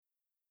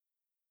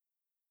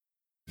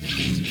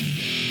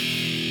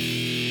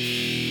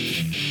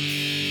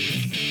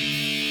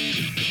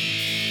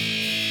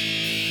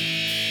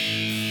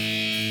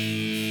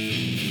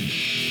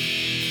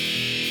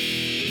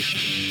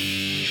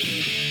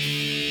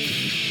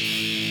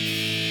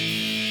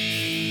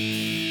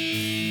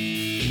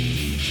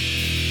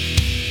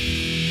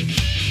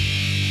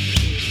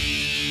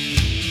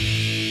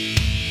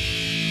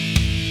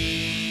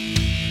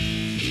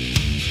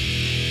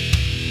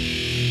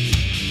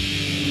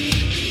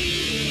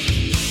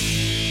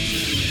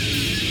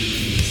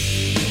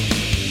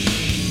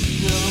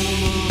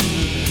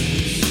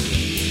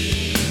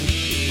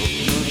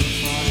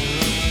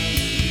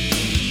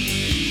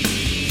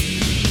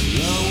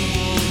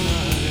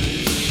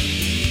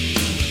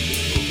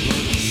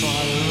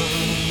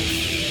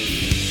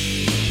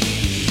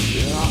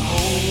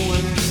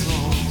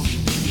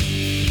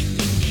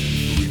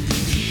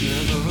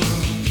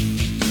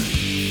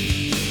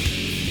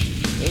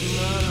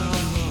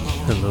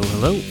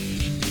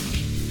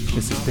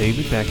This is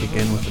David back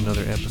again with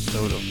another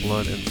episode of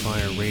Blood and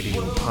Fire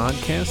Radio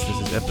Podcast.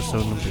 This is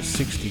episode number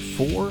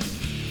 64.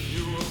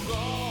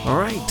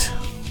 Alright,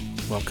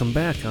 welcome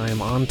back. I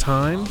am on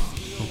time.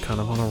 I'm kind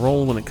of on a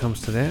roll when it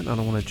comes to that. I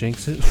don't want to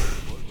jinx it.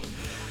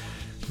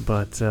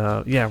 But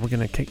yeah, we're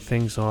going to kick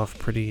things off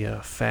pretty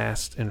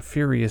fast and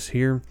furious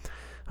here.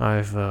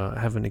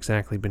 Haven't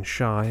exactly been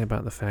shy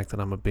about the fact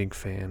that I'm a big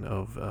fan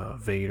of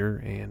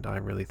Vader, and I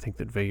really think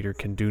that Vader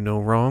can do no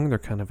wrong. They're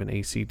kind of an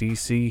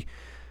AC/DC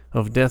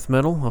of death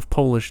metal, of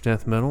Polish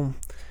death metal,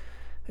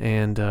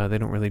 and they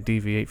don't really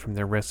deviate from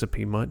their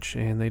recipe much,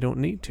 and they don't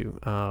need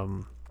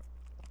to.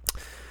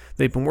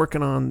 They've been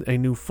working on a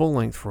new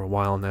full-length for a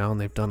while now, and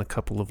they've done a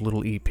couple of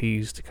little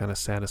EPs to kind of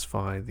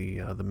satisfy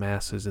the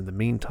masses in the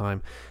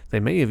meantime. They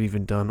may have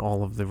even done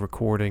all of the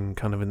recording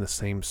kind of in the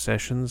same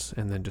sessions,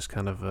 and then just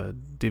kind of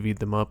divvied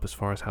them up as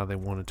far as how they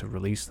wanted to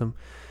release them.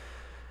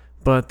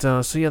 But,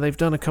 so yeah, they've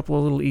done a couple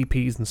of little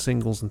EPs and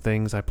singles and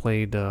things. I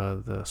played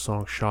the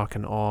song Shock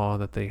and Awe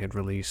that they had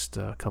released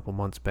a couple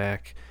months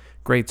back.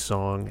 Great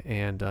song,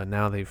 and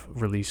now they've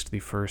released the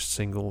first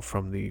single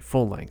from the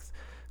full-length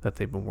that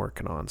they've been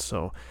working on.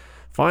 So,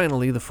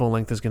 finally, the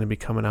full-length is going to be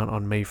coming out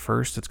on May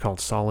 1st. It's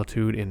called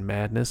Solitude in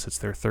Madness. It's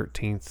their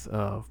 13th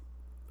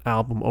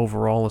album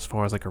overall as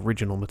far as, like,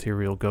 original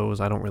material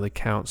goes. I don't really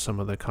count some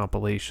of the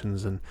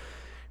compilations and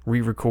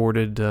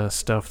re-recorded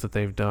stuff that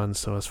they've done.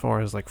 So as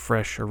far as like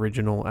fresh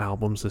original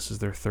albums, this is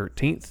their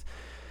 13th.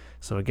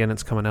 So again,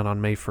 it's coming out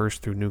on May 1st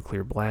through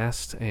Nuclear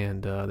Blast,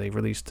 and they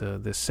released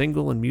this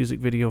single and music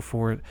video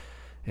for it,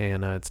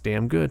 and it's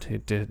damn good.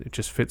 It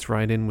just fits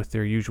right in with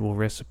their usual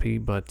recipe,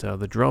 but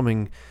the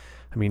drumming,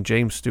 I mean,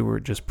 James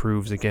Stewart just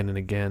proves again and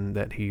again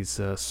that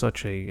he's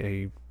such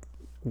a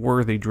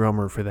worthy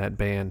drummer for that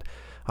band.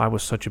 I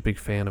was such a big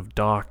fan of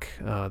Doc,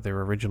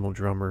 their original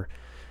drummer,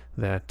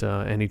 that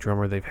any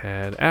drummer they've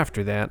had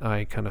after that,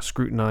 I kind of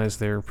scrutinize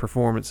their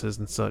performances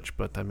and such,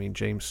 but I mean,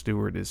 James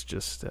Stewart is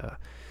just,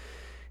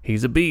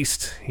 he's a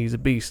beast,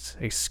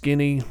 a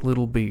skinny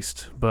little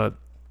beast, but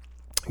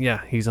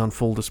yeah, he's on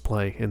full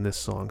display in this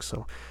song.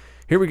 So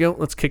here we go,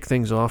 let's kick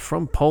things off.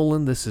 From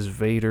Poland, this is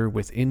Vader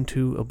with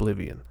Into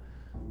Oblivion.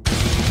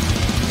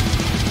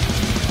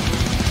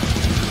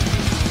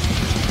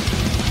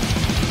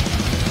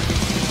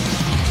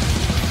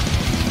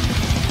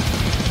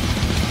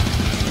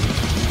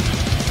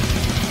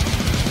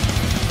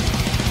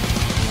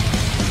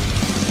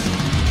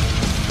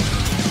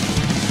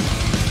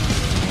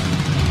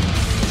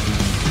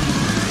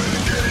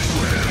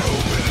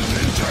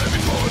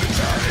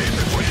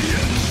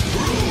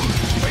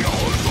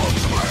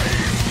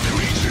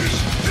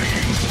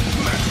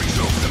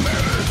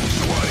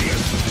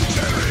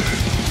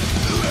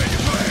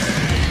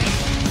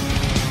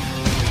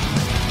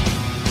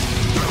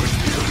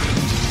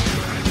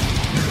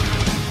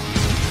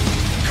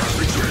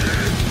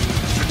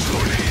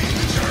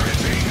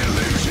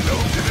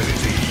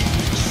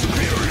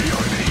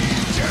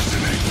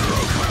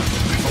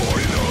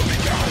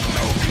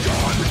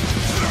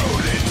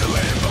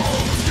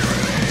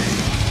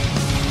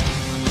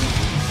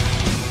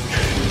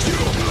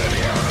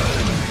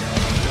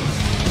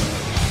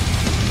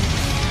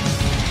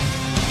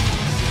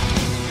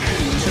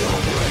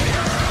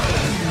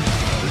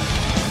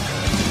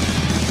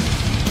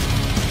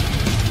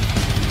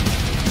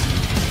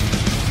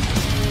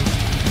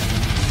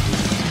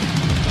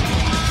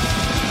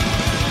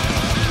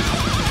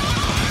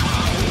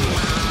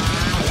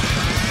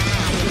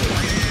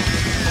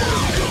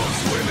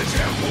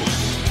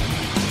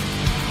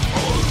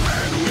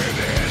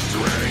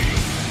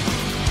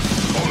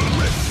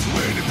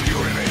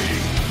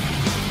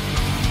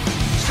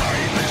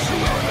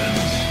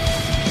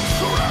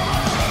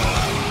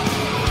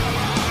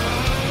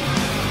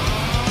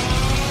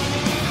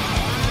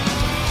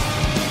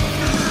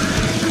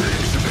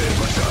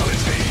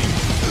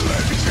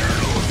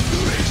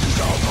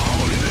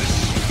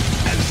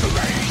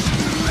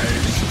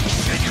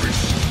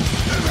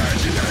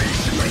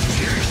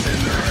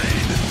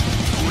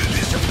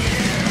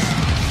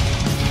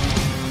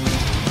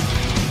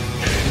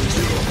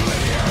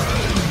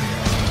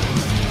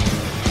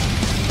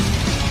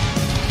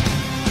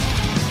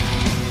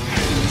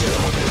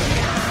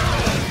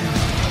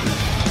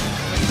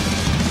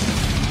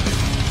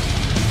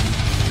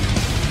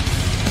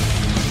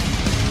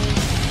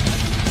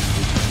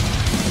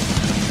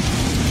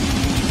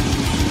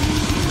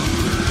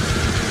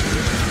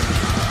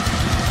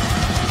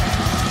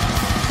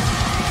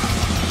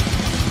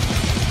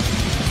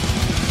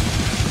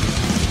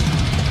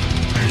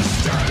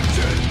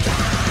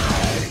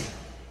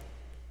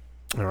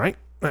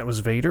 That was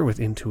Vader with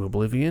Into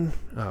Oblivion.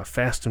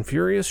 Fast and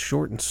Furious,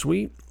 short and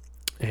sweet,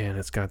 and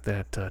it's got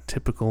that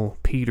typical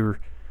Peter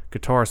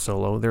guitar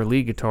solo. Their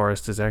lead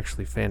guitarist is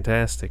actually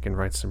fantastic and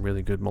writes some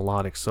really good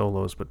melodic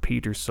solos, but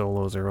Peter's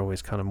solos are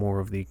always kind of more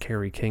of the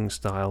Kerry King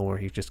style, where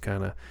he just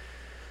kind of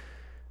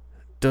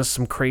does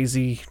some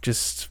crazy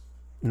just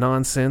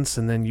nonsense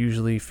and then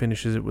usually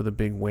finishes it with a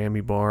big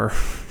whammy bar,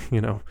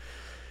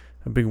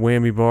 a big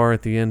whammy bar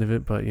at the end of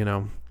it, but,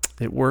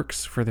 it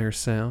works for their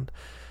sound.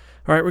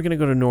 All right, we're going to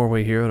go to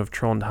Norway here out of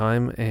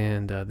Trondheim,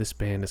 and this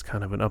band is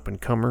kind of an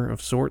up-and-comer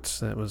of sorts.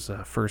 That was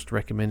first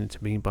recommended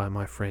to me by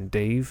my friend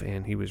Dave,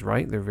 and he was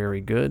right. They're very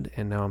good,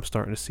 and now I'm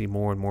starting to see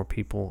more and more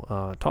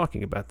people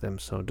talking about them,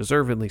 so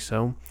deservedly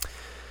so.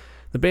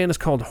 The band is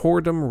called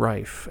Whoredom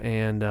Rife,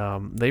 and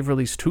they've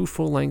released 2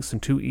 full-lengths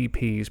and 2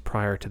 EPs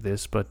prior to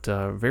this, but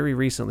very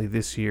recently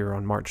this year,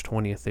 on March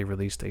 20th, they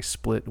released a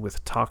split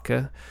with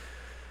Taka,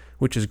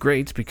 which is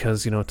great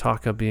because,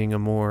 Taka being a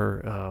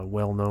more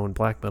well-known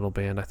black metal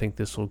band, I think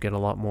this will get a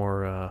lot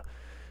more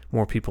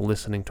people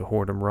listening to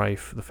Whoredom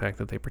Rife, the fact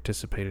that they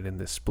participated in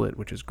this split,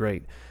 which is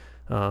great.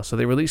 So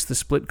they released the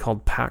split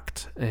called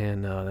Pact,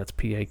 and that's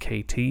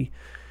P-A-K-T.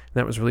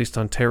 That was released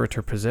on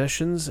Kreator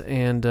Possessions,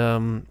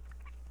 and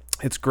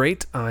it's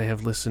great. I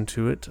have listened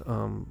to it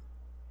on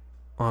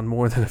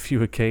more than a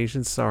few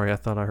occasions. Sorry, I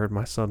thought I heard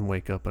my son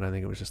wake up, but I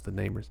think it was just the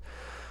neighbors.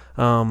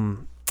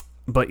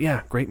 But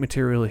yeah, great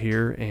material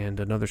here, and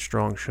another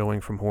strong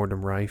showing from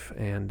Whoredom Rife,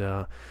 and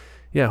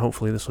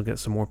hopefully this will get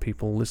some more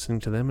people listening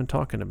to them and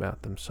talking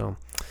about them. So,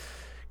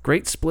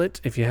 great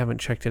split. If you haven't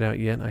checked it out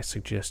yet, I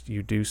suggest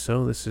you do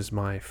so. This is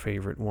my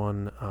favorite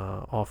one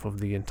off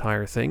of the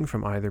entire thing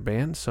from either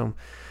band. So,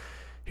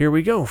 here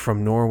we go.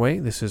 From Norway,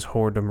 this is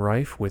Whoredom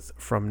Rife with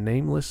From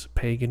Nameless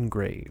Pagan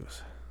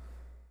Graves.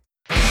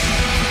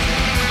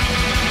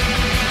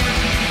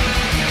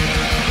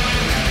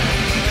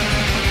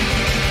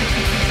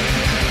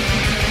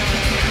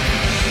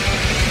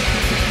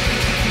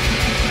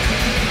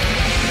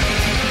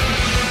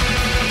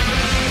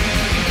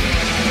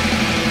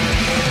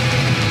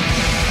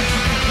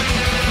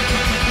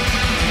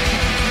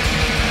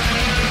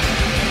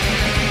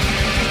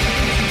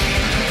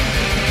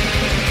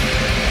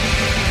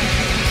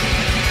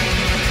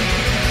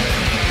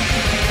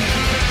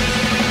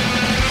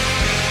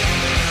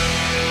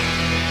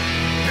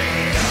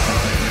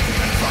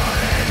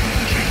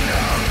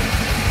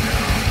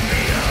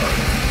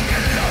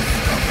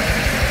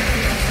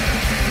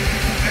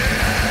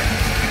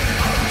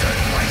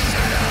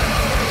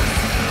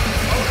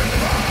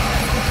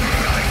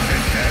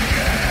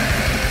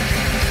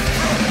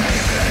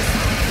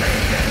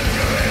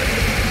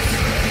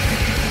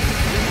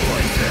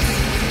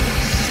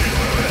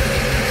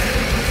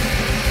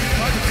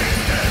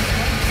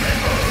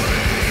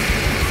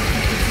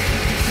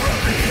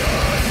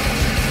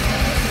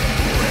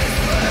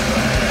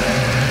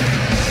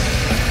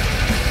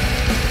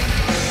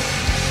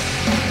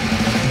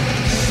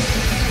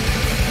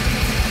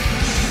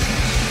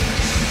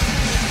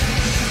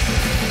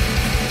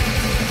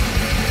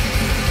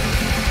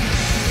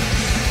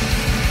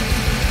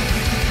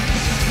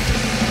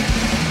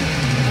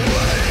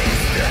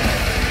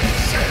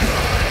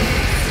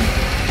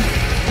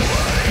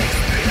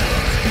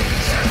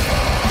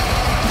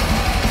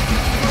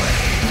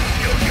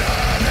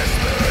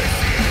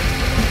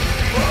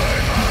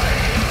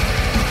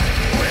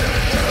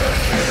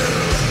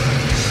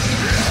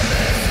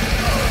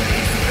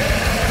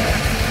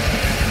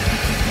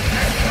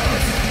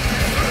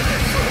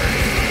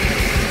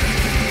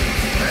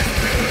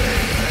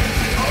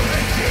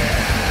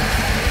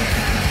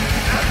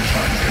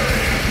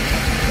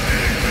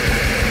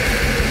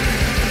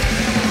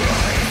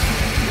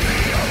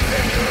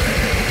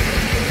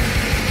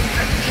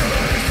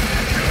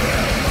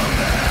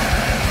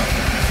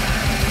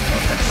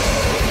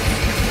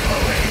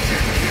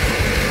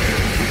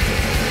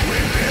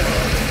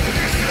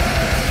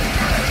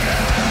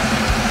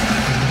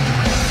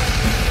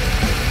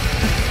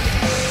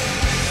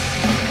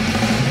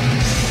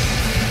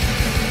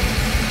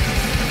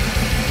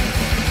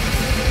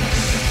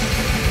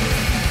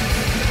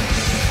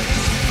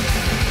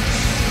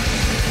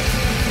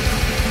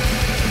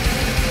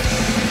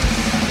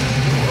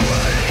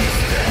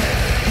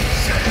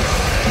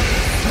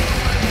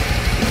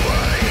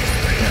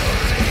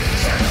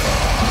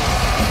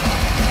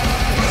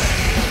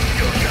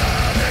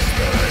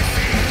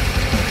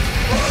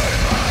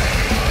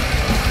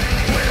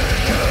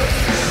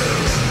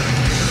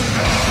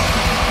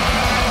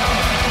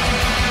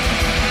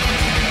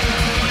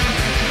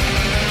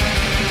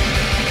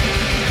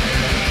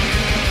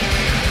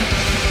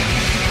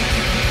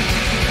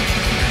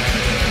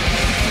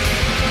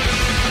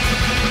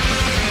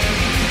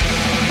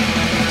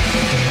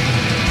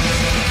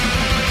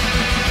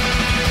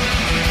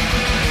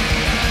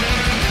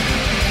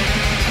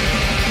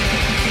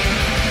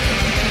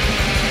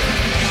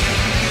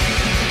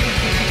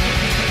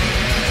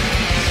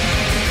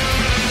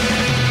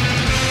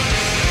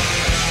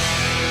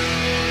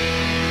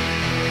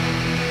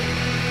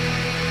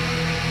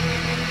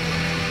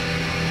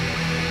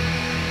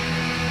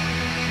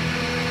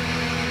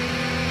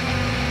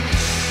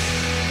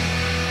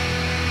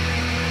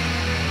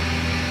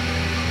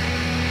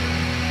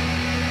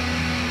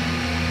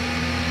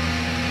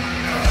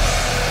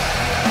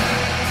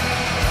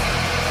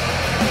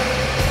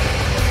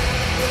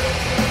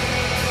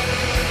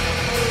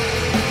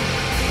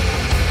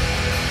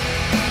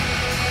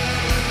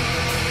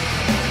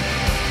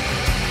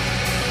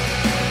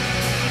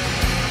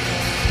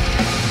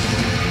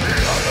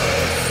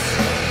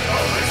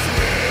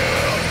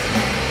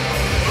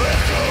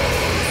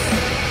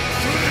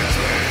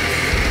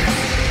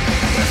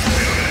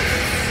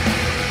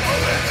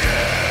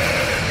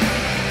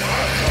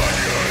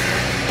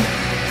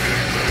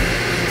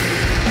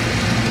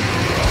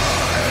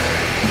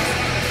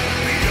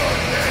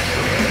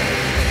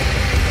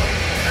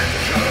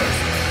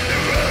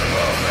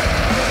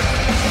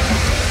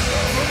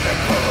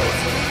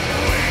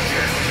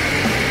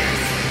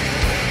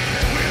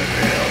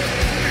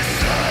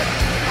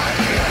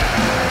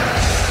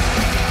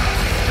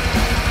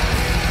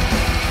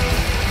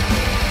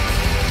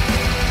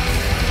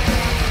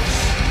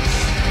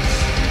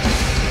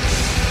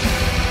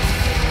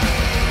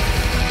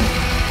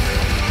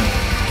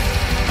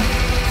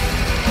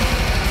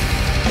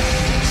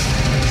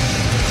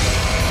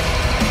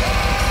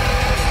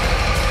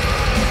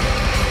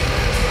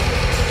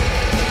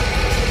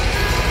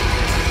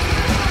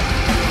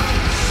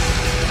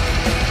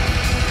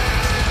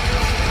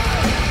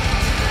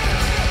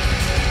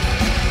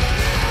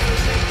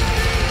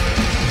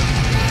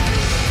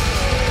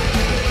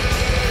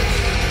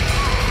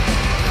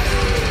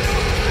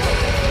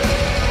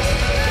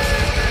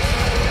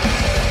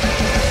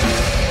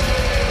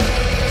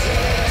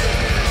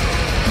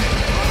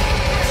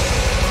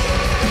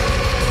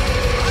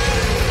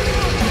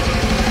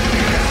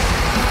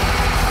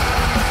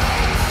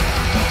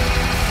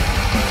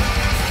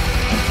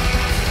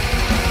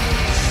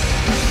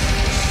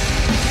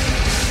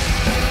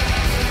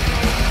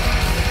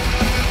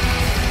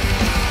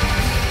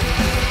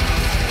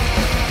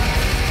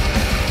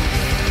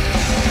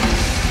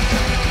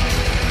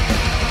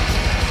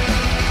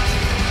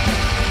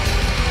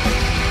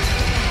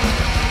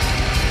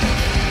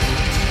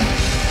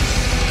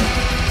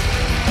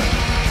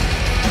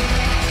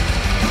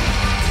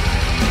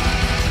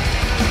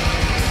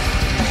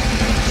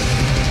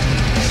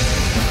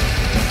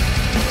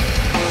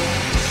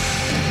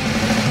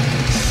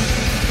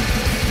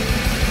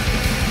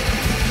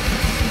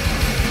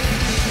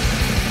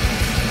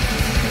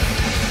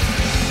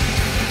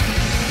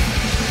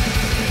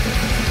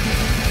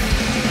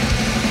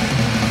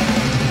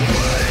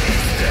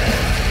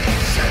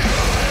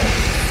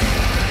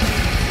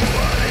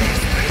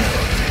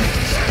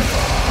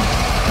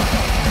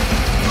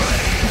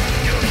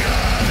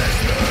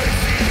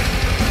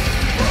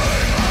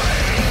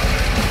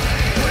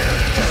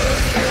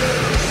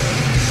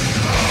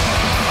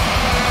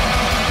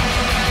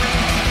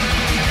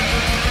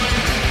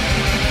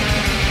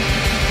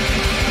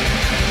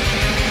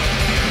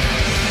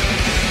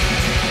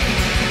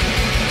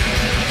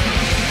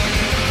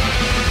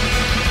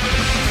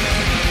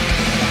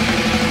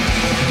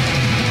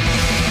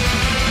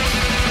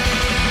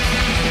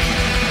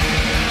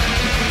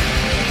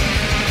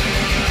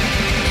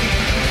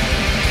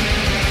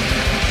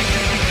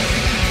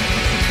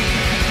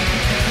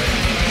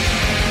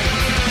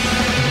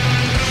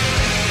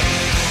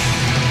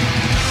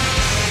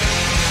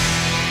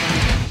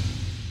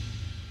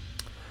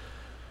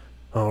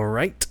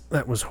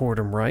 That was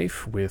Whoredom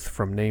Rife with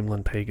From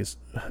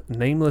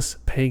Nameless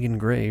Pagan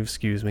Grave,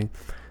 excuse me.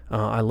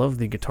 I love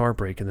the guitar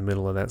break in the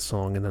middle of that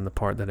song, and then the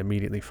part that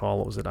immediately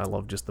follows it. I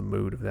love just the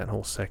mood of that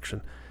whole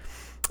section.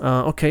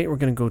 Okay, we're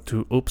going to go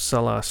to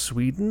Uppsala,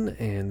 Sweden,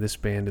 and this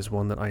band is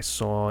one that I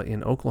saw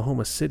in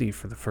Oklahoma City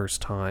for the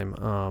first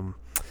time.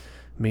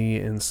 Me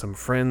and some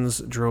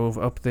friends drove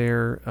up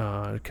there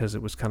because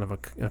it was kind of a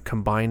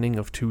combining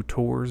of two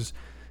tours.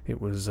 It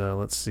was,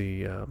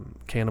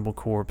 Cannibal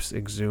Corpse,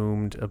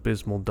 Exhumed,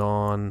 Abysmal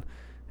Dawn,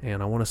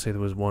 and I want to say there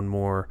was one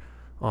more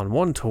on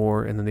one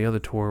tour, and then the other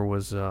tour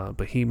was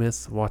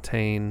Behemoth,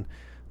 Watain,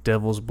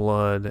 Devil's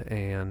Blood,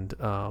 and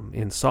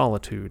In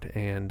Solitude.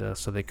 And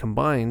so they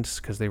combined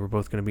because they were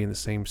both going to be in the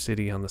same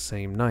city on the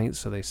same night,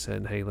 so they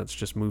said, hey, let's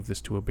just move this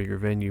to a bigger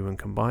venue and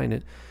combine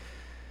it.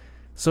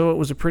 So it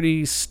was a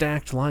pretty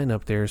stacked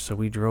lineup there, so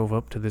we drove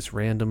up to this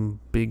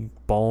random big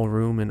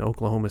ballroom in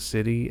Oklahoma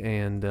City,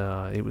 and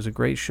it was a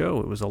great show.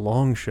 It was a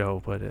long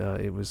show, but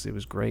it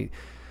was great.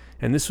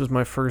 And this was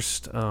my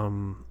first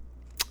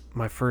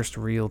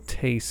real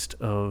taste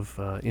of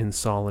In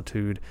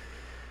Solitude,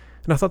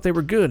 and I thought they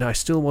were good. I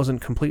still wasn't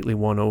completely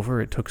won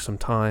over. It took some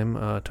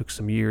time, took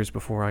some years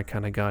before I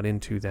kind of got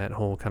into that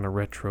whole kind of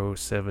retro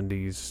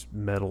 70s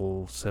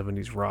metal,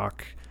 70s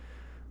rock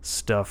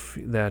stuff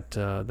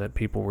that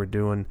people were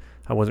doing.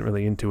 I wasn't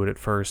really into it at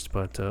first,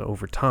 but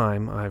over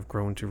time I've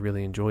grown to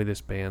really enjoy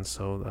this band.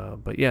 So,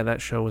 but yeah, that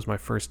show was my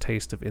first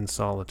taste of In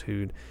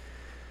Solitude.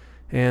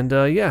 And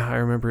I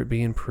remember it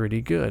being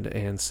pretty good,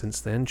 and since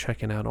then,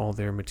 checking out all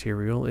their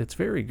material, it's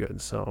very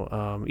good.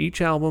 So each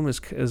album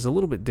is a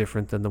little bit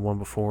different than the one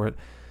before it,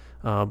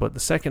 but the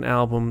second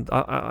album,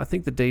 I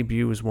think the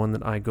debut is one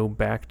that I go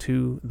back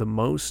to the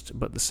most,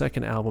 but the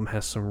second album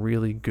has some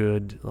really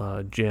good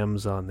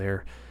gems on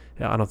there.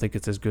 I don't think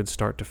it's as good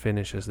start to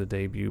finish as the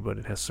debut, but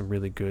it has some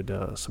really good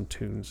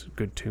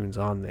good tunes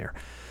on there.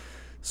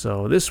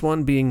 So this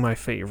one being my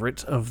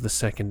favorite of the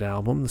second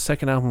album. The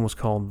second album was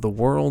called The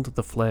World,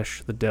 the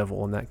Flesh, the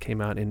Devil, and that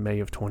came out in May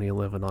of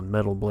 2011 on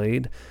Metal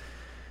Blade.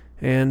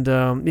 And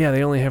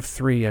they only have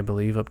 3, I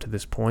believe, up to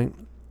this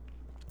point.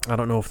 I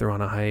don't know if they're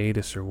on a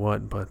hiatus or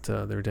what, but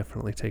they're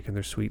definitely taking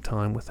their sweet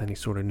time with any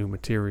sort of new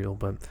material.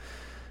 But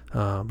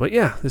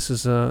this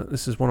is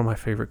one of my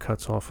favorite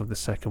cuts off of the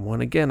second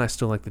one. Again, I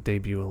still like the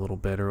debut a little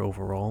better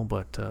overall,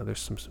 but there's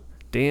some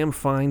damn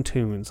fine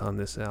tunes on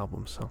this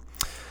album. So,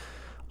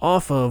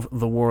 off of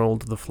The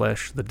World, the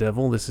Flesh, the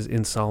Devil, this is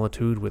In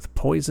Solitude with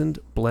Poisoned,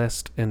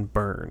 Blessed, and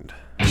Burned.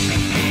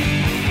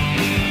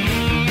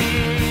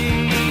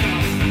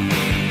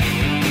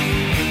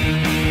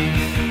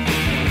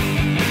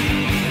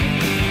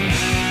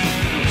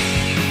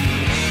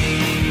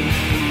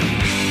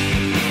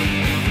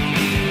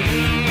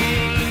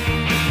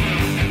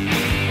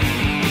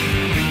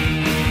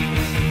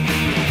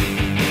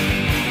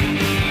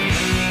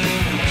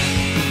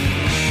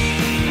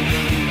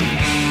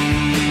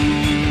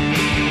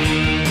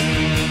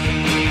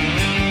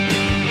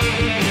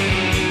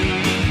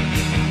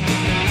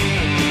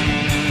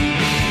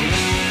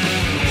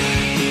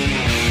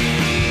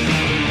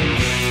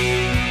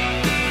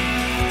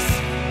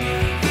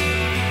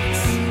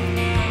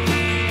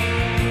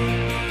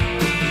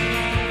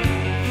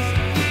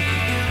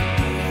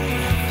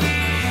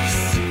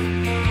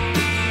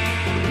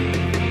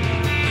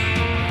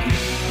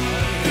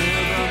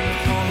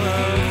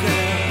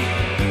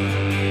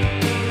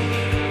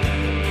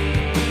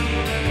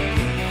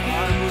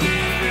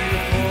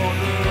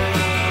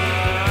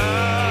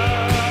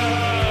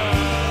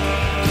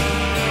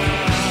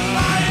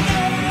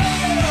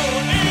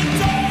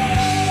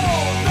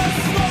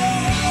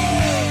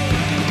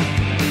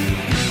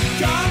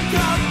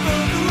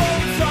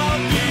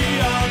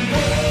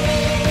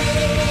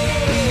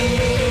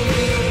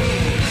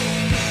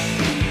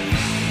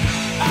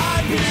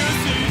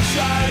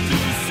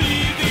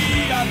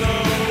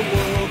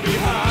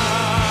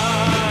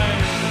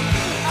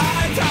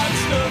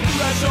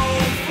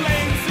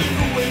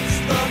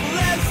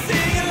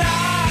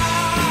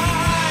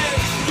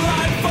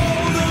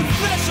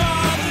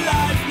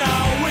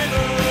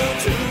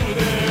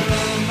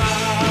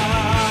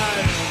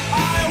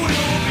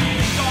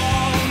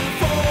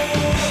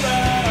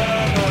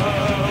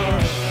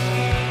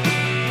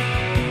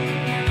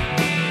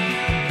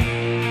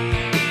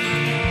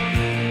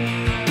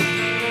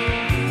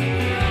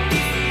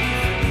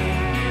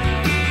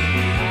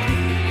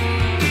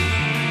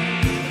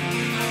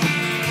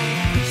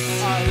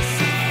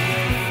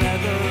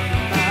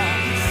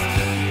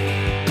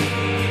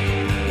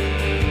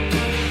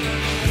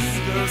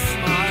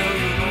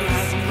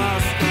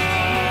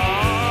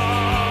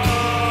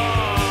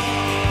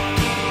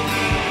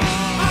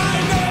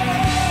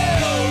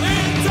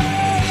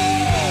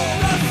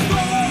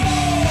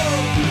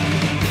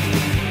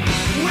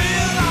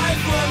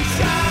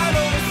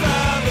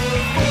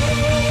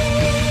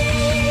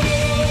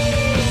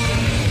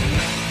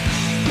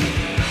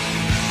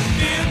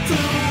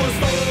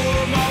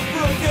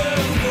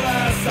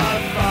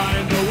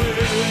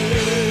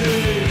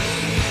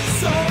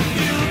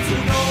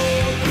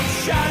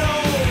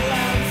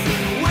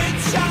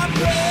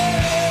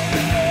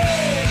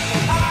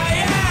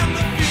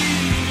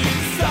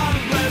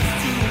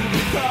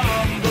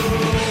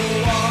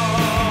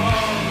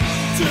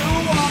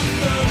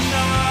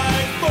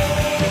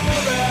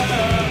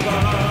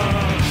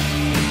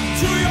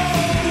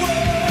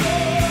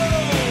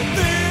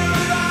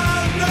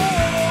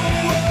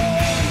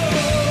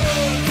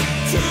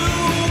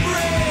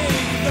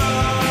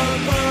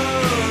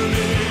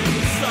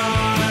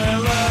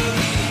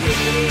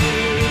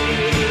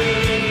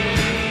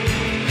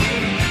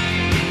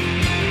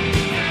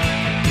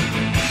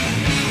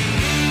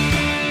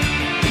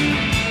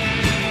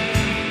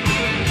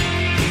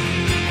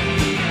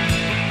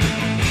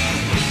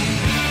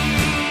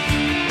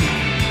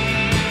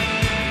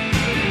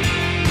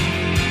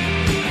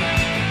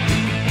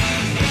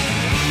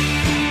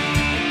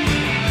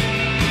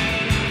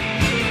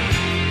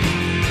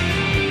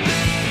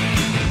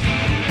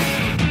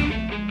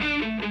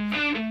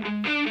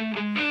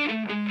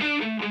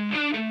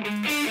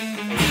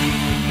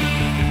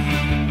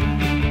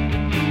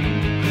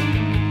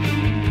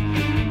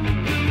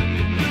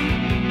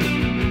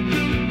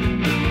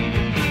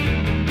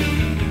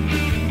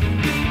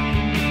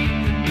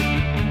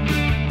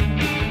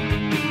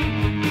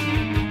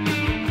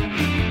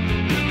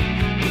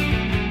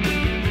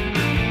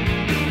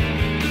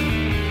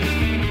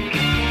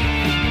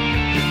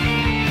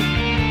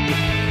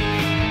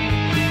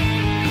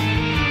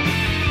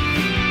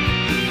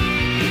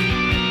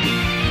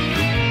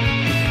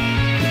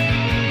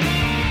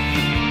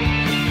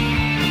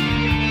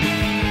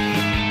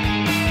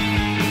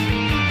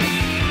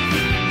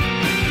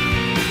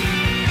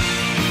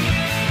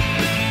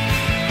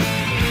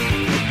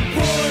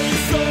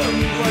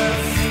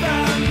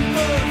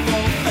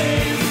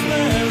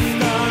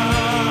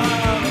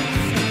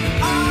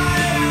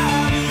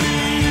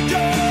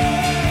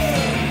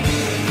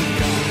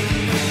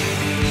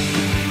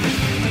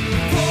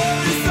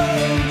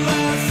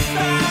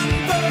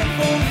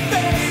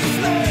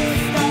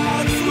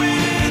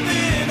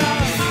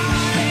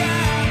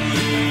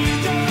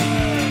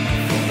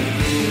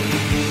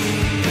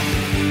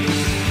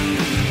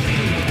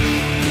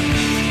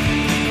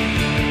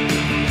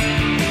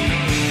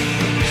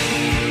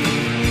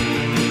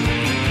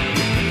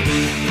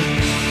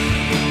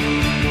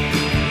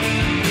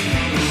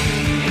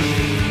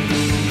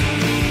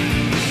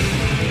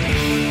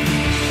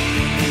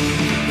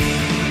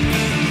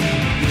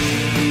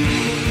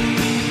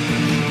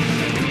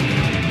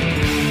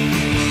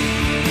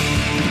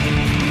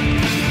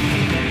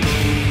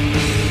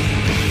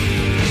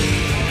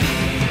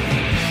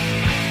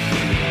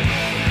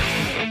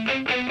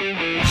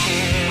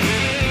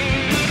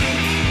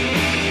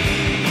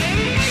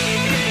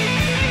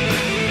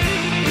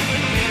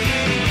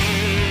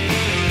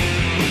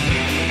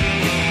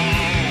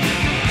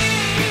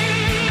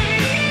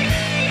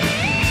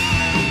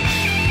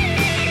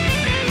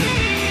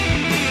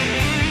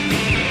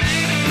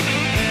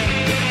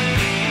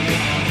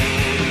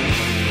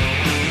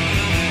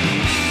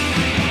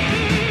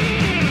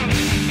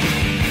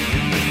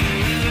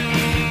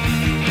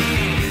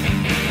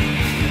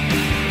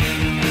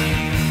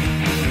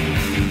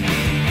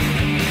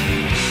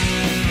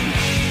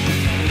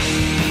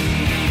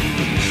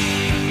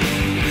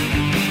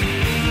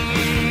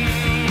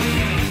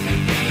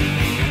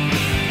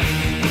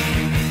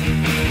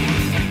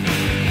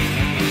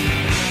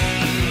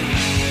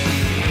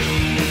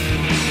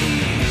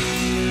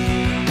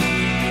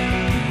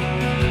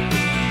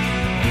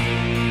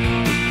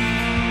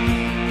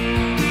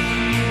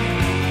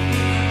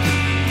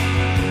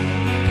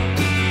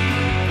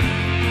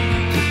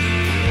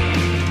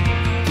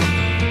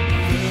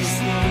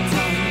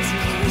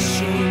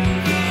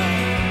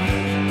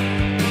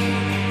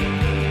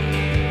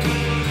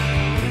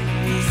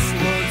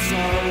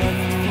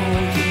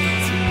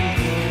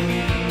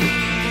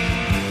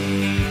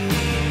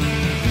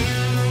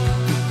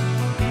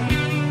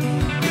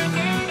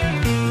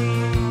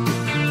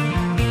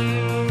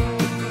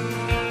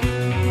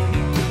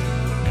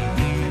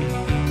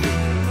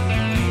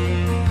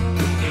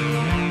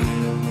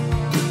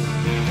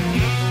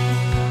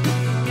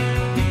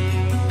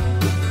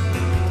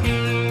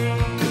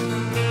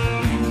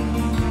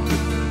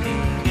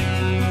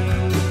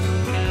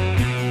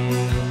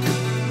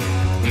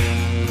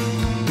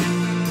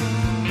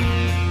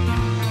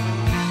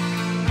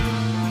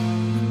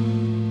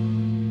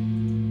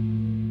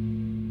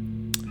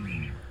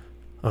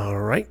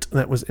 Alright,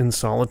 that was In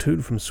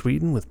Solitude from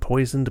Sweden with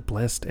Poisoned,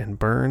 Blessed, and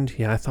Burned.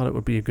 Yeah, I thought it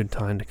would be a good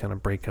time to kind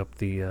of break up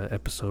the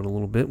episode a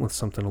little bit with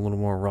something a little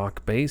more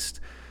rock-based.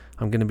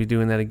 I'm going to be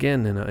doing that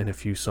again in a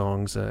few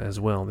songs as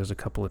well. There's a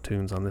couple of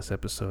tunes on this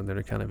episode that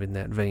are kind of in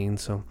that vein.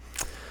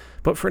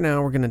 But for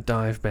now, we're going to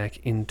dive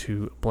back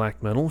into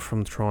black metal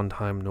from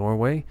Trondheim,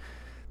 Norway.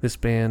 This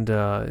band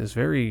is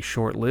very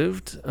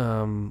short-lived.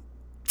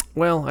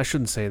 Well, I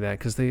shouldn't say that,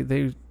 because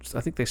I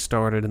think they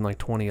started in like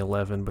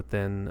 2011, but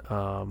then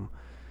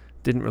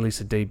didn't release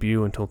a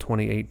debut until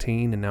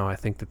 2018, and now I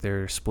think that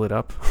they're split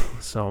up.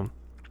 So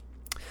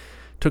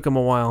took them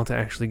a while to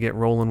actually get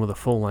rolling with a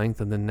full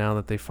length, and then now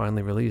that they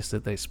finally released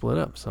it, they split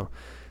up. So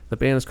the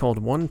band is called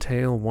One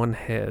Tail, One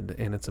Head,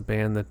 and it's a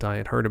band that I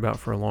had heard about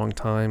for a long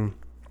time,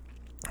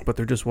 but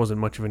there just wasn't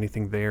much of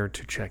anything there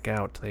to check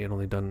out. They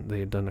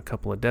had done a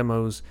couple of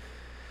demos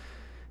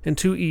and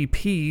 2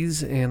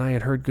 EPs, and I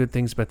had heard good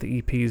things about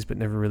the EPs, but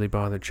never really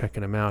bothered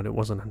checking them out. It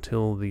wasn't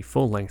until the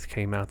full length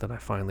came out that I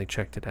finally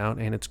checked it out,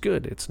 and it's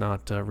good. It's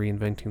not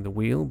reinventing the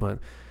wheel, but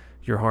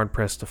you're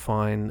hard-pressed to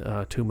find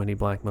too many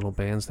black metal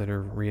bands that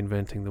are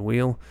reinventing the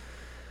wheel.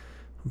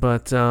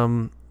 But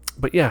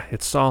yeah,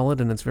 it's solid,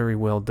 and it's very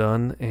well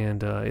done,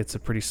 and it's a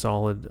pretty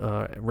solid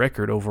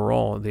record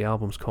overall. The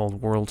album's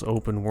called Worlds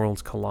Open,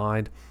 Worlds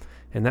Collide,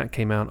 and that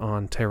came out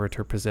on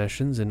Territor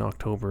Possessions in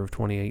October of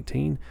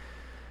 2018.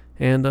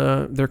 And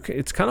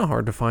it's kind of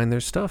hard to find their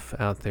stuff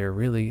out there,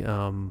 really.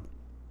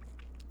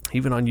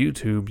 Even on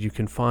YouTube, you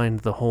can find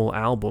the whole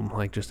album,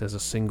 like just as a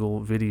single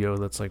video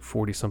that's like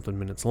 40-something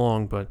minutes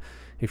long. But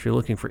if you're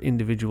looking for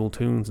individual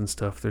tunes and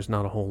stuff, there's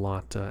not a whole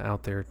lot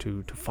out there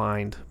to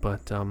find.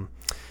 But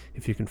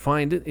if you can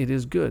find it, it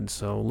is good,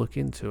 so look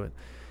into it.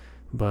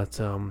 But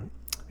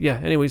yeah,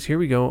 anyways, here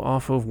we go.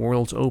 Off of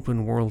Worlds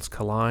Open, Worlds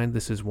Collide,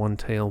 this is One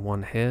Tail,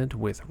 One Head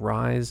with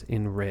Rise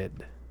in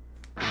Red.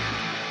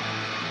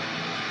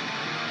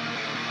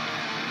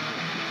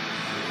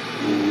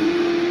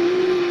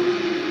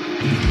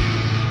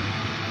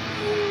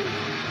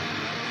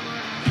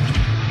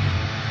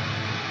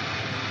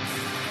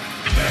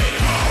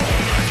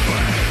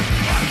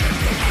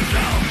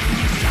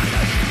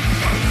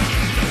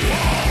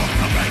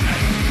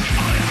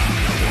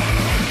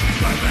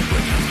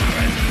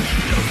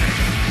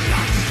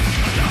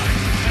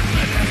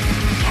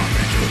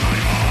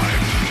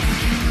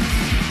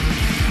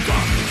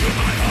 To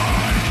my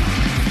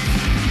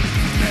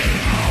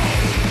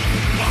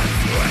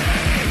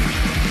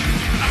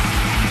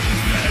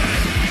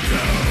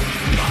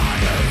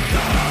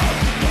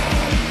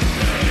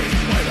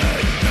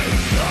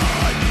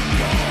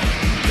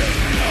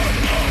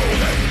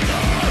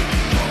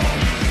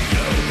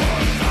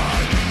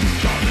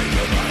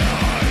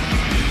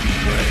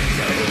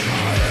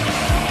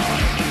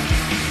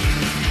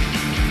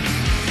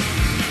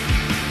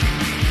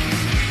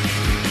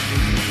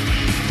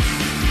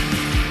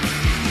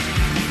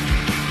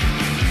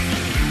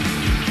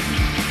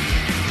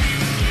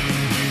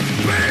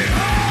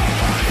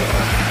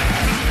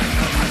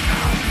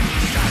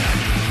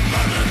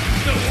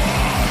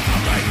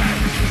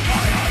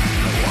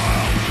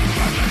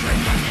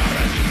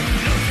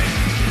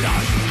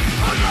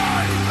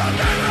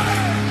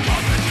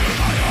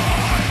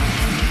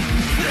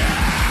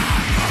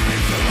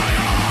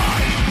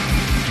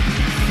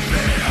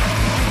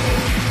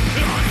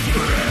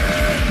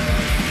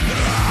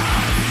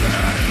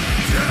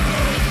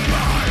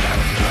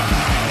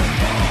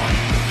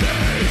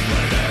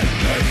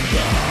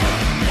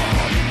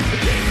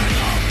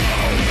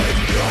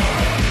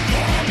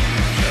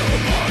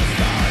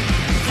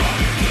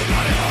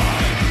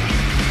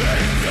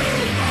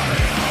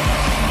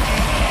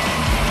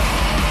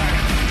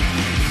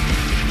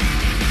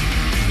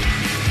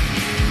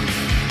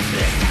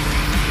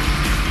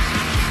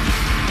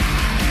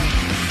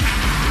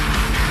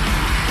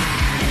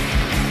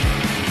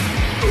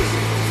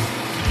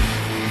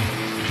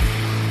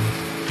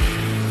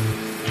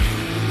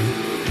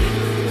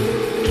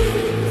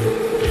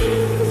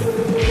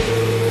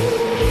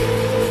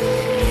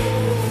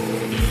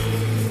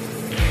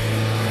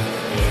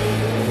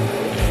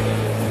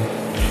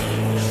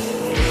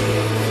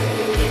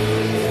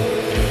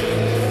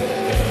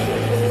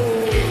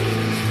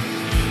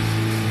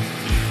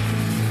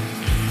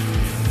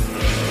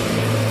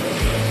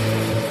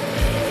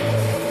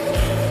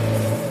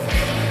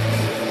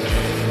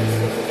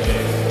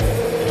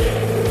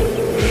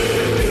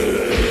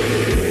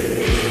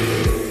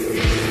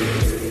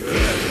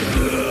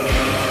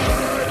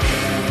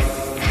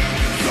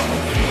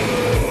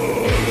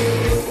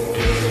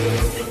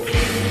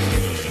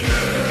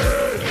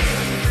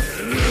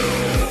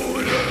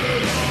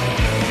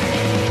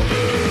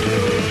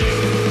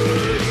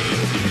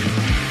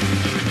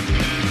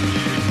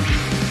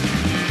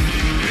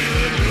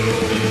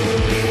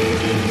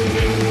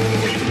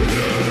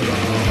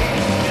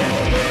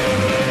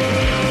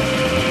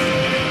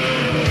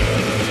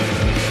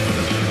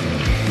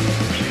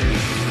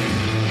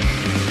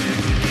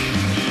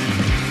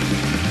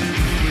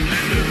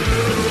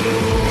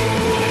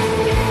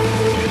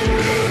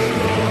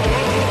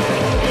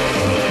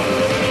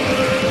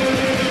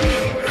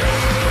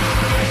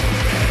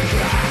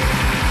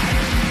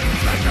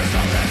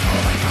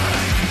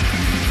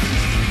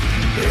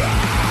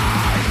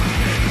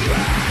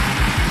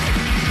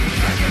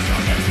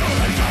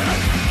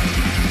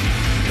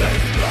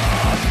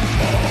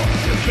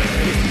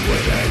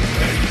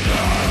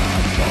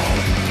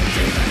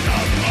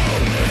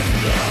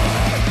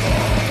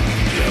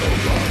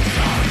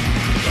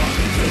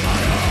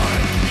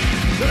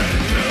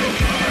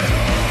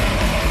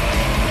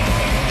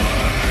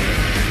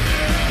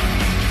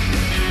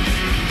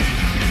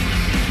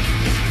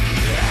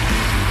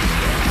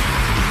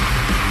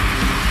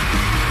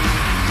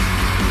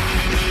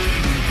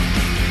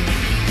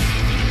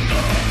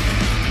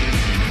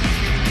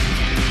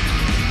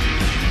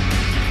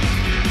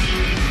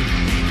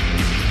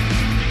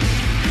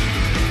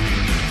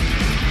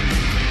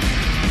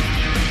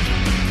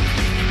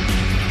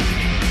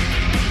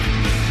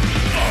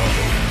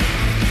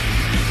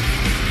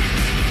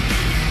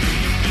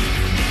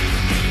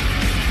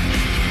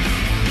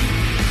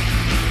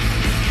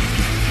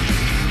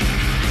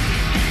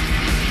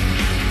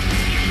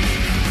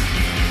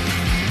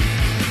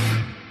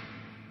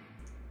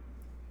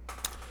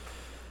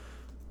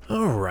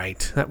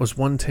right, that was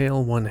One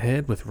Tail, One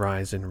Head with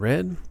Rise in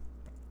Red.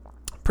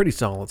 Pretty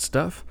solid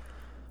stuff.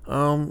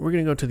 We're going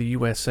to go to the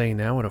USA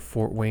now out of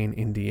Fort Wayne,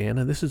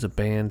 Indiana. This is a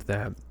band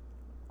that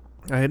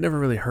I had never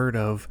really heard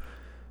of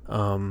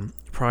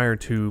prior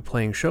to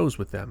playing shows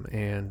with them.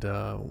 And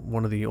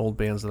one of the old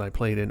bands that I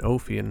played in,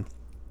 Oblivion,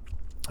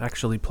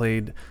 actually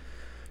played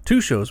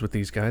 2 shows with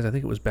these guys. I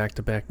think it was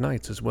back-to-back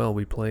nights as well.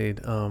 We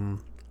played,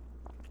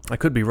 I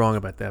could be wrong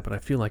about that, but I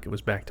feel like it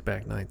was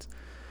back-to-back nights.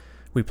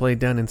 We played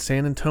down in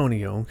San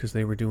Antonio because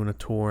they were doing a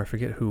tour. I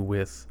forget who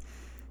with,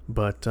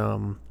 but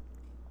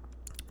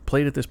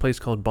played at this place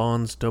called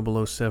Bond's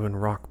 007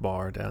 Rock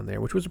Bar down there,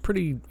 which was a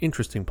pretty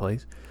interesting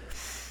place.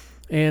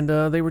 And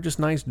they were just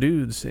nice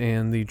dudes.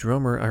 And the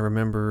drummer, I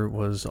remember,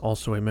 was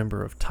also a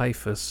member of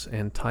Typhus.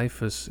 And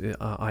Typhus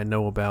I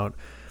know about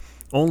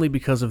only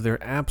because of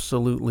their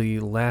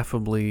absolutely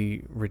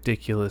laughably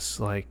ridiculous,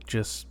 like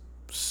just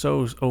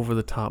so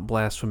over-the-top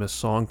blasphemous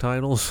song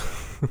titles.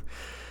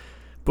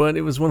 But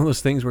it was one of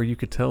those things where you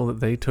could tell that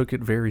they took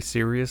it very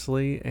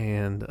seriously,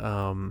 and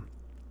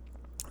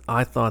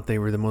I thought they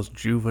were the most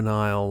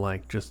juvenile,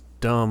 like just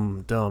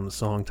dumb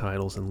song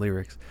titles and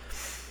lyrics.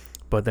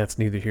 But that's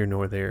neither here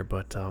nor there.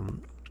 But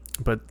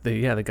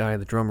the guy,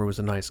 the drummer, was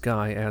a nice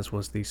guy, as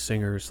was the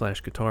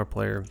singer/guitar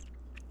player.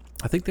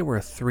 I think they were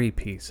a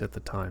 3-piece at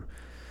the time.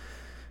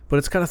 But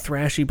it's kind of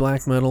thrashy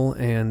black metal,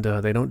 and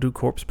they don't do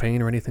corpse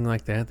paint or anything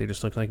like that. They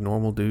just look like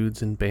normal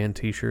dudes in band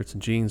t-shirts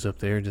and jeans up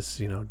there, just,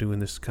 doing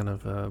this kind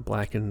of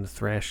blackened,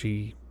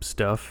 thrashy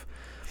stuff.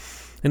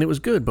 And it was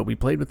good, but we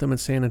played with them in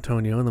San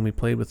Antonio, and then we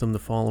played with them the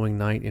following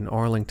night in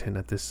Arlington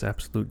at this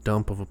absolute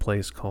dump of a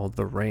place called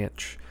The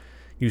Ranch.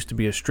 Used to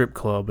be a strip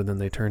club, and then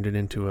they turned it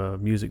into a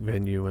music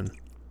venue, and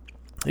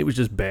it was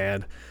just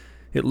bad.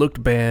 It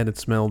looked bad, it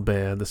smelled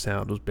bad, the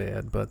sound was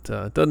bad, but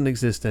it doesn't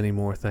exist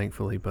anymore,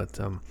 thankfully.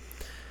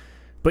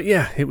 But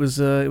yeah, it was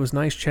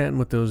nice chatting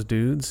with those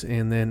dudes.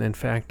 And then, in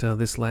fact,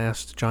 this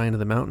last Giant of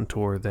the Mountain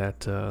tour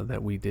that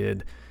we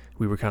did,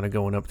 we were kind of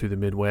going up through the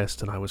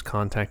Midwest, and I was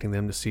contacting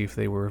them to see if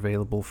they were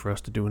available for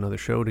us to do another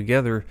show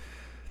together,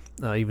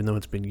 even though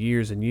it's been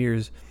years and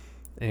years.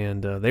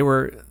 And they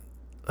were,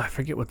 I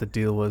forget what the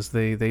deal was.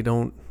 They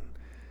don't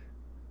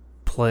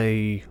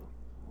play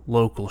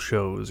local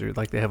shows, or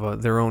like they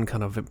have their own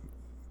kind of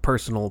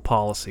personal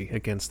policy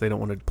against, they don't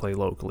want to play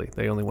locally.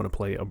 They only want to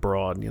play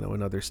abroad,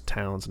 in other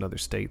towns and other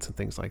states and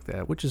things like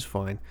that, which is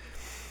fine.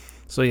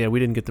 So yeah, we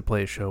didn't get to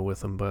play a show with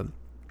them, but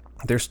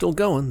they're still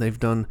going. They've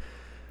done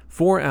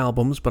 4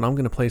 albums, but I'm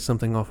going to play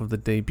something off of the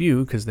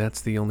debut because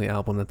that's the only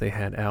album that they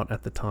had out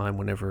at the time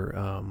whenever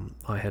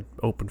I had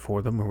opened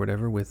for them or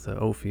whatever with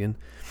Oblivion.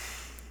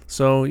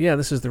 So yeah,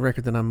 this is the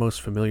record that I'm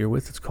most familiar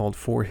with. It's called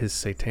For His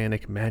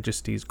Satanic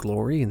Majesty's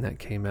Glory, and that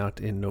came out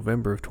in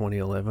November of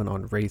 2011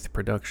 on Wraith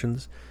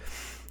Productions.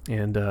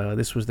 And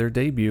this was their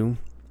debut,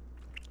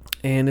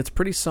 and it's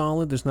pretty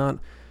solid. There's not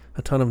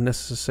a ton of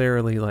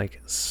necessarily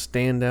like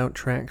standout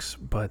tracks,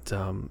 but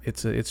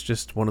it's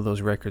just one of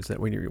those records that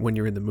when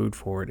you're in the mood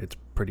for it, it's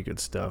pretty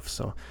good stuff.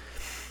 So,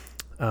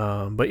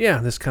 but yeah,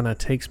 this kind of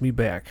takes me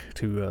back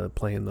to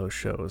playing those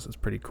shows. It's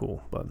pretty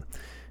cool, but.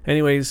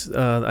 Anyways,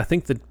 I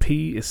think the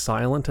P is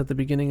silent at the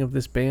beginning of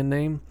this band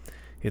name.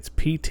 It's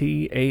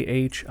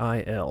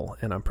Ptahil,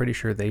 and I'm pretty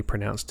sure they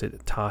pronounced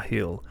it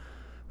Ptahil.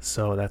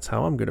 So that's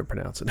how I'm going to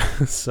pronounce it.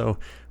 So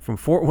from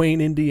Fort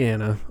Wayne,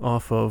 Indiana,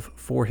 off of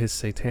For His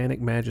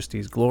Satanic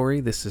Majesty's Glory,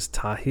 this is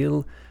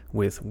Ptahil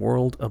with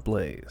World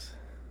Ablaze.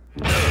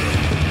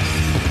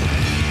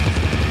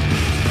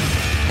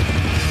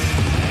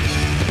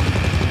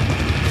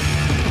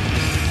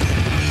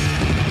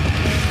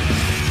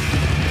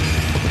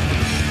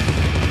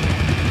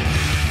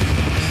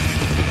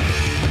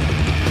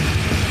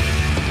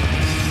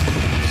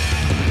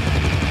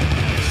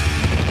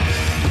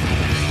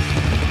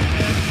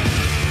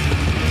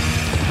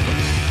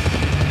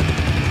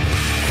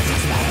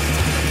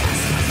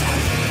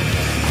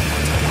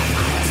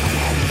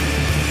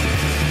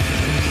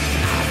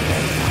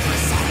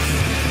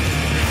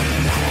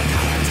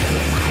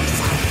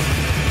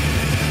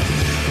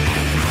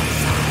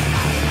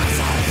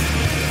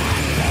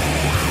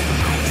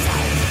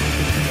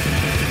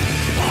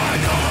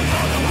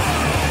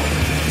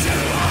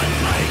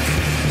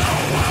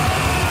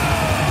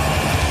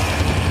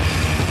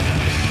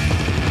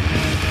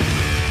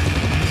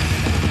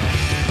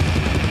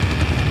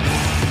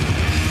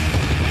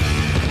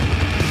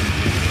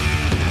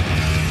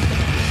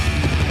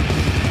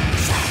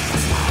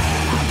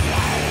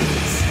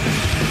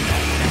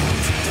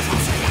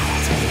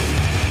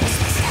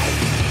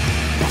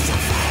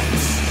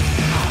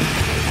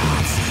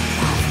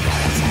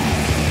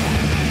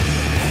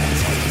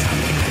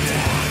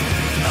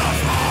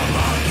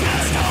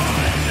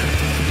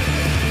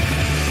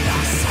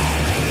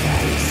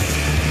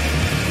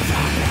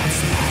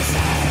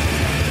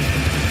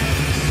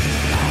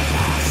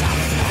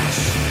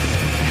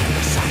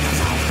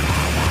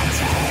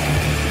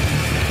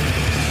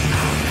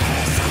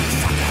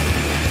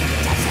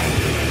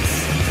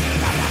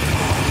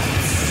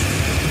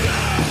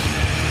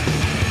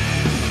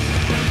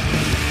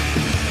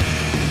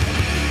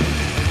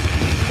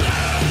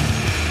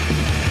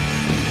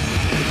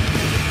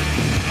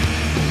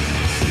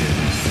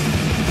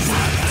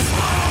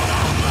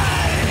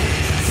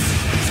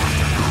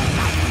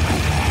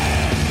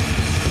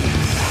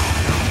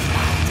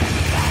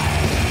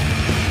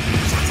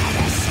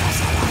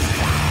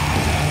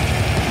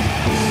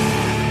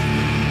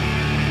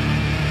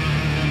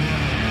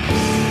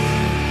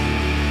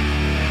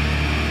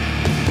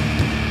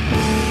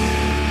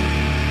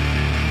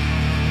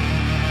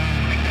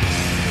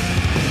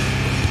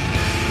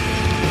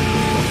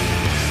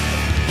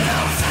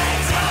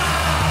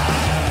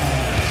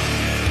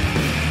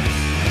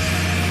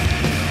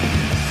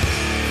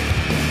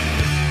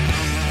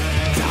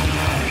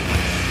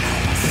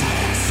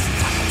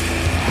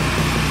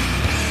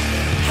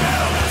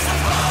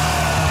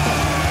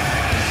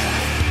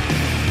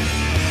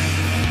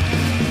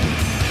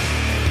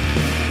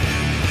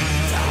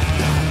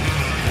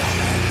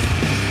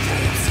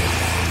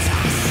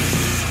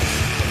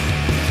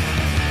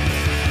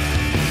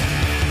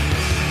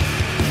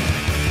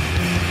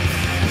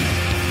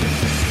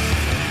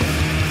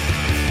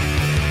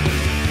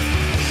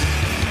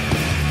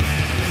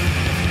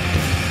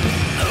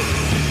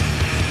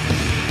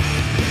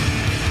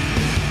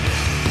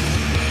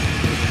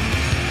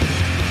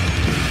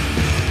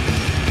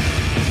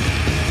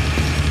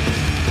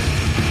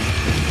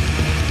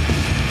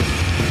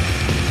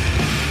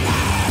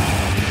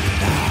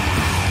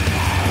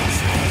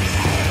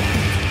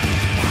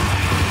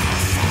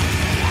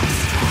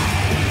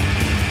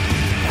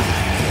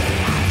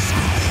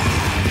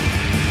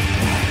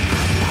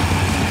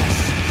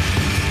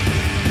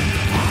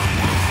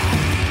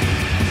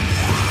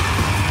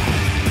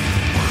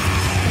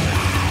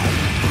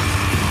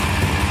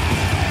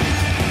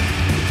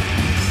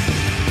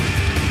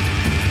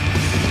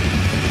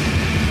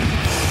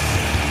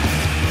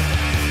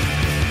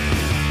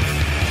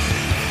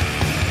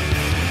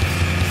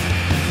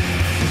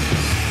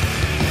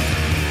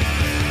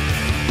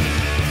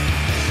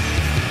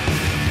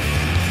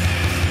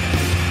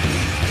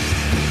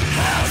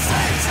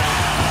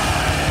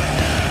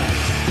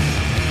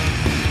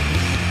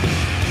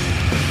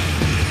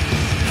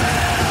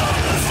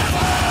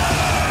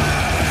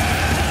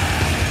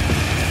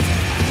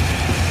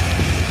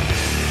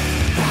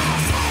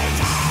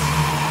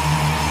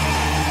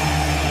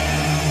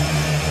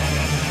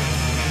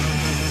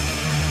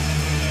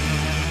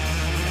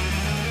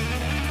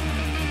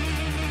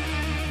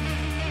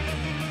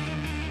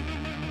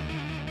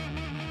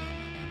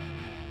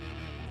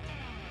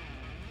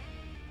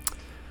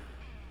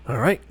 All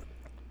right.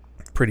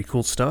 Pretty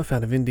cool stuff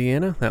out of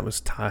Indiana. That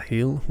was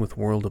Ptahil with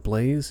World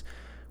Ablaze.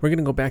 We're going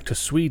to go back to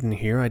Sweden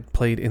here. I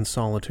played In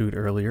Solitude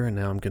earlier, and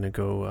now I'm going to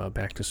go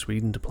back to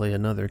Sweden to play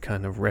another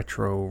kind of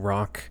retro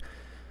rock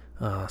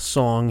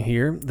song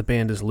here. The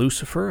band is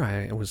Lucifer.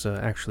 I was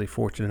actually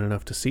fortunate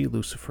enough to see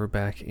Lucifer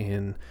back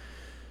in,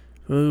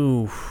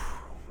 I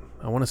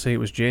want to say it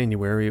was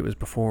January. It was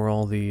before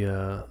all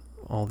the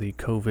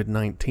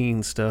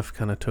COVID-19 stuff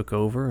kind of took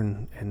over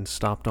and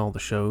stopped all the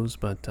shows,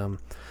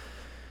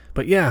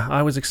 But yeah,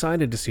 I was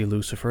excited to see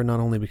Lucifer, not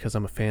only because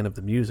I'm a fan of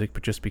the music,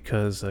 but just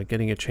because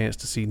getting a chance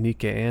to see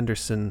Nika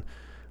Anderson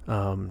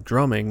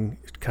drumming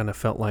kind of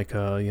felt like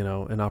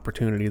an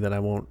opportunity that I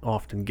won't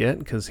often get,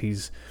 because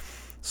he's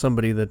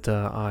somebody that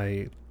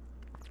I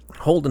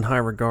hold in high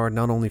regard,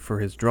 not only for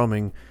his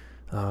drumming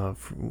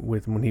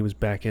when he was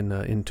back in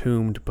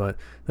Entombed, but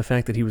the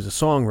fact that he was a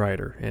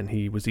songwriter, and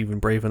he was even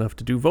brave enough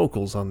to do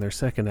vocals on their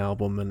second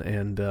album,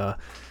 and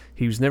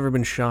he's never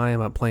been shy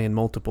about playing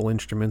multiple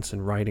instruments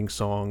and writing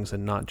songs,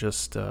 and not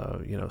just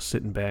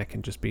sitting back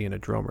and just being a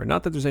drummer.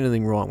 Not that there's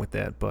anything wrong with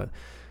that, but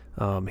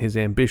his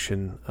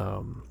ambition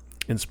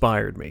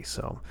inspired me.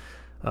 So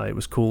it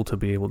was cool to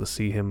be able to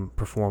see him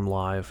perform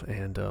live,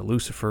 and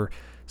Lucifer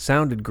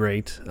sounded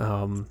great.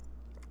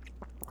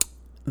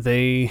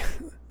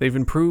 They've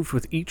improved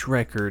with each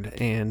record,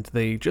 and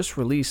they just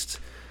released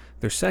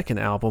their second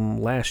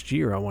album last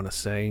year, I want to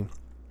say,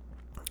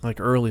 like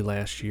early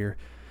last year.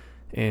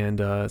 And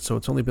so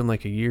it's only been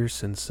like a year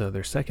since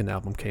their second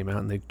album came out,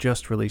 and they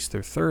just released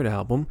their third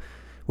album,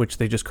 which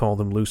they just call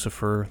them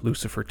Lucifer,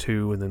 Lucifer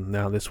 2, and then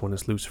now this one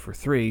is Lucifer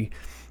 3.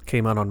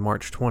 Came out on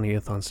March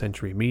 20th on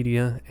Century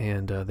Media,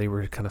 and they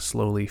were kind of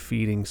slowly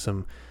feeding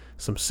some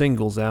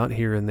singles out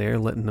here and there,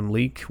 letting them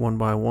leak one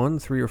by one,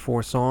 3 or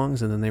 4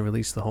 songs, and then they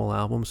released the whole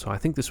album. So I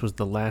think this was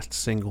the last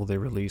single they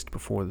released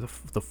before the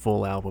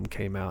full album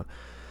came out.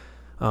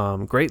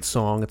 Great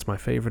song. It's my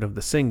favorite of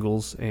the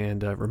singles,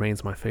 and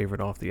remains my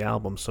favorite off the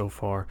album so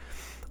far.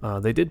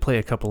 They did play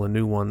a couple of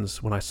new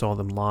ones when I saw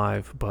them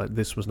live, but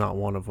this was not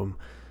one of them.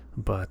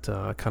 But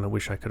I kind of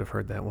wish I could have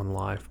heard that one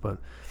live. But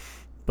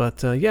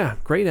yeah,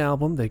 great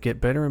album. They get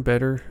better and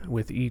better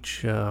with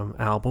each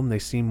album. They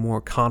seem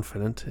more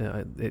confident.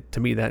 To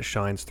me, that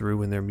shines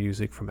through in their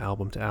music from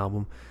album to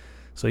album.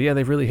 So yeah,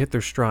 they've really hit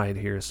their stride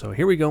here. So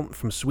here we go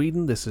from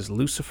Sweden. This is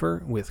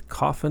Lucifer with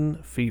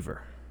Coffin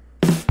Fever.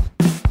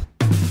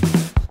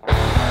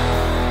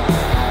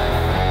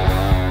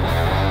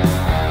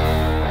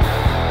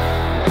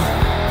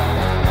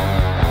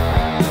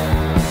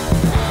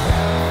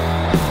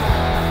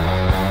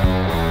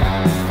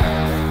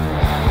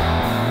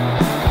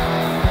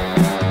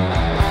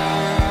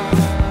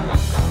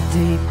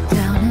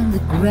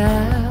 I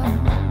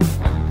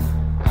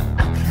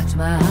clutch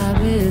my heart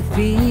with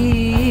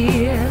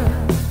fear.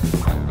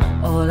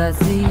 All I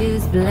see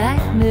is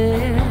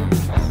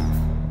blackness.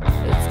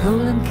 It's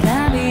cold and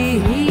clammy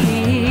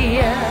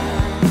here.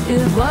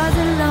 It was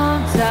a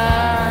long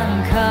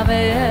time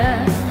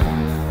coming.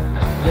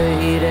 The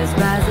heat is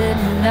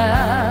rising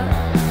up.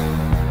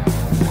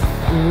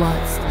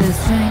 What's the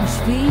strange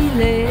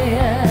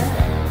feeling?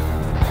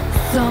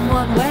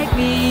 Someone wake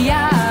me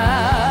up.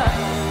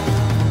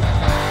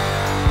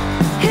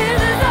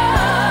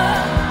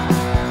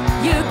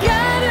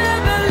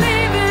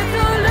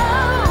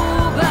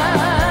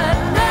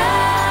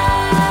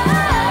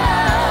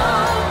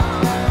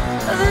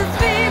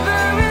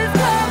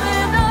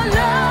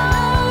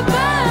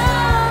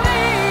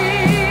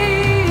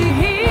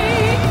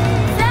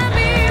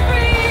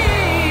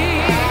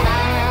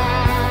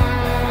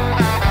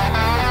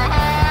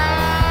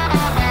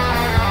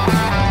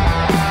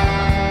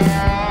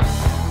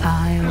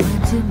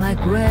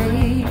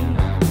 Grave,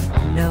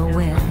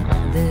 knowing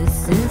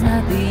this is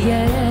not the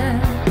end.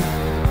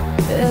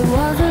 It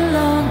was a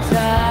long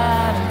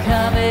time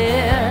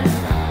coming,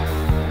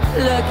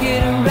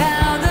 looking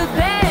around the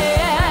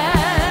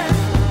bend.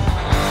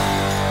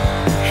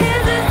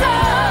 Here's the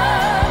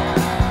door,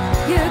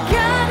 you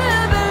gotta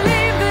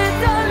believe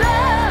it's all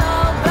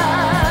over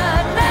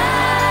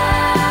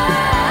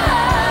now.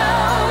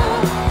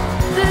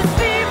 This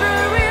fever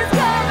is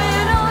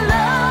coming all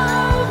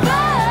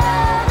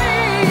over me.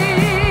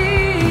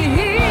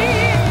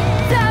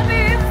 Set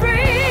me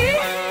free.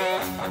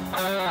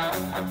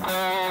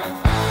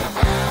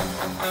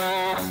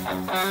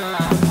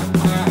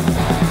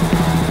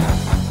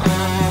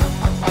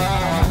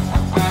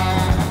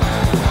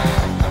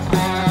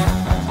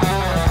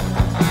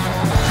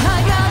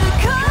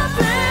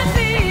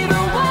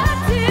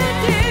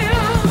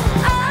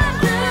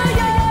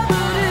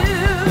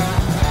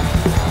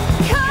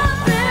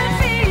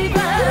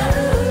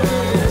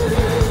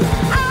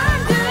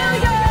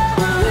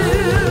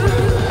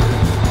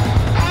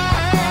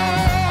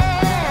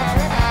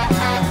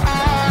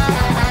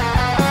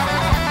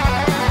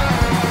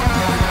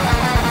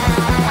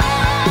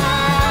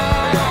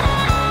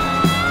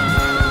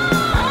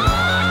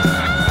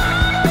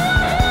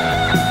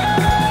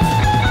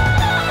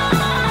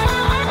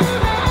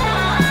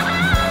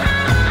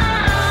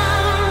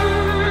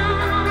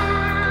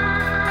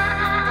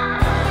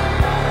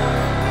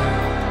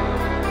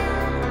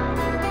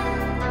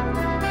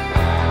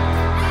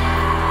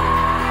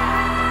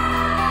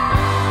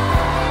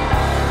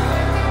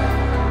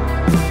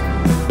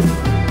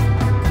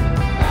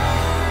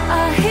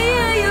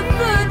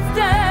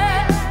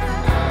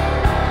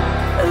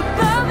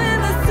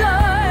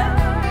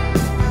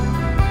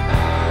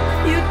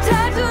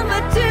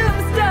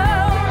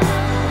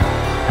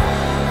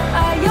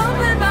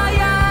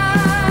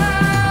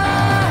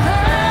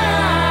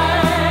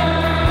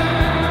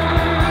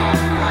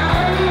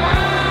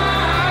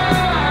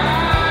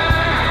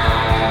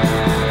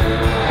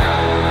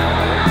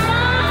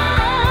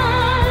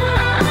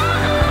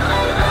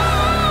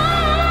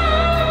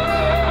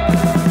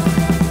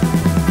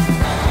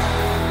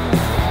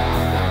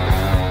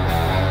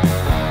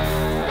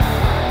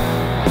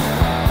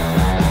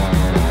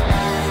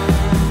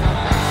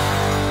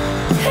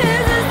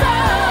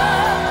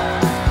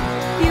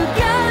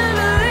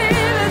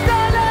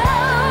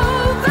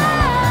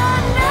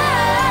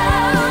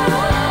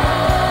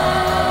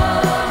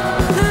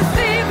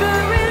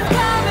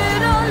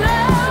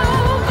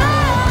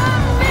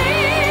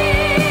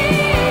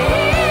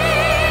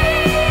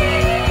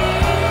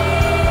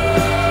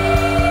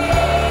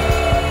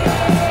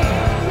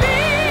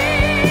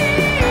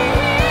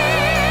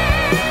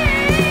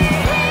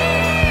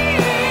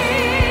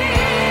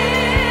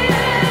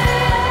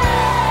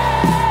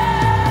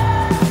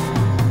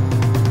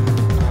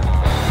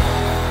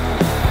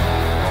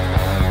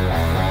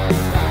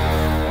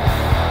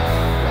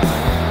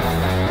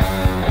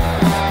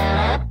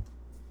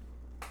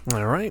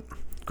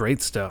 great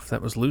stuff.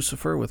 That was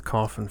Lucifer with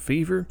Coffin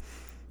Fever.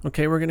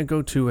 Okay, we're going to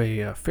go to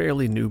a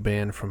fairly new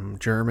band from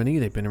Germany.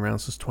 They've been around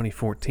since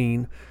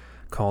 2014,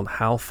 called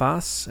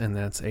Halphas, and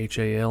that's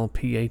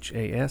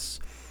Halphas.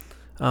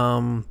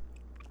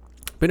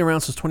 Been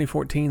around since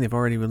 2014. They've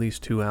already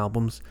released 2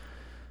 albums.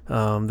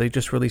 They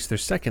just released their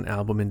second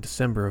album in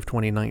December of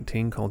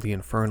 2019 called The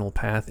Infernal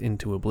Path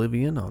into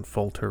Oblivion on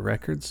Folter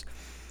Records.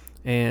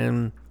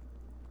 And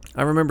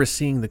I remember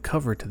seeing the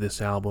cover to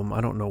this album, I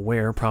don't know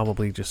where,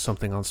 probably just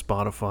something on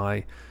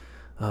Spotify,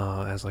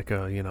 as like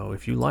a,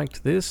 if you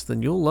liked this,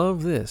 then you'll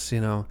love this,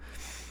 And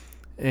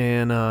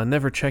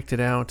never checked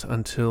it out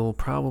until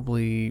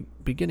probably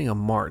beginning of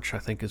March, I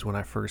think, is when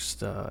I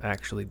first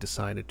actually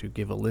decided to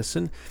give a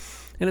listen.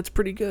 And it's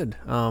pretty good.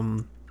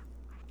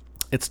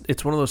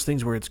 It's one of those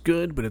things where it's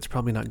good, but it's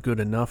probably not good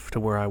enough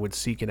to where I would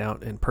seek it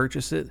out and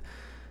purchase it.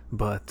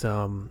 But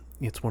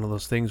it's one of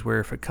those things where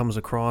if it comes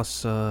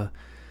across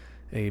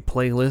a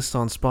playlist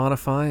on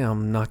Spotify,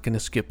 I'm not going to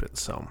skip it.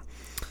 So,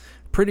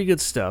 pretty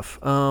good stuff.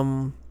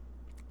 I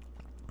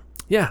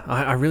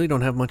really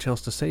don't have much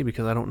else to say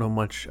because I don't know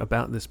much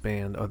about this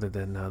band other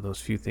than those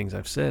few things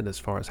I've said as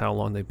far as how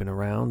long they've been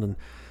around, and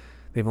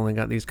they've only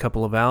got these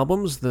couple of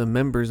albums. The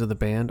members of the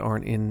band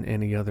aren't in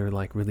any other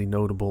like really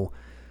notable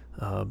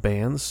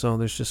bands, so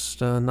there's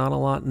just not a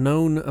lot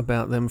known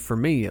about them for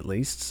me at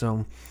least.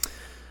 So,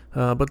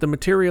 but the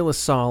material is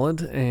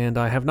solid, and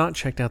I have not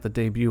checked out the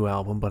debut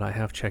album, but I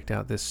have checked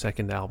out this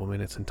second album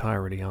in its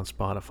entirety on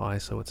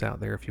Spotify, so it's out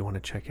there if you want to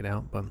check it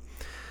out. But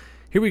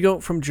here we go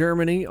from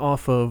Germany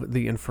off of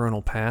The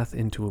Infernal Path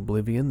into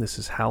Oblivion. This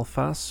is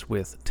Halphas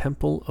with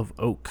Temple of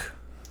Oak.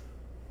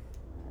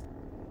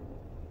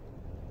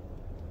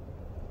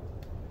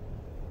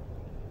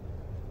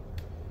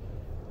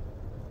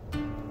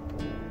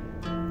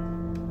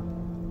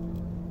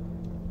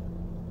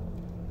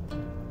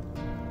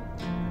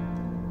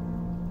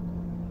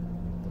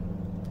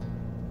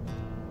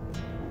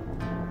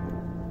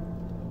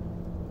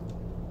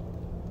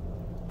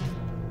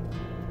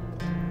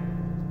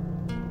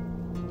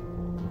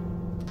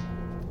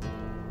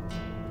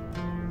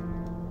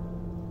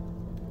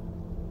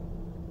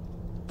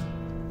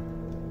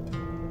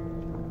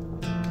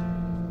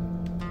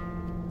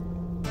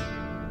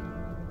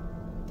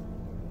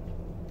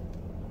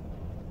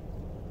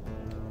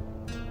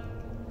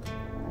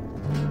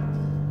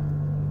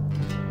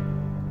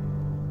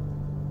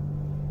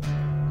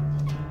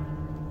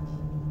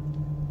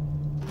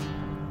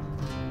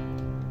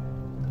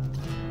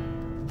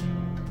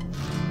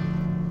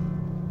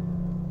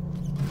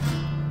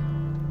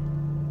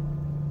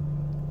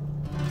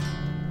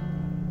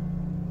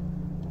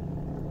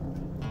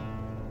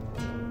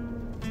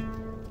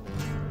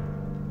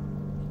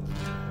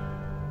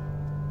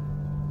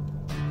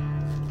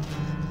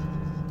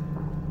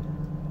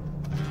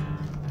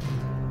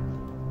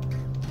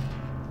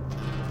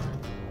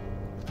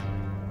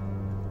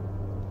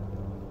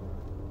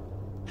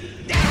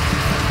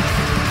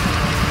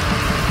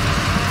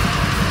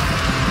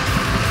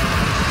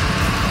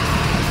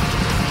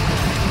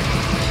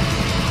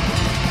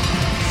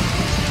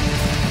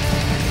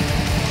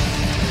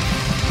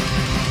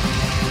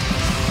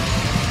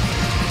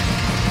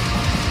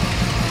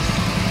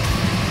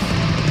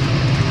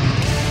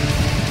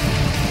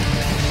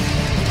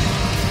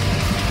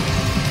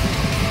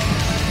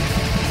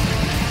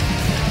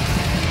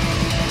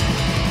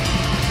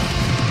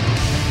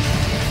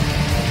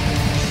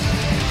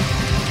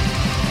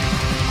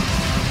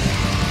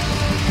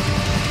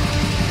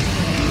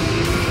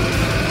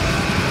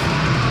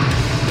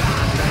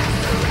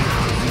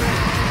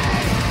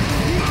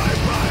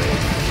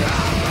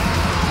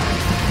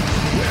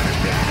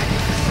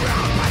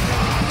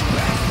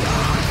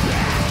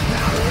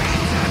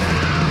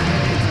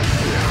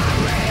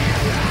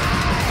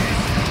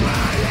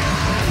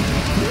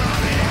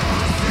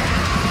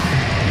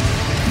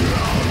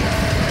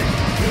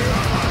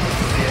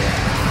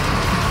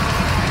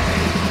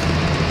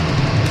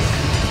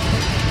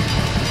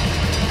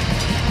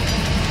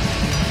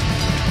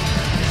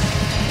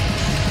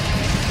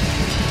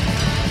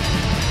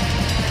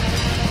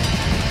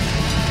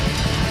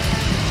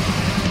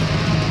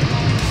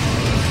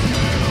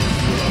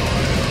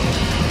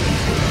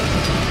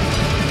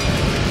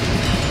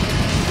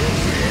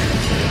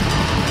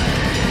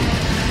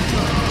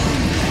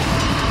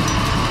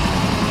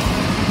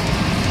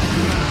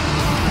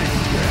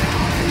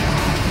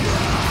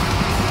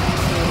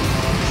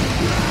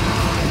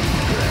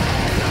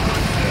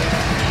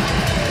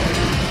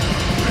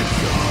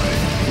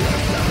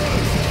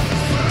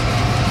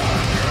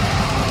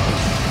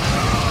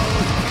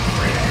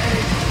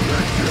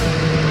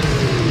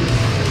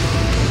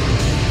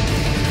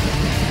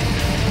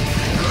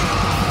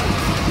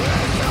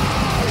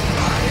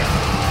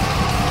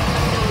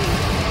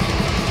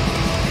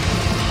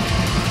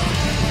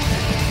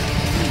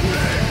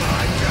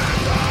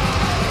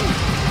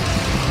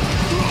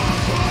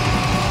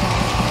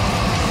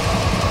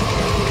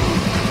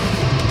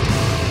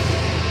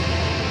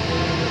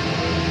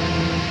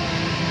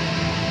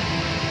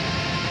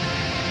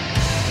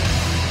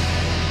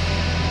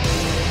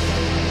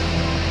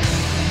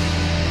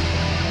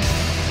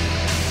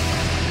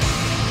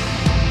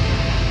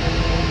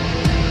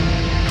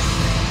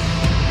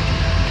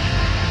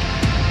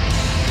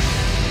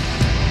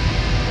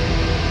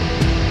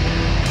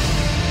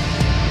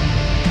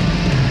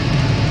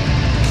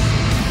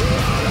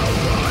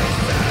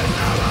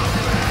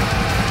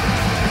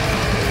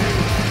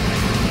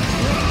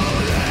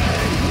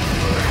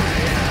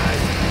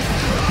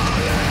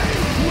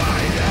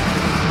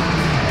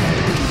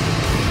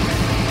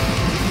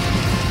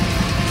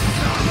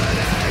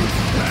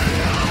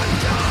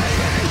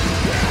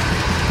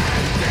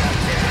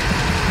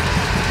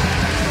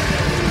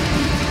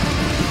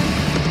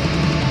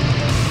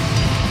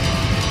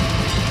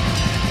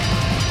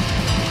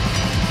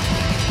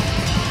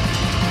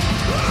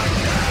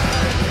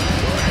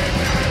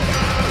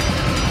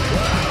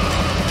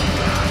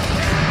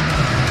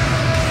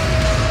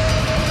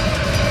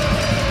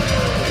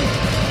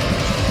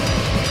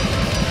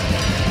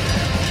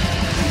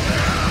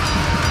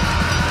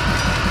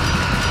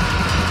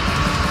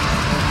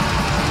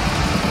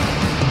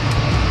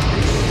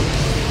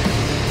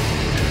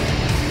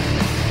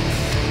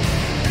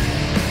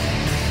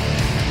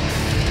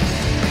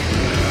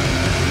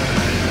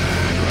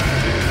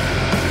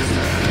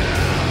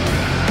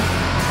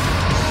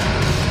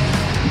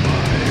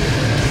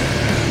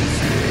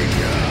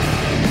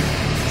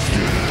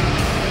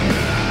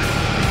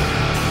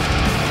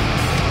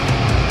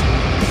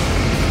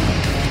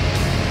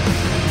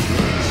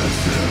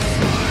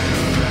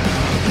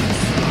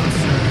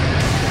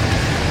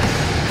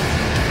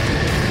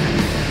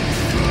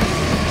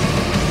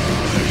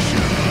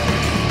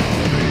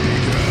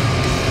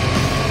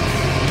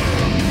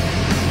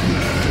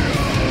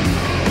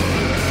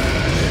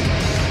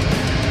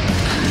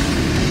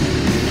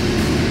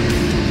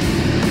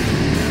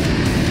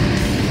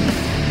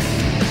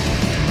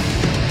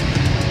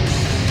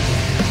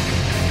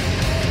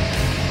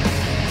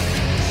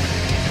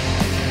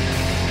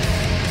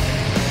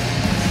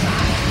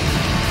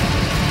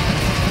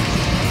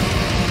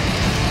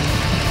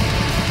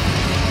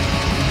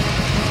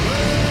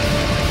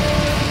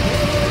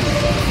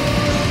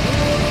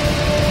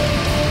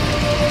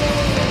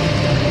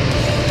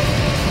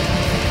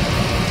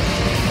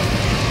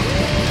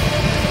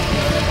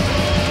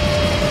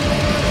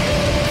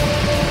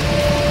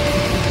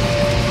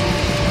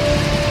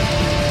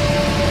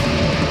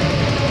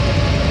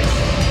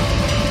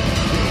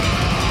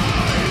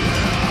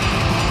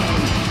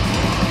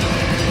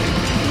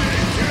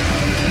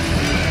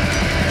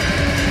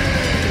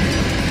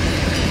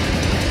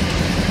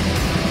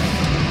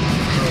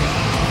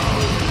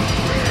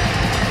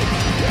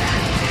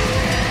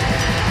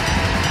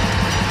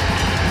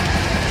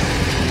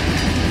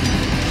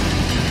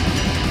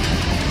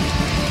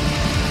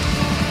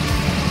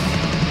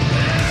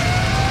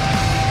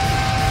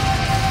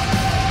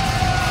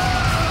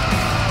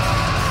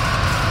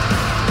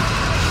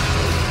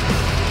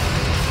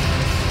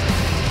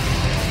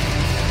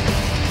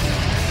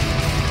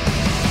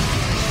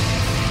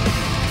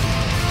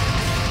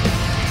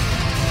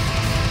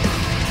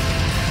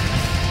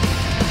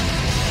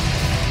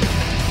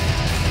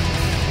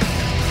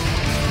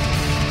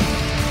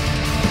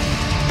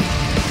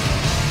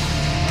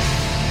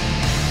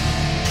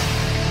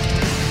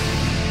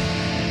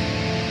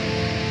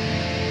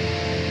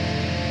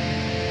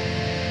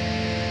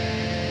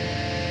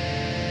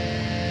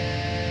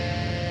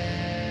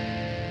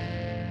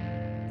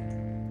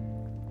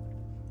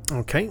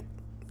 Okay,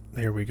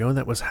 there we go.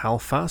 That was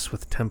Halphas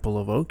with Temple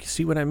of Oak. You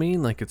see what I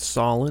mean? Like, it's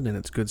solid and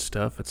it's good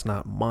stuff. It's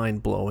not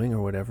mind-blowing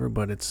or whatever,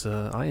 but it's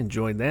I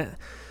enjoyed that.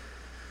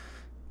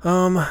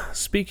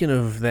 Speaking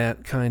of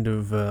that kind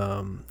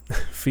of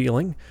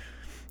feeling,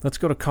 let's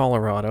go to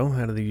Colorado,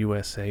 out of the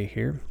USA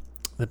here.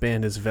 The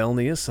band is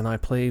Velnias, and I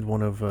played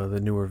one of the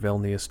newer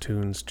Velnias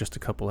tunes just a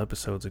couple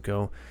episodes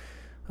ago.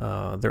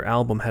 Their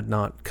album had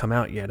not come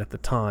out yet at the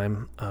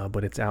time,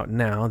 but it's out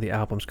now. The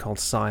album's called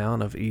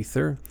Scion of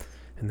Ether,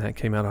 and that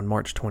came out on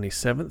March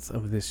 27th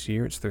of this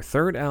year. It's their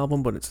third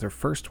album, but it's their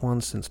first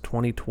one since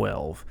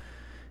 2012.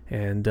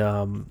 And,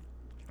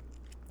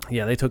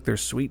 yeah, they took their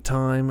sweet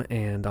time,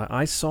 and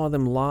I saw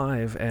them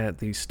live at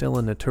the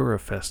Stella Natura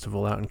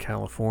Festival out in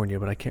California,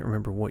 but I can't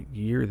remember what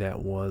year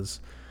that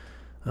was.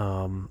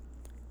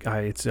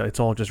 It's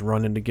all just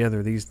running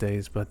together these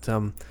days, but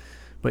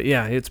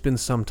yeah, it's been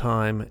some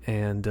time,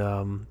 and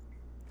and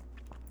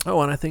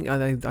I think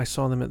I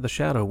saw them at the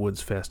Shadow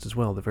Woods Fest as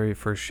well, the very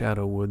first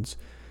Shadow Woods.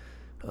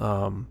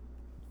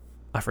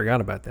 I forgot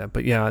about that,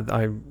 but yeah,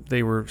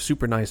 they were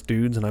super nice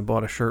dudes, and I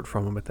bought a shirt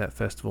from them at that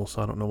festival,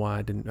 so I don't know why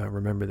I didn't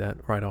remember that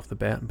right off the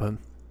bat, but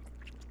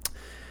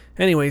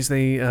anyways,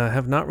 they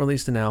have not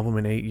released an album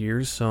in 8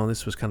 years, so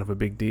this was kind of a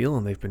big deal,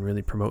 and they've been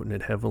really promoting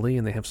it heavily,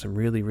 and they have some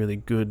really, really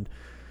good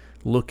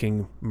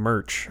looking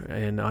merch,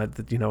 and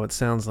it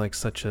sounds like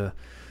such a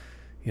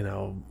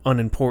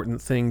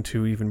unimportant thing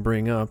to even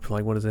bring up,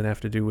 like what does it have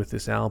to do with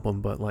this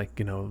album, but like,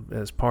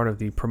 as part of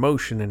the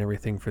promotion and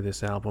everything for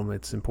this album,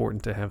 it's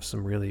important to have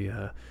some really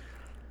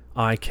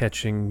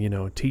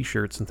eye-catching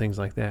t-shirts and things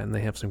like that, and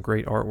they have some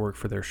great artwork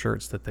for their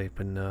shirts that they've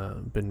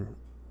been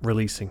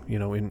releasing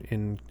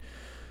in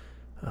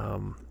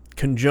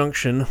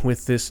conjunction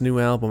with this new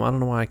album. I don't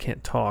know why I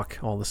can't talk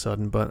all of a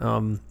sudden, but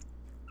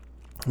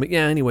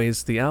yeah,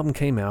 anyways, the album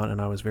came out,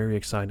 and I was very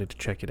excited to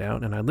check it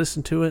out, and I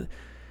listened to it,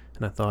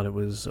 and I thought it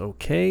was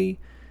okay,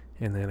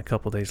 and then a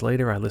couple days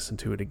later, I listened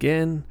to it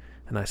again,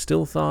 and I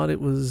still thought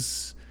it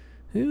was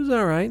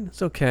alright,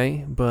 it's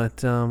okay,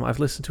 but I've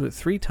listened to it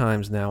 3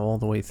 times now, all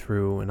the way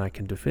through, and I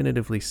can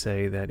definitively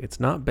say that it's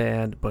not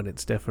bad, but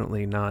it's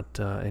definitely not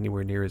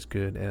anywhere near as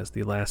good as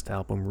the last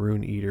album,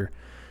 Rune Eater.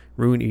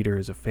 Rune Eater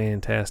is a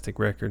fantastic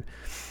record.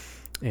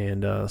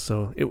 And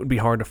so it would be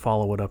hard to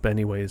follow it up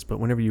anyways, but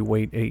whenever you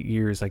wait 8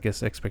 years, I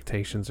guess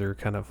expectations are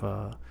kind of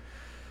a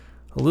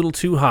little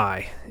too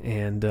high.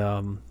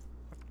 And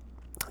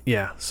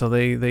yeah, so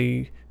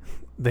they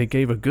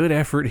gave a good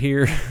effort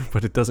here,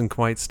 but it doesn't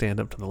quite stand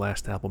up to the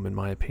last album in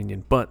my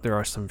opinion. But there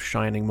are some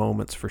shining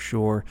moments for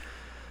sure.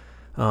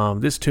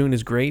 This tune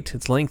is great.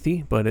 It's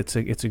lengthy, but it's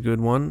a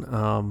good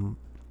one.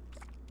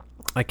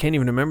 I can't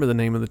even remember the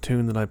name of the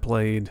tune that I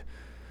played.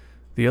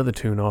 The other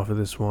tune off of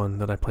this one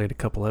that I played a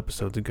couple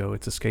episodes ago,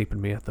 it's escaping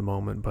me at the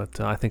moment,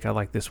 but I think I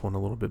like this one a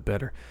little bit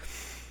better.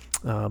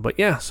 But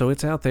yeah, so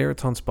it's out there.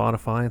 It's on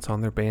Spotify. It's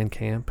on their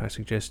Bandcamp. I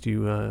suggest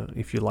you,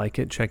 if you like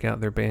it, check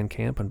out their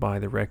Bandcamp and buy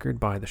the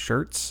record, buy the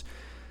shirts,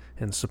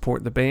 and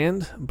support the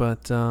band.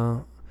 But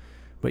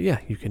yeah,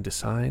 you can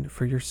decide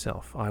for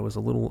yourself. I was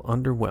a little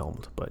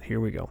underwhelmed, but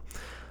here we go.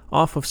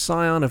 Off of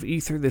Scion of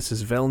Ether, this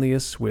is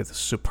Velnias with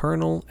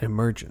Supernal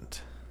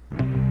Emergent.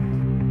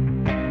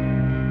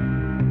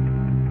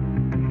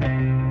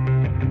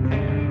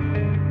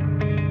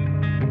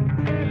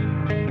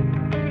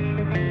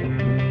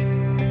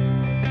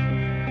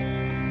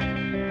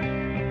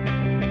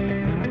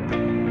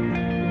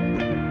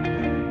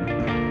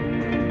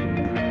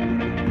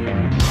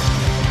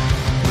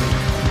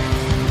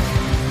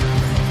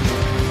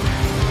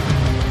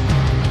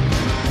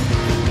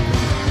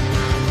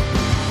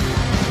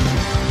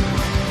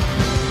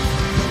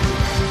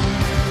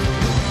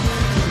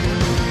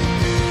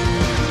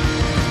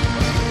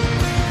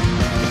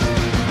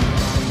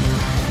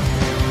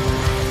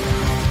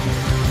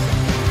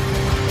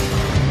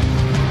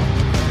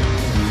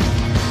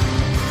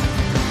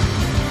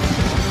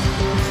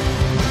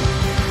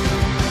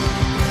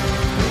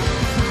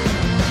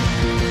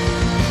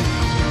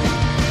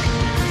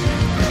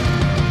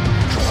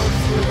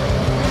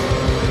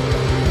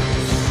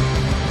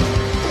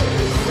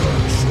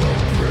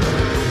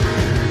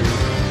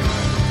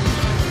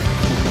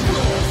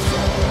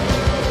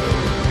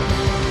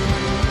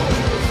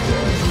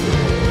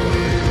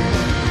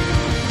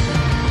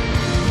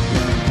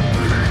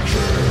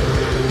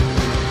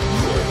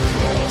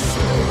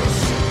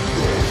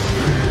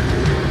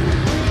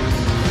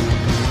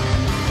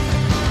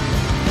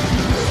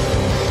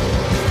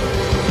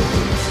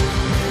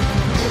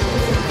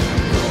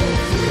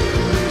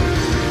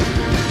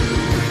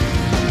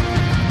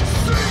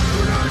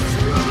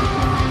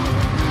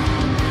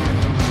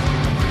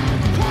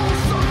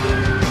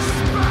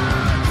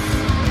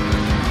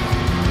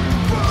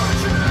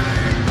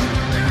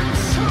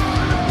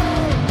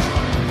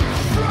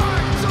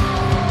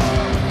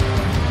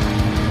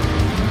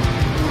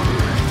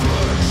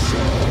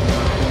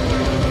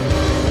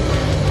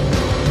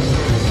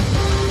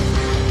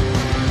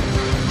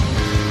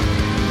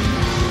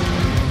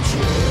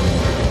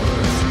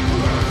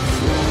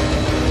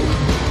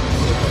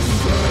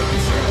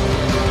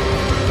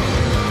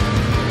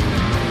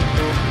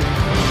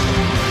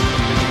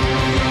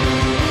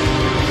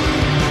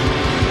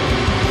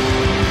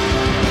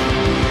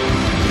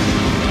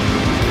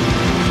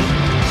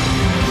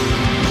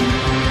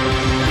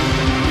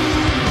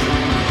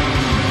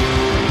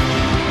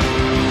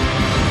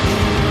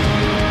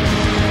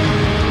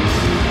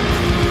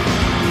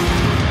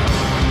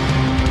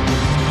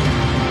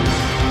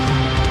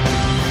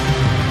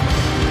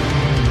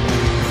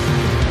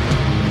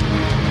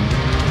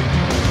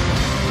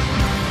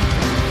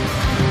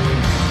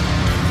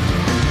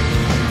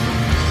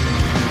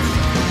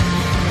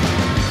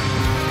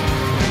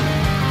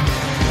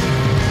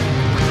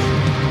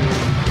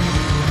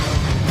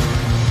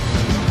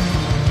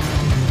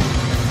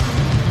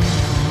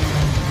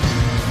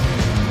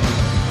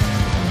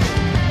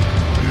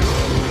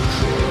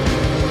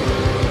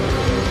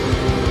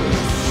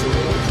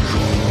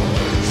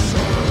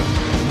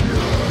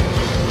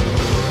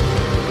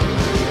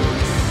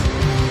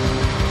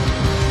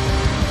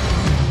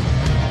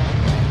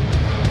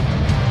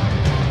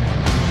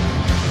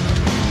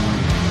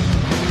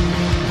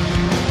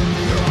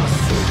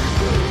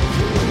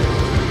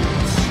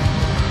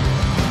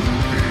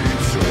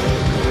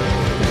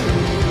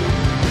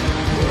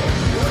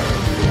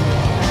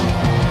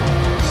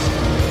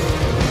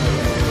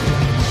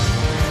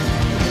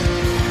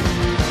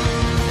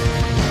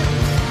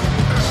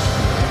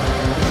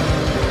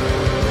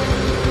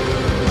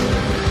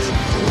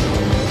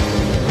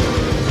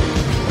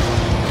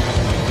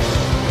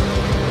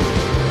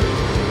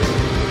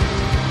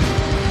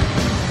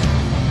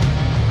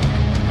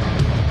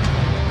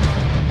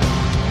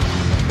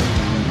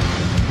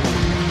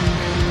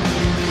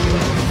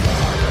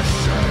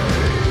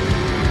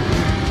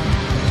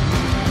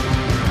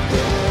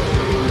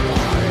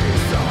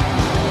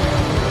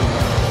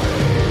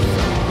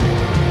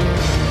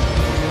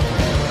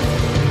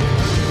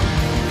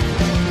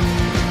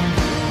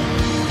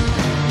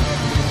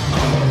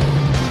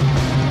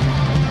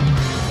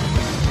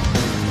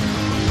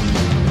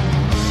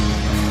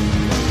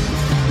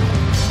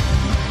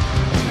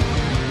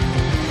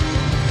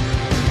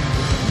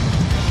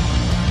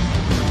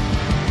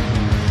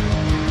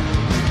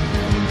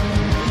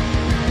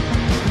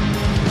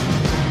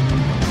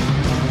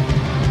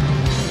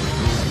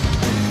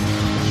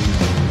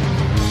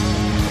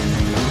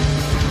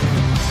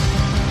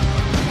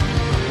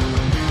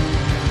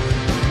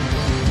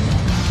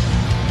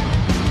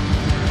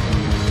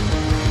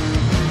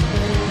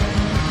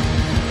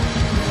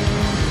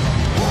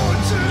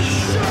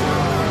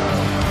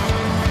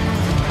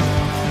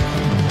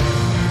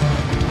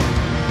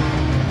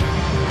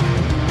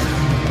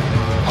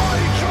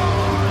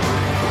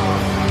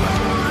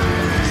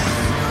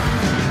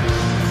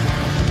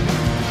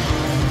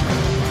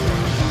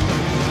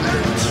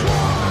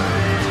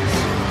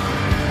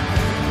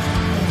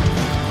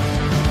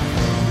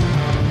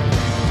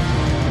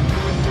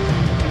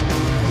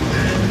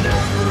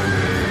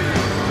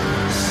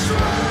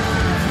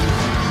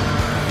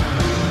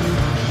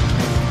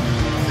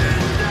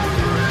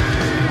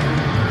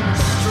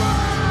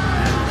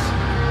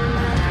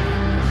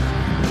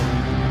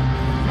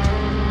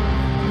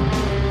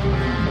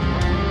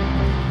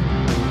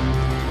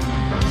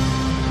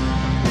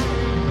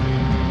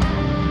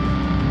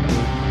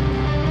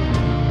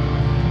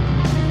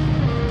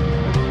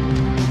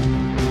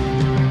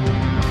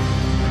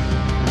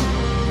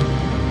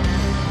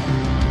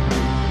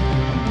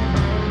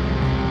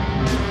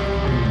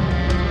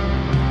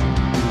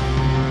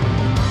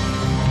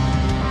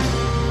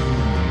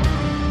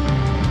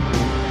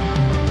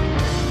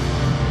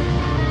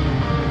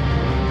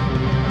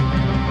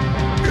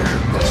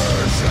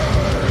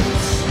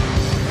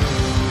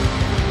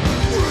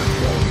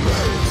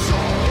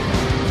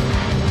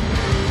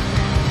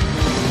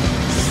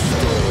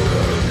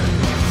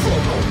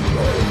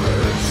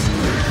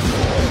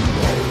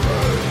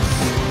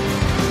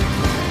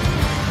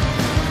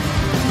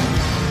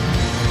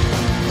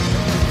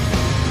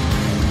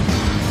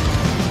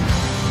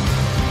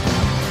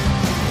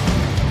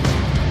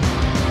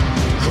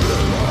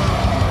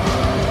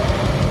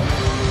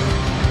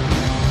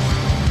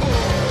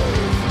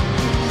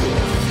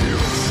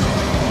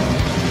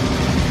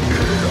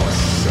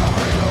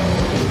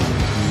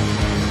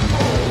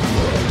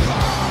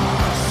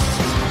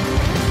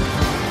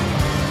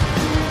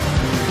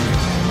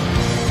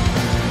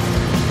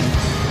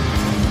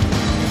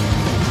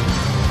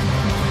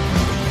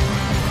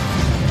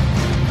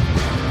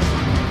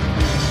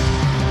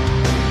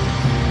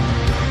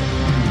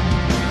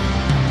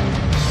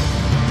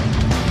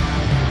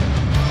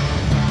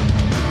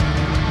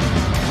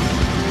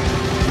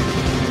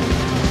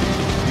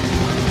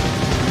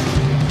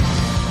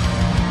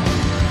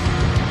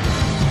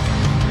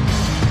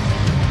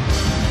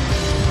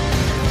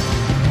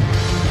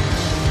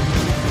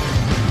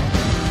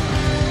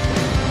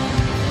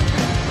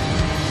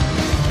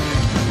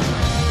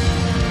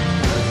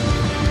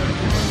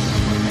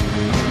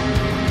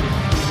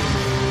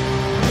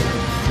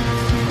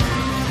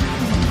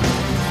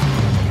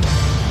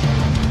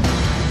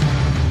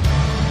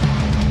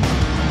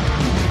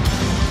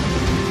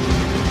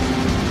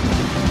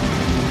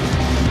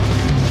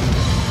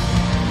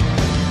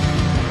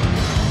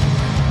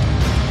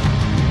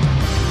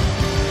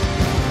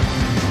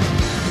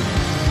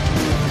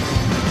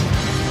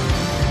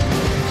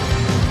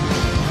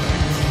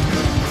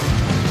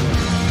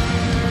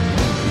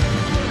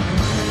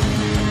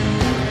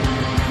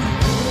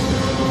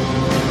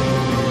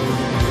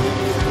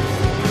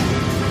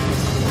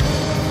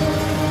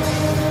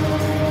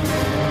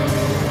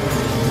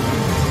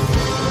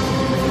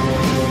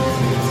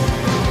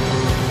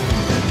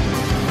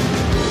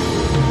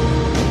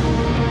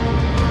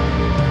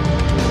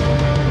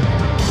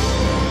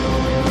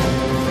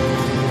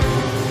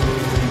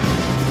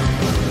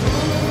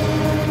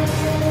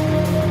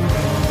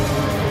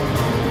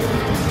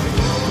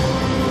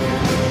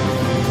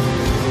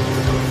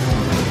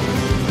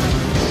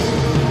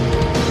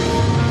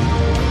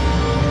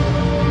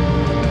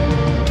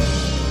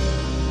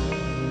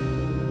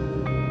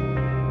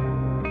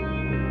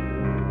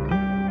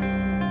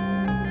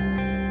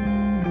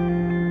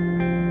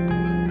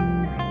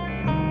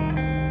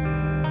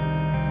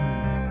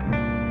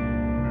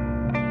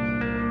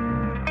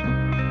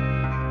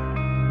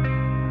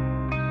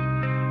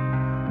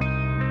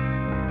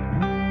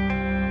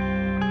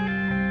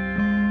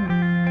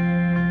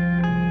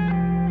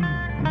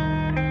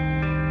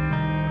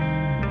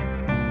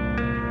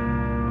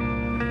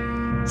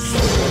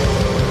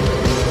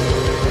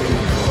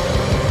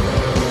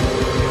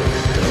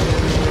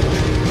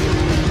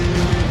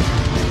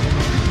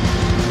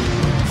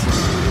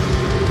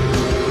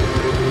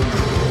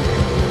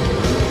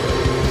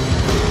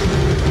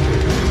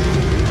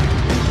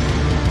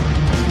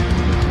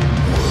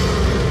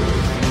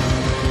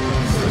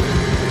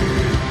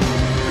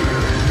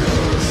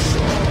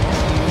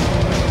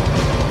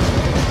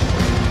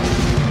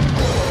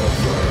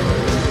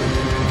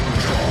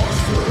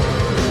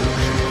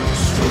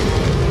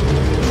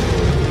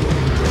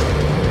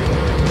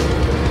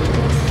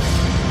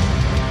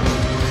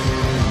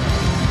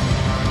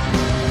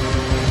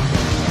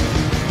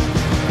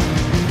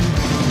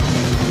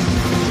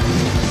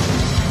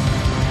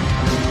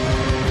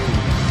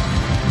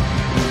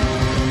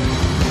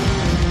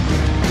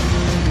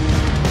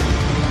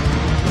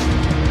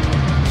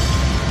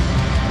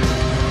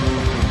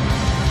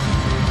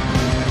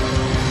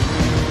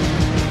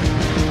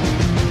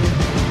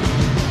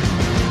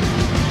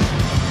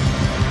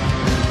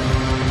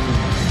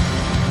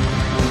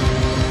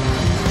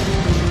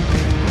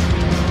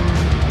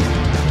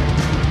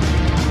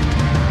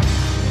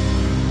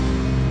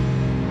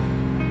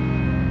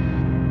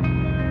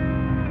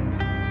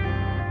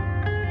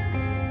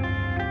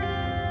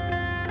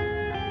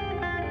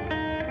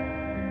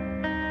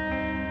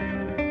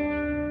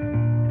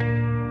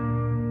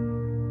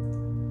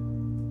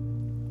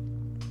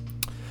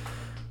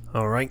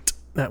 Alright,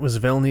 that was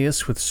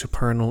Velnias with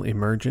Supernal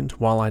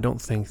Emergent. While I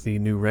don't think the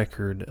new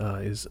record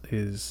is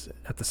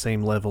at the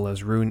same level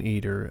as Rune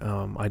Eater,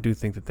 I do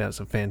think that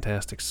that's a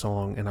fantastic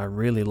song, and I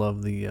really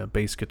love the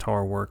bass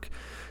guitar work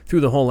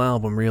through the whole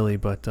album, really,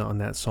 but on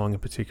that song in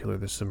particular,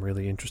 there's some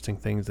really interesting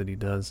things that he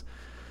does.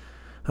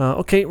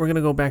 Okay, we're going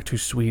to go back to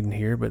Sweden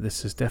here, but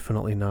this is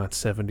definitely not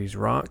 70s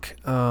rock.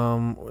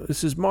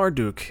 This is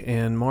Marduk,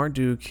 and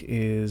Marduk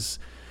is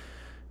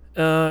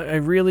a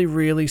really,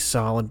 really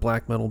solid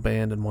black metal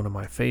band and one of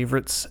my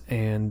favorites,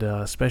 and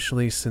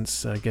especially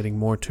since getting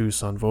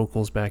Mortus on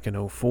vocals back in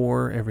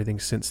 2004, everything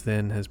since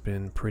then has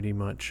been pretty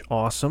much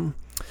awesome.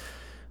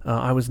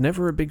 I was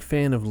never a big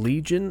fan of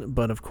Legion,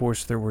 but of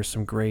course there were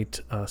some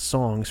great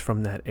songs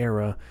from that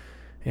era,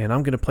 and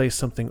I'm going to play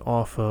something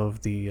off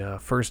of the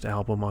first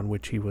album on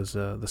which he was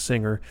the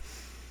singer,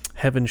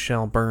 Heaven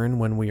Shall Burn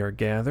When We Are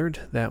Gathered.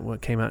 That one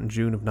came out in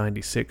June of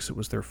 96. It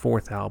was their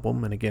fourth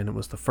album, and again, it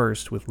was the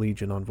first with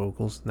Legion on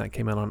vocals, and that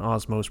came out on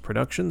Osmos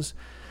Productions.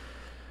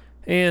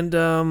 And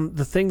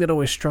the thing that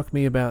always struck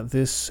me about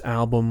this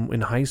album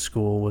in high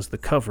school was the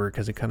cover,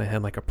 because it kind of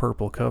had like a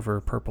purple cover,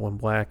 purple and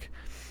black,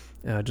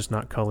 just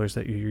not colors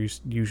that you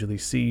usually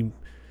see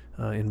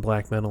in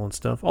black metal and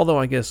stuff. Although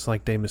I guess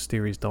like De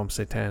Mysteriis Dom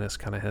Satanis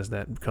kind of has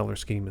that color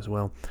scheme as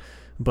well.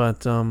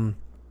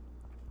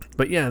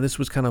 But yeah, this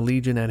was kind of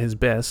Legion at his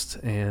best,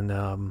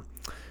 and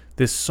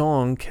this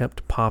song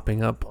kept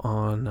popping up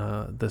on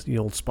the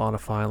old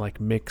Spotify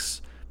like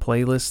mix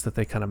playlists that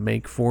they kind of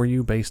make for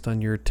you based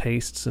on your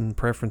tastes and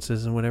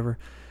preferences and whatever.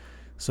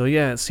 So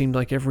yeah, it seemed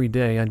like every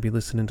day I'd be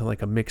listening to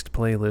like a mixed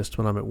playlist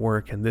when I'm at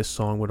work, and this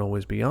song would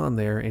always be on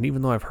there. And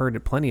even though I've heard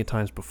it plenty of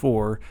times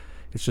before,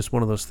 it's just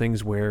one of those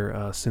things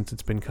where since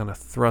it's been kind of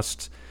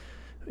thrust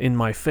in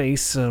my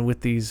face with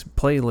these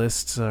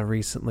playlists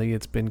recently,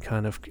 it's been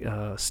kind of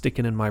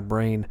sticking in my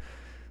brain.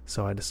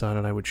 So I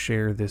decided I would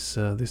share this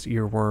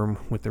earworm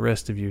with the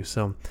rest of you.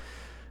 So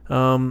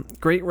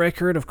great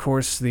record. Of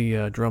course,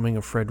 the drumming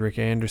of Fredrik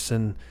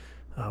Andersson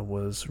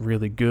was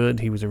really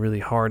good. He was a really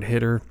hard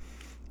hitter,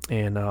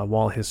 and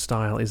while his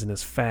style isn't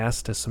as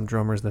fast as some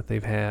drummers that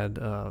they've had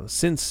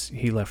since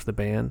he left the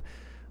band,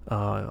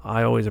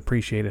 I always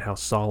appreciated how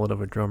solid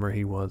of a drummer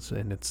he was,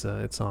 and it's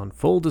on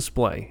full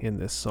display in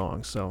this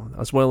song. So,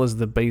 as well as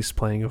the bass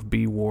playing of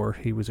B-War,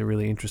 he was a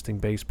really interesting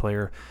bass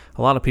player.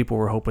 A lot of people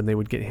were hoping they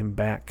would get him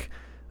back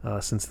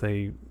since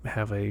they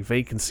have a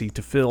vacancy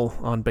to fill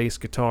on bass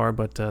guitar,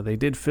 but they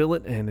did fill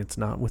it, and it's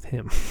not with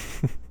him.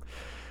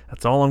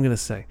 That's all I'm going to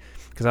say,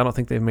 because I don't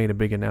think they've made a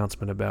big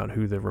announcement about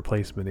who the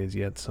replacement is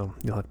yet, so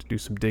you'll have to do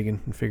some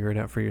digging and figure it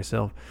out for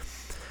yourself.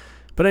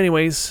 But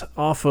anyways,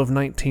 off of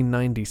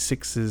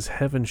 1996's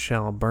Heaven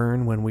Shall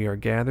Burn When We Are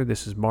Gathered,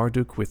 this is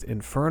Marduk with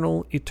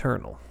Infernal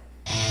Eternal.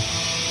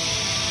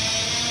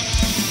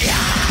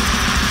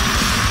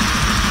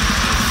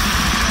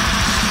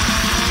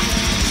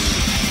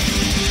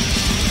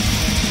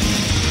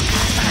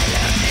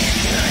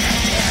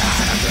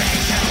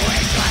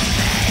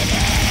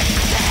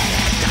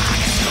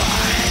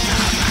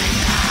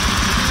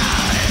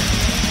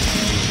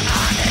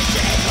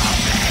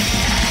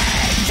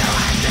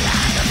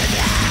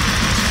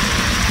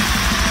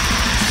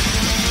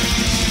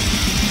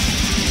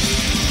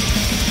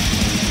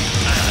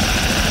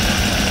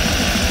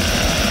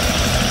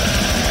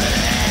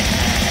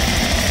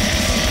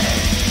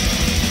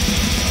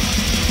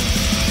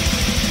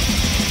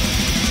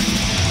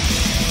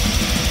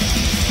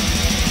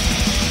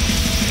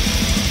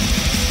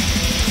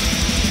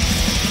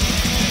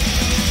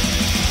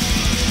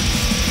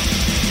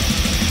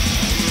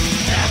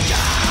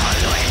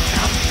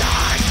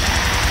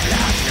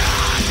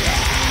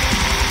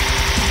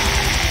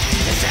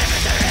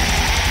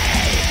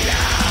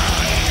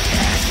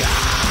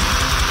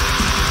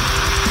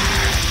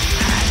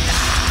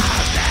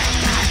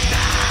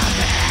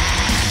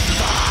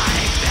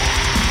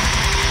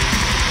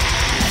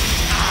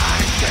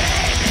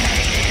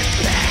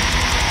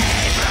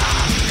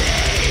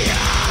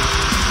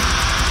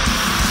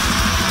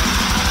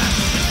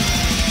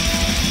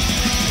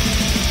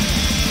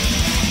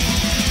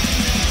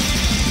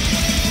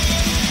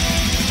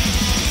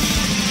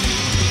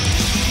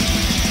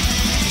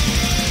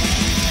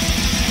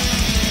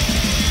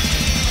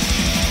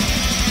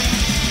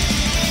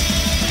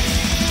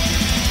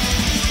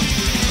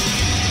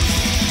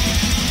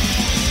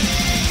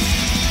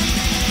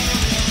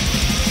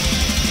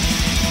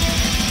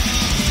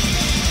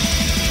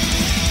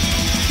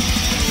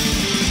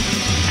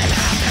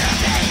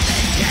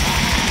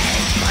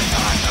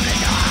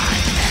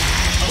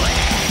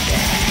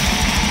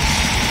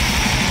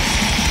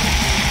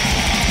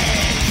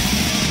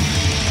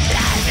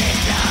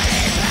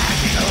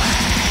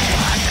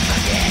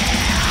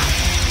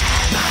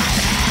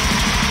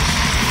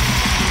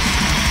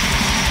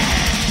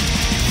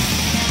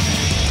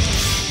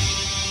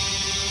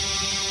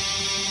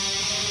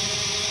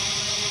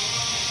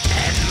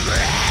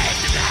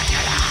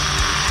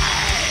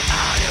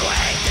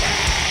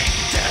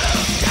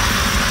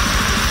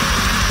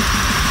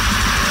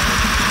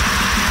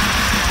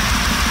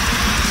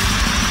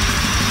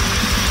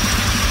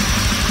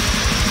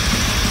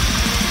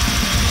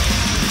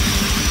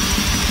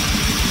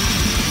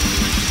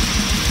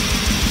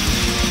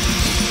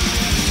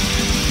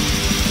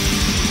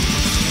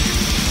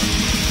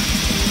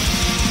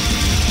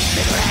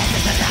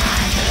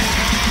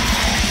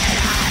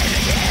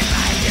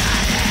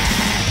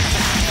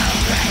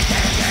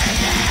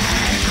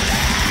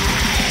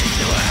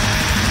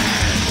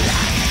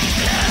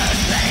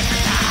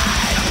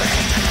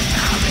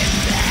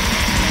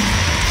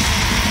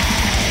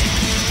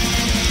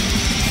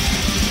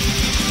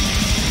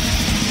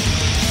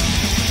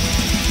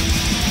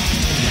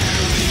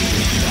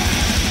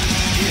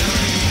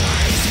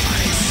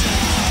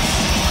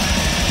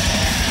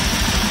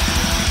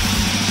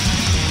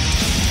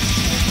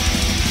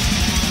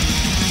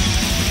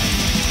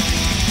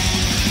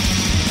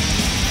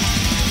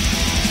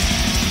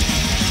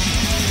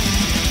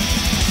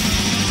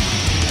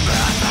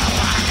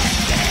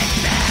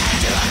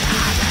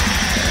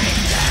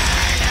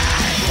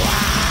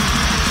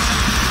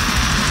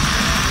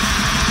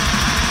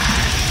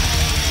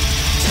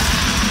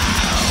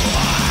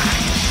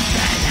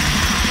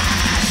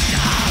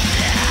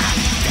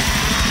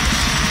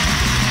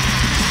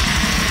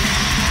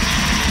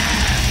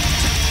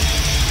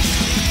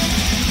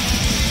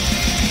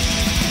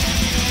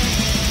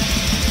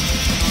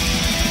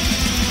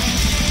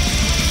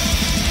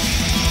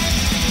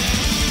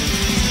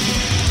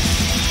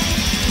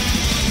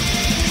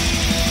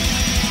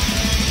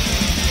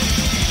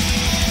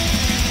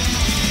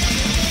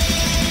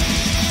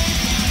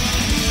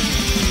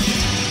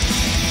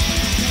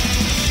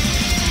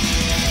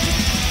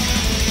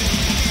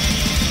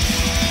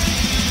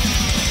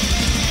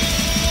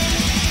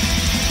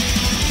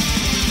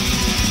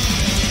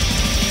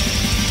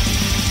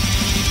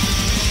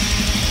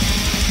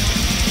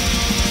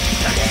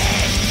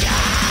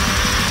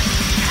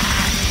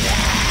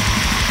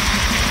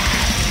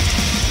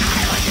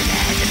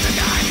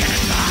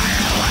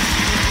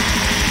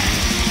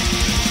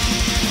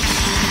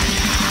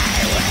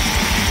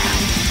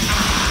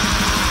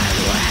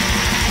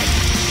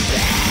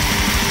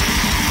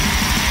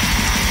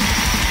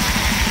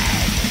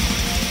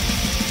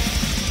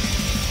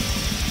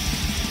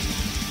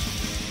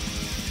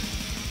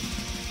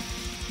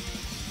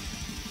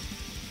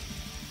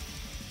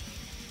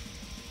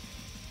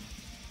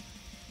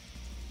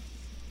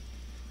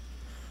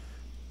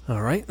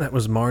 All right, that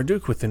was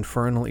Marduk with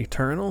Infernal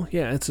Eternal.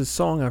 Yeah, it's a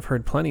song I've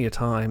heard plenty of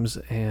times,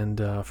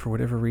 and for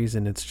whatever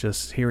reason, it's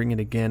just hearing it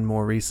again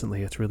more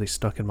recently. It's really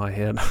stuck in my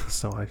head,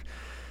 so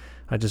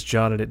I just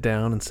jotted it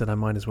down and said I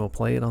might as well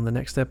play it on the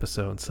next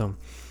episode. So,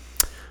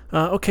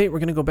 okay, we're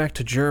going to go back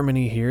to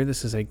Germany here.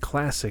 This is a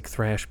classic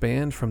thrash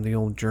band from the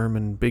old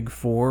German Big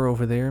Four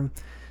over there,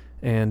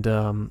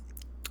 and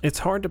it's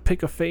hard to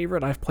pick a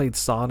favorite. I've played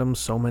Sodom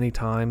so many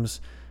times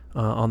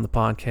on the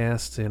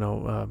podcast,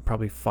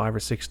 probably 5 or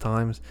 6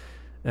 times.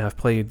 And I've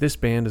played this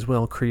band as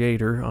well,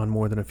 Kreator, on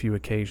more than a few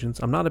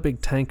occasions. I'm not a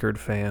big Tankard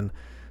fan,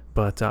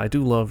 but I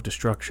do love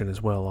Destruction as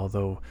well,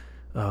 although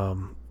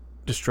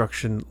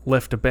Destruction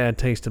left a bad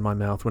taste in my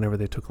mouth whenever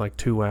they took like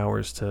 2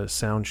 hours to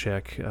sound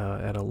check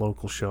at a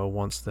local show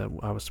once that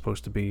I was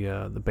supposed to be,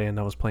 the band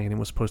I was playing in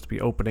was supposed to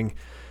be opening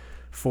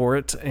for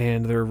it,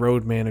 and their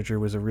road manager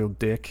was a real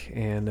dick,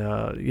 and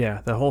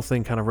the whole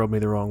thing kind of rubbed me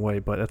the wrong way,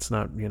 but that's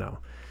not,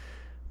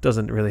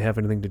 doesn't really have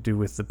anything to do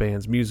with the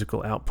band's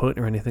musical output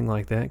or anything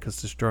like that,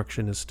 because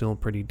Destruction is still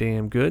pretty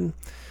damn good.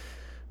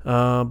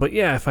 But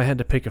yeah, if I had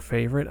to pick a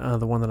favorite,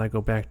 the one that I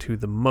go back to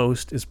the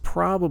most is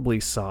probably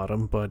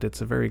Sodom, but it's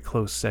a very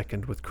close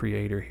second with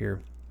Kreator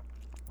here.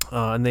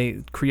 And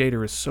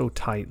Kreator is so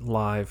tight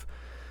live.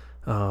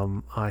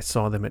 I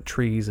saw them at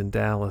Trees in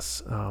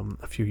Dallas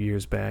a few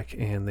years back,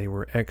 and they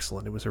were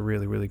excellent. It was a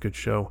really, really good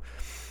show.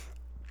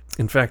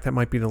 In fact, that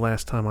might be the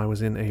last time I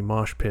was in a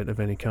mosh pit of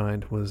any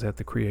kind, was at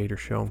the Kreator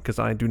show, because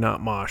I do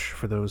not mosh,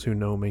 for those who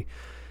know me.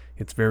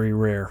 It's very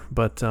rare.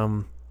 But,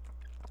 anywho,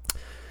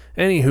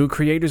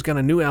 Kreator's got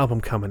a new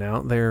album coming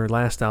out. Their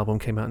last album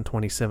came out in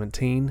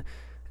 2017,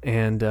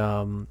 and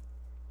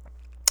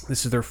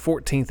this is their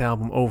 14th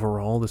album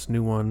overall. This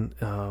new one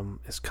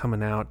is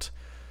coming out...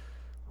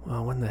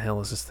 Well, when the hell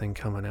is this thing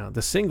coming out?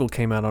 The single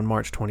came out on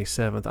March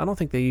 27th. I don't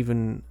think they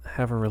even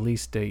have a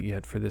release date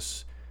yet for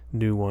this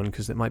new one,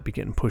 because it might be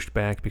getting pushed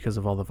back because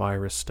of all the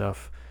virus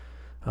stuff.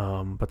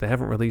 But they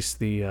haven't released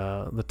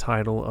the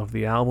title of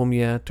the album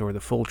yet, or the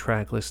full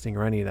track listing,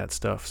 or any of that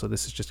stuff. So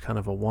this is just kind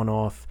of a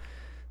one-off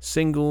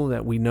single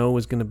that we know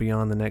is going to be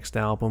on the next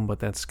album, but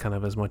that's kind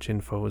of as much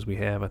info as we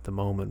have at the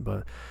moment.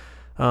 But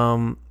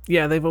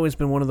they've always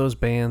been one of those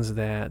bands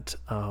that,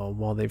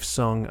 while they've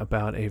sung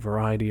about a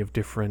variety of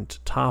different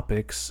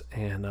topics,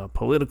 and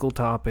political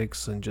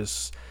topics, and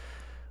just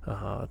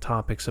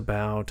topics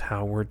about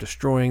how we're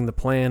destroying the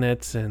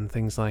planet and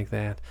things like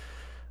that,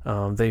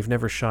 they've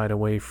never shied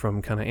away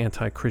from kind of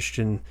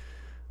anti-Christian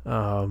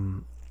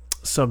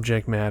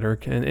subject matter,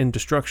 and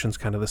Destruction's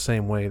kind of the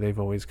same way. They've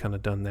always kind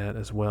of done that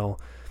as well.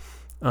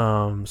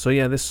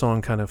 This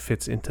song kind of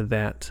fits into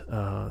that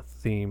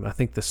theme. I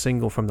think the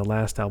single from the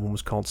last album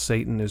was called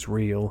Satan is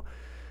Real,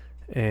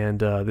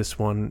 and this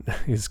one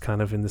is kind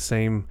of in the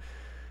same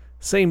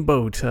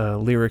boat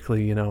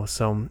lyrically,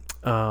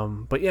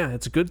 but yeah,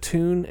 it's a good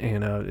tune,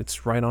 and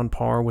it's right on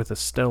par with a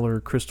stellar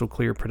crystal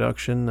clear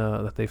production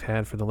that they've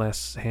had for the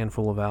last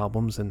handful of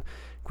albums, and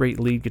great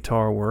lead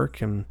guitar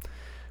work, and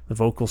the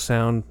vocals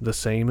sound the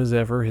same as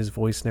ever. His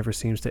voice never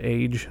seems to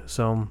age,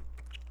 so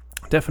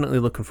definitely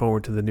looking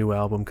forward to the new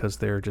album, because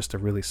they're just a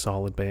really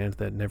solid band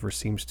that never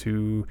seems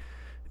to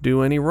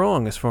do any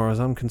wrong as far as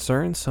I'm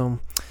concerned. So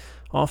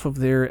off of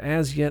their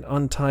as yet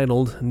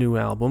untitled new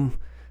album,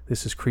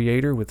 this is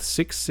Kreator with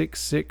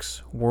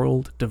 666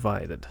 World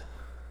Divided.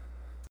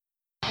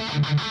 I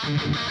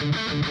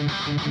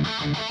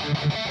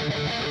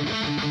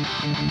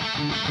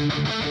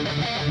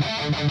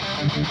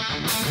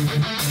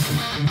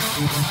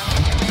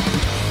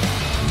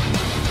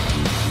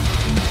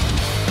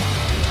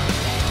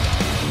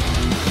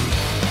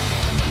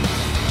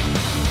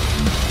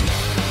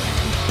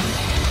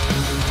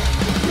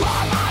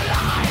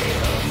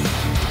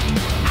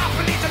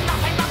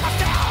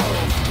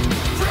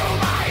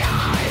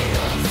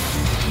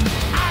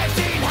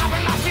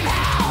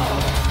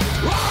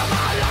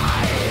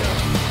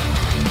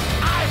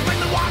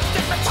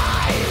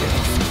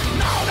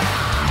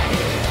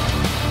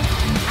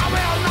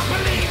will not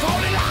believe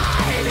holy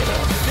lies.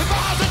 If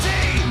all the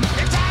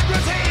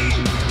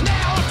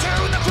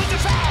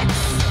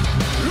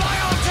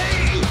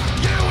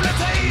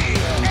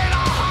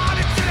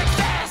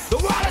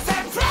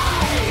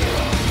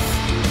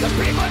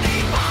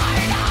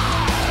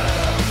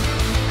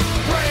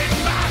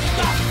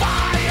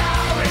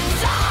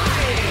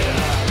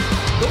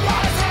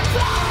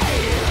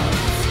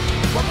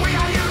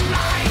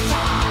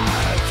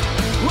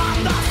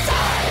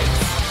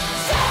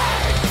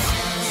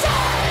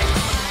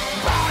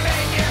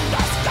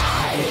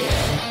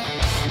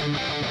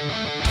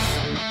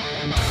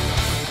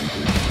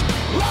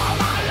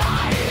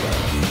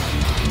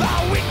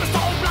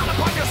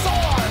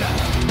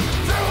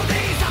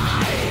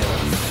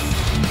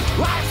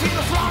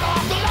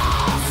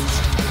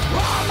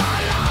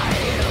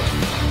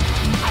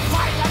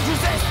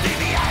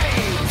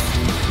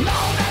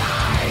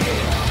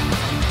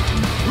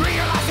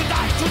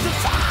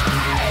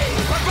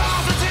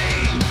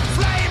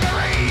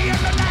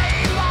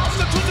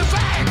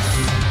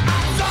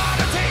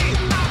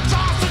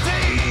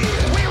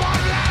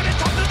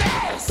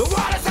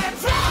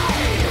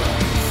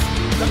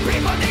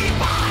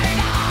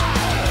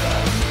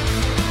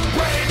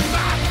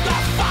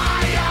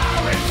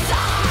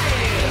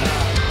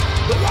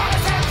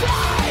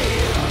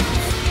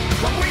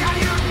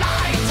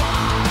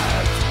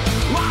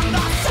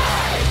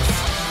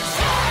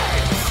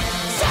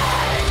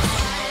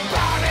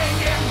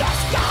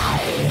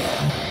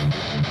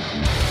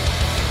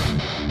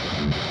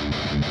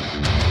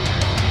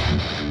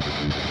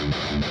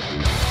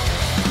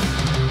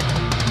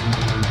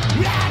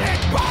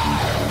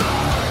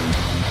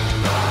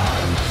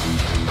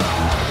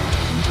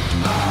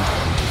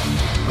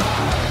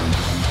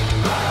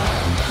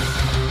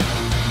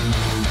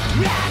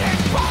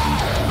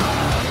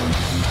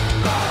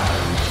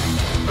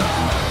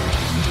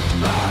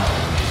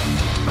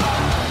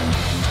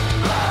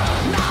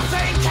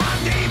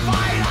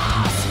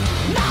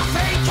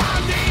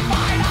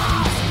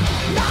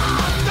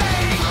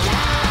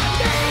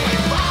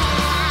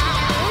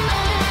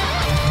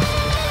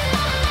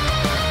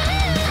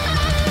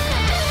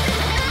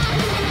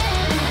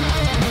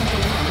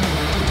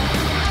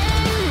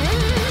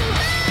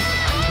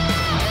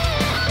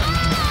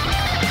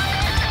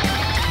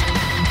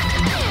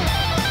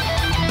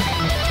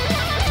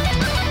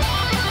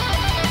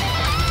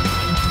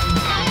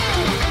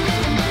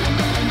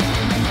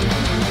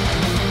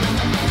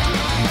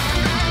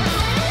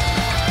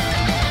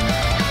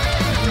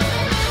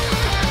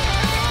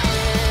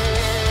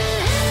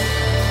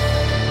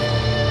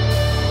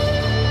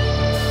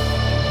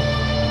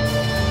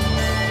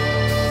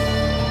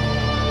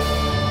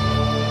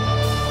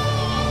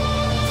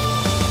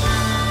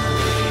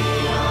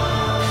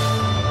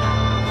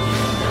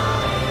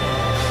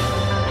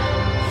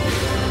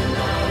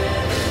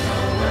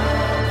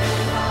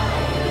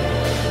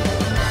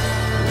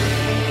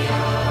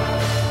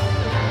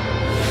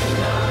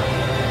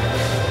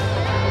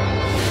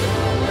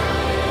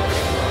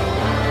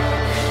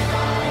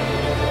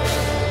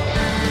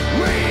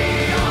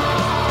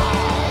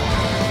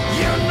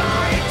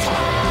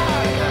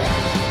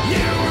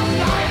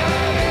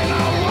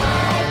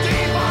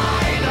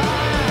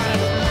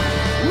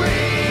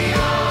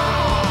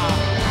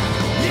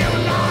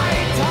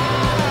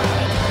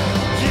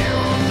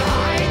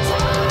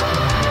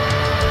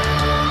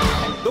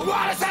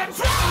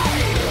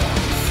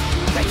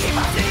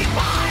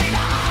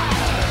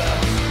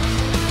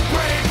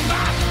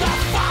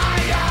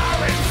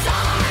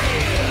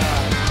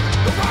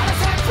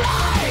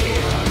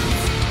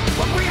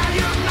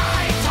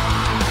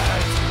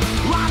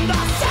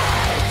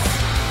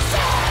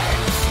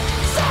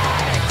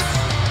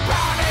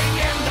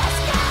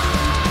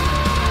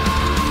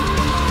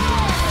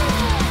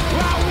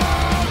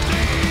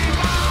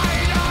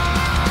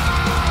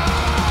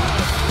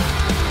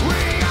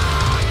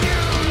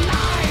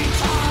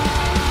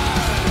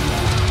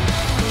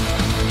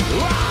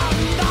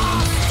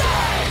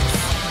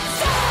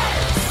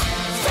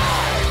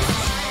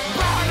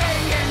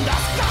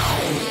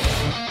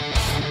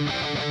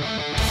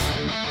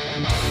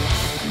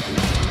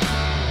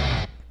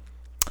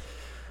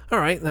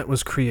Alright, that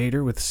was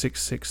Kreator with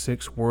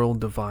 666 World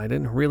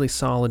Divided. Really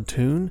solid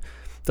tune.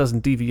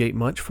 Doesn't deviate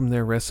much from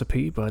their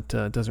recipe, but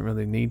doesn't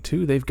really need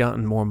to. They've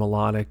gotten more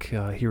melodic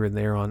here and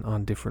there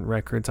on different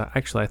records.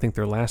 I think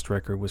their last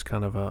record was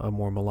kind of a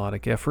more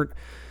melodic effort,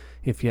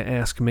 if you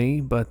ask me.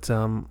 But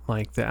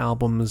like the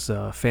album's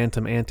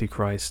Phantom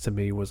Antichrist, to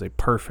me, was a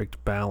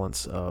perfect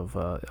balance of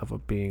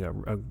being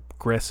an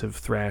aggressive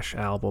thrash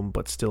album,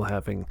 but still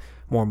having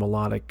more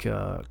melodic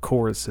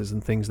choruses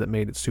and things that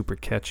made it super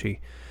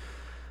catchy.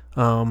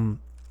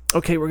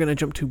 Okay, we're going to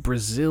jump to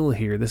Brazil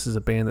here. This is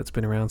a band that's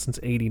been around since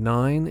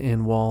 '89,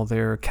 and while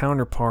their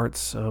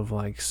counterparts of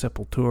like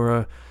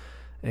Sepultura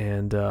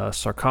and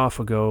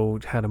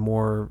Sarcophago had a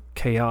more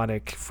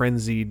chaotic,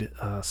 frenzied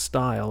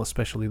style,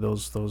 especially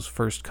those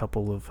first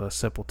couple of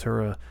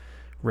Sepultura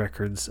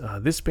records,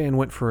 this band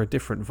went for a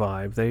different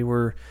vibe. They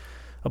were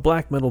a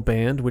black metal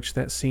band, which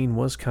that scene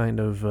was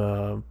kind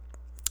of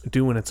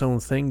doing its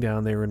own thing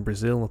down there in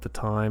Brazil at the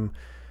time.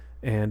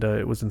 And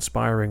it was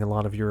inspiring a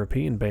lot of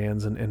European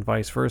bands and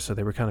vice versa.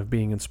 They were kind of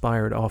being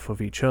inspired off of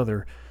each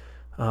other.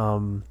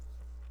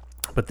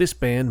 But this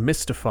band,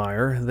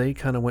 Mystifier, they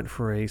kind of went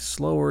for a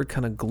slower,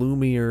 kind of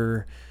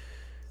gloomier,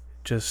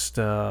 just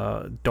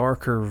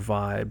darker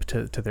vibe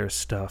to their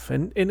stuff.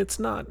 And it's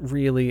not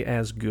really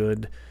as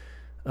good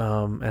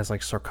as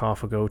like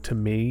Sarcophago to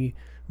me,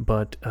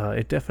 but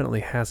it definitely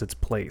has its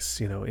place,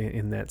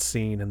 in that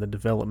scene and the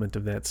development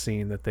of that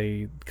scene, that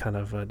they kind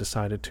of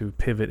decided to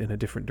pivot in a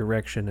different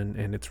direction,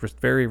 and it's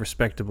very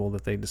respectable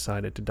that they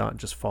decided to not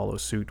just follow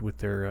suit with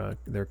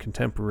their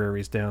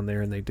contemporaries down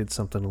there, and they did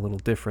something a little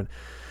different.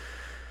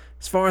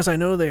 As far as I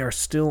know, they are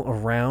still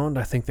around.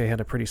 I think they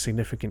had a pretty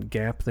significant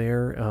gap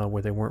there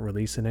where they weren't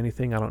releasing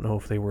anything. I don't know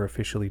if they were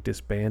officially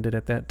disbanded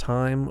at that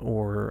time,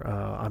 or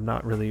I'm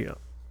not really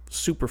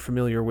super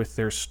familiar with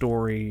their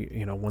story,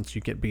 once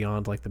you get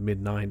beyond like the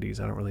mid-90s.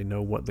 I don't really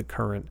know what the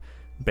current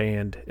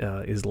band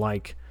is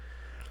like,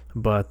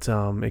 but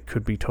it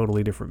could be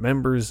totally different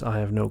members. I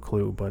have no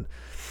clue, but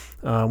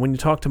when you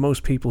talk to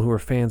most people who are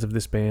fans of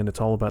this band, it's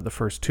all about the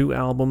first two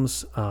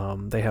albums.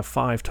 They have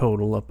 5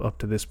 total up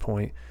to this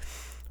point,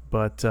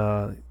 but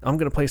I'm going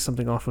to play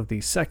something off of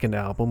the second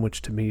album,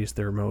 which to me is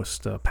their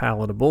most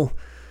palatable.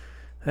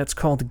 That's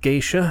called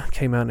Geisha.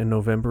 Came out in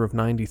November of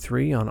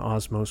 '93 on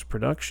Osmos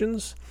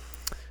Productions.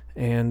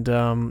 And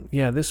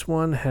this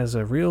one has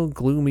a real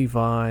gloomy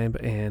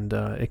vibe, and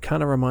it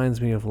kind of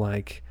reminds me of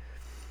like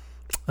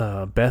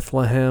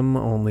Bethlehem,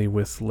 only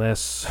with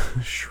less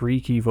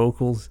shrieky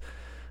vocals.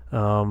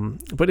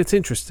 But it's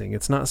interesting.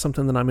 It's not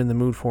something that I'm in the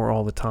mood for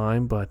all the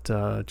time, but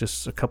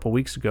just a couple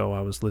weeks ago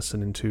I was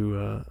listening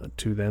to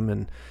them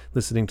and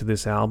listening to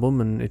this album,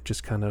 and it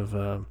just kind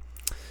of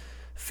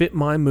fit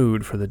my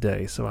mood for the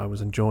day, so I was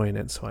enjoying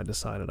it, so I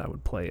decided I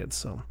would play it.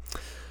 So,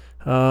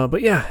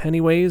 but yeah,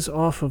 anyways,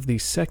 off of the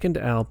second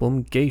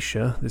album,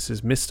 Geisha, this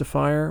is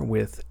Mystifier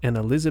with An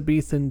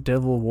Elizabethan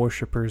Devil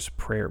Worshipper's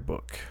Prayer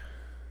Book.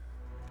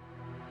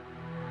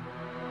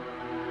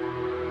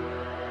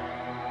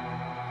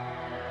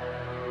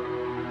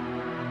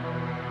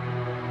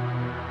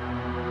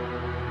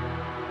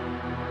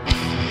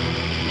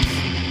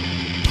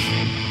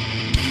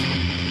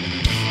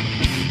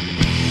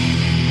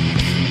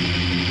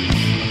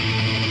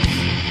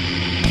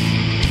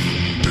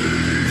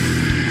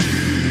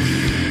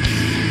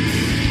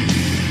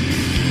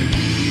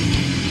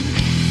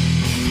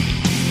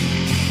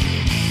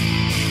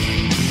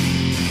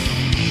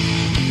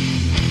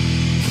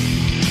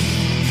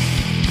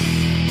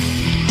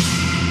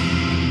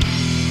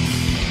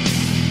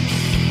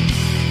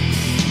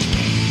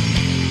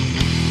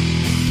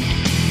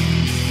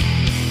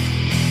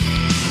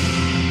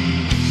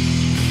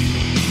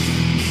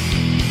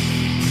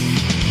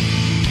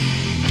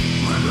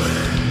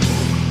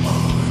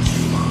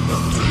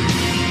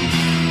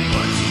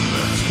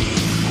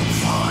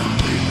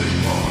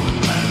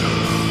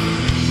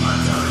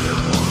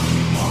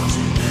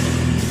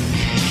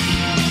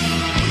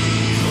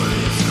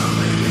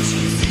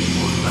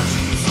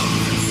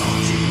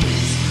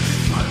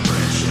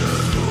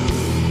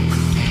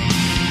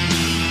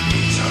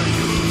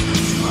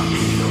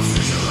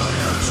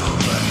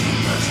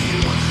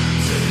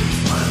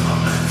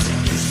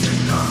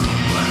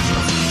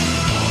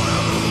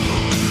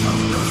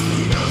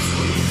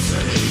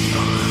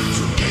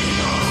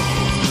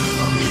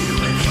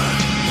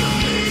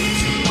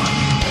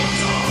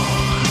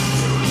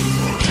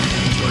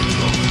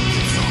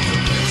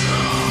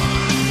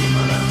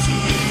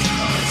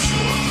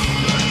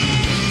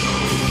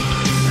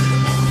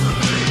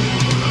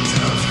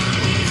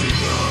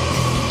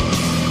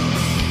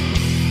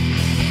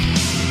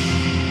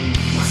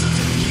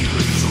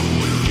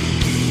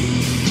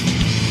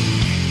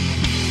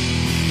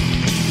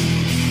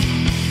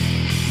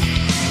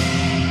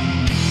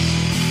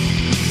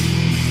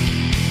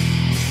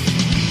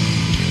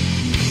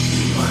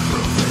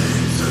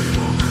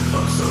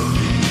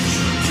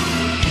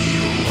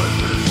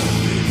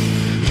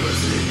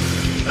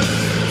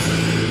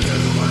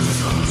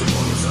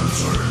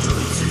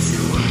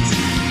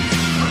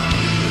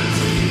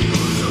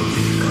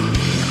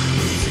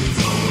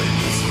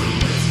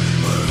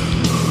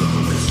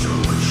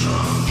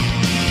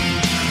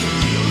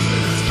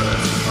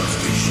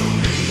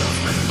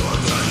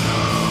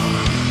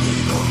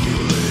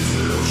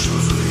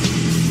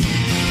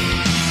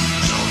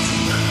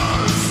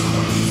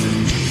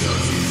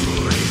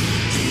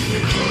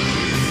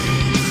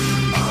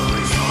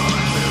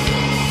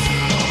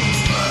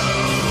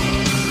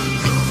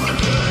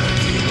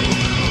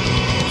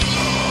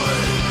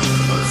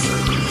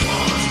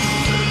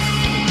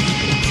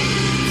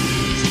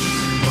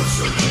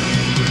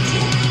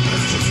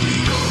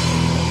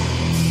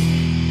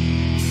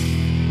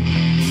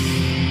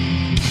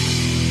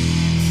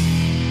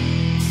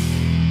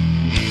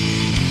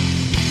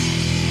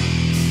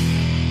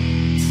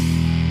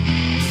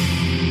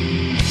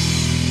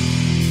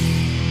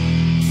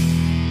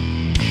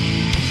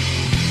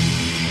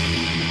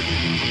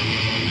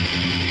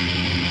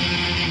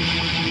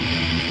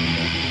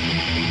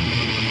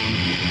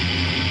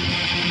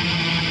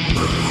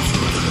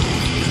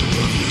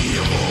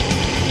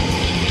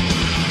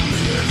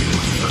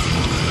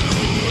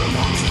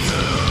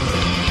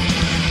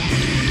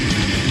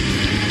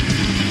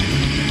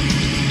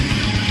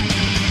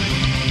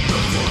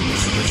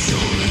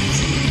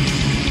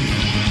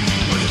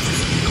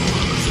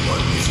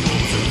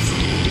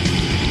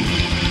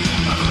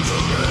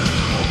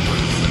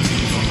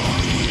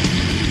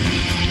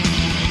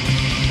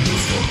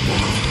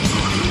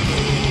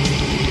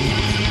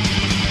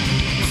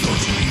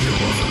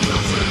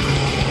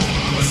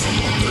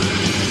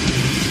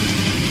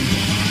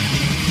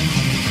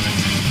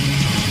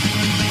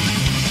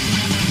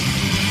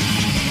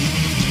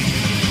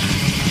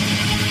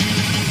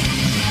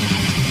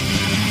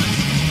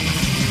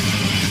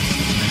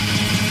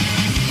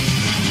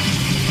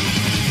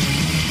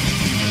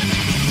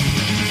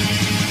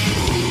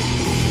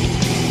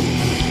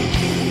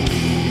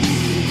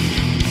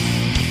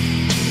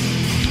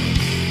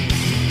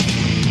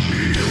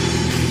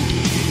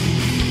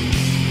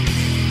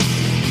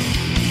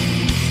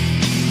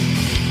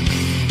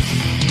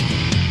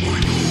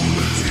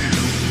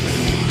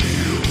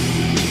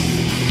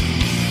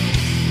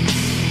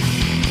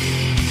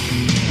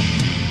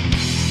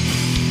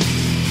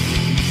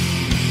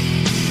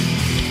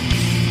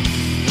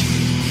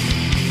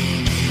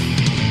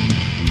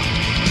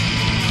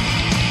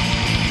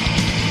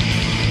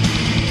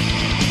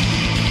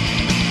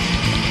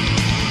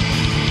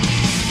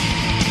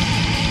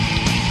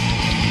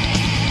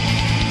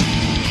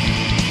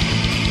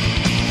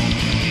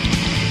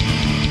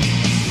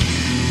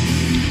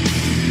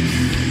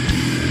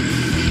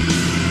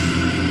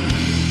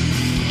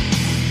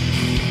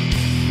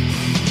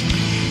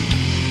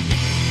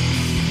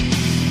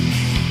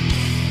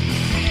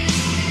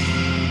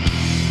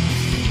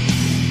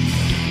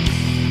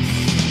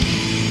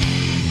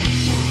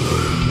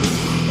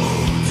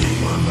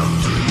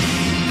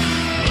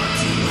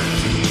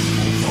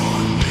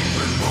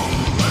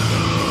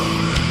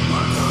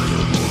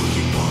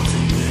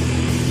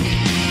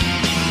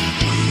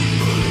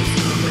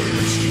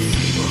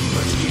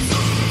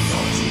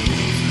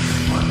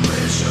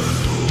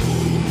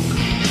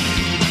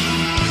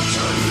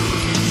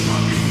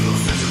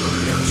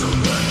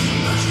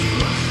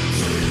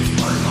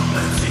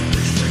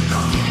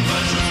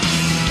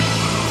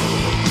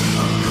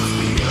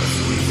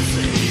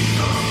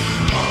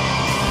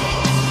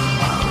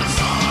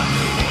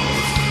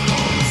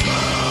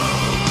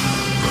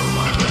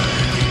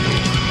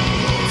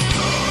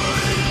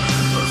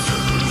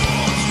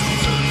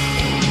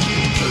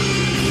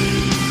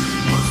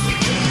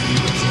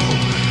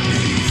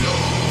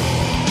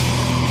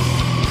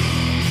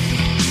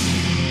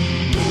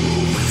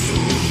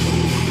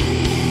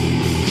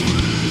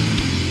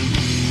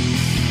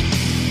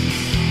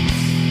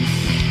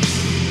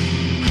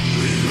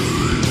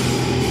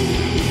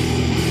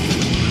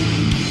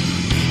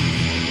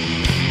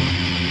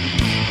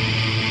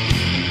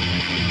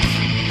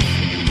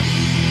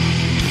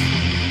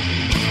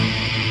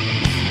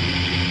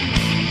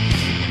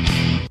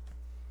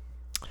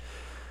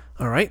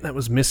 Alright, that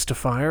was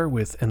Mystifier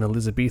with an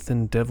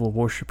Elizabethan Devil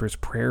Worshipper's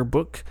Prayer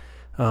Book.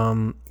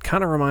 Kind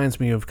of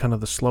reminds me of kind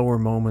of the slower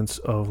moments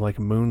of like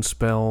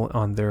Moonspell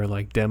on their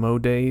like demo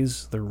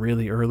days, their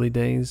really early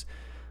days,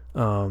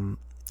 and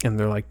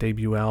their like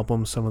debut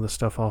album, some of the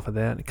stuff off of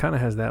that. It kind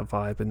of has that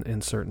vibe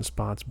in certain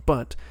spots,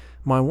 but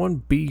my one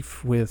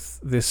beef with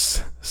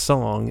this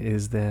song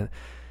is that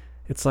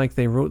it's like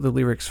they wrote the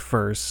lyrics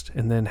first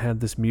and then had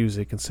this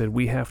music and said,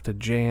 we have to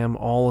jam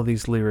all of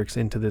these lyrics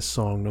into this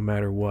song no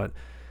matter what.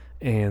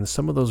 And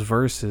some of those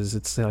verses,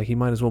 it's like he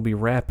might as well be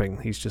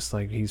rapping. He's just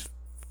like, he's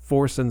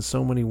forcing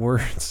so many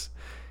words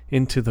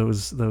into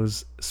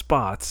those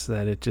spots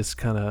that it just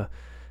kind of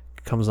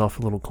comes off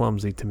a little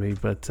clumsy to me.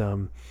 But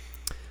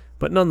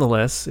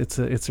nonetheless, it's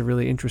a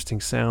really interesting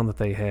sound that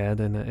they had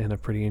and a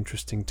pretty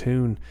interesting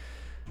tune.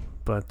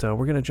 But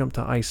we're going to jump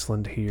to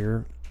Iceland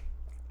here.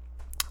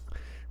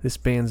 This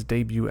band's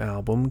debut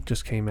album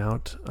just came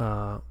out.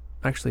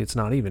 Actually, it's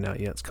not even out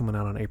yet. It's coming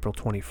out on April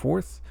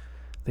 24th.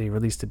 They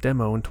released a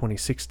demo in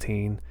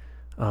 2016,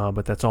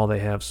 but that's all they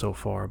have so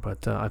far.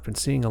 But I've been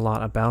seeing a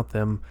lot about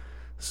them,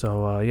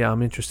 so yeah,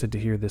 I'm interested to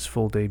hear this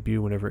full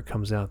debut whenever it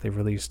comes out. They've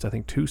released, I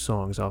think, 2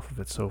 songs off of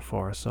it so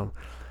far. So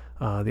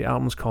the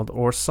album's called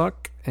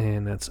Orsok,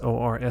 and that's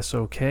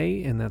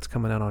O-R-S-O-K, and that's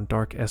coming out on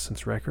Dark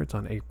Essence Records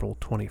on April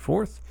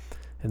 24th.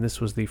 And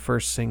this was the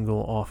first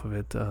single off of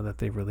it that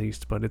they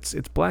released. But it's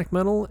black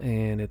metal,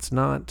 and it's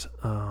not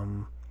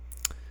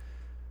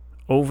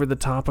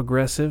over-the-top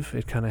aggressive.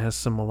 It kind of has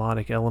some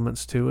melodic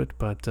elements to it,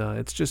 but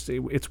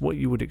it's what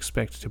you would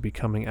expect to be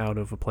coming out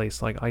of a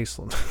place like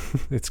Iceland.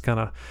 It's kind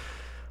of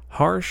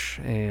harsh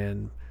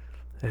and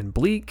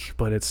bleak,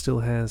 but it still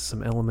has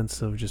some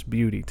elements of just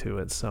beauty to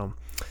it. So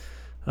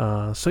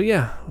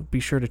yeah, be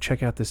sure to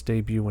check out this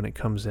debut when it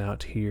comes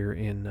out here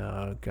in,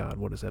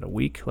 what is that, a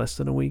week? Less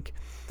than a week?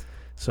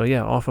 So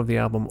yeah, off of the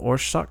album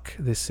Orsok,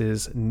 this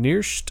is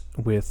Nyrst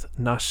with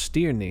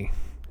Nastirni.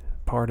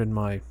 Pardon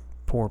my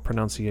poor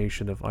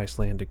pronunciation of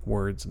Icelandic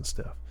words and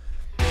stuff.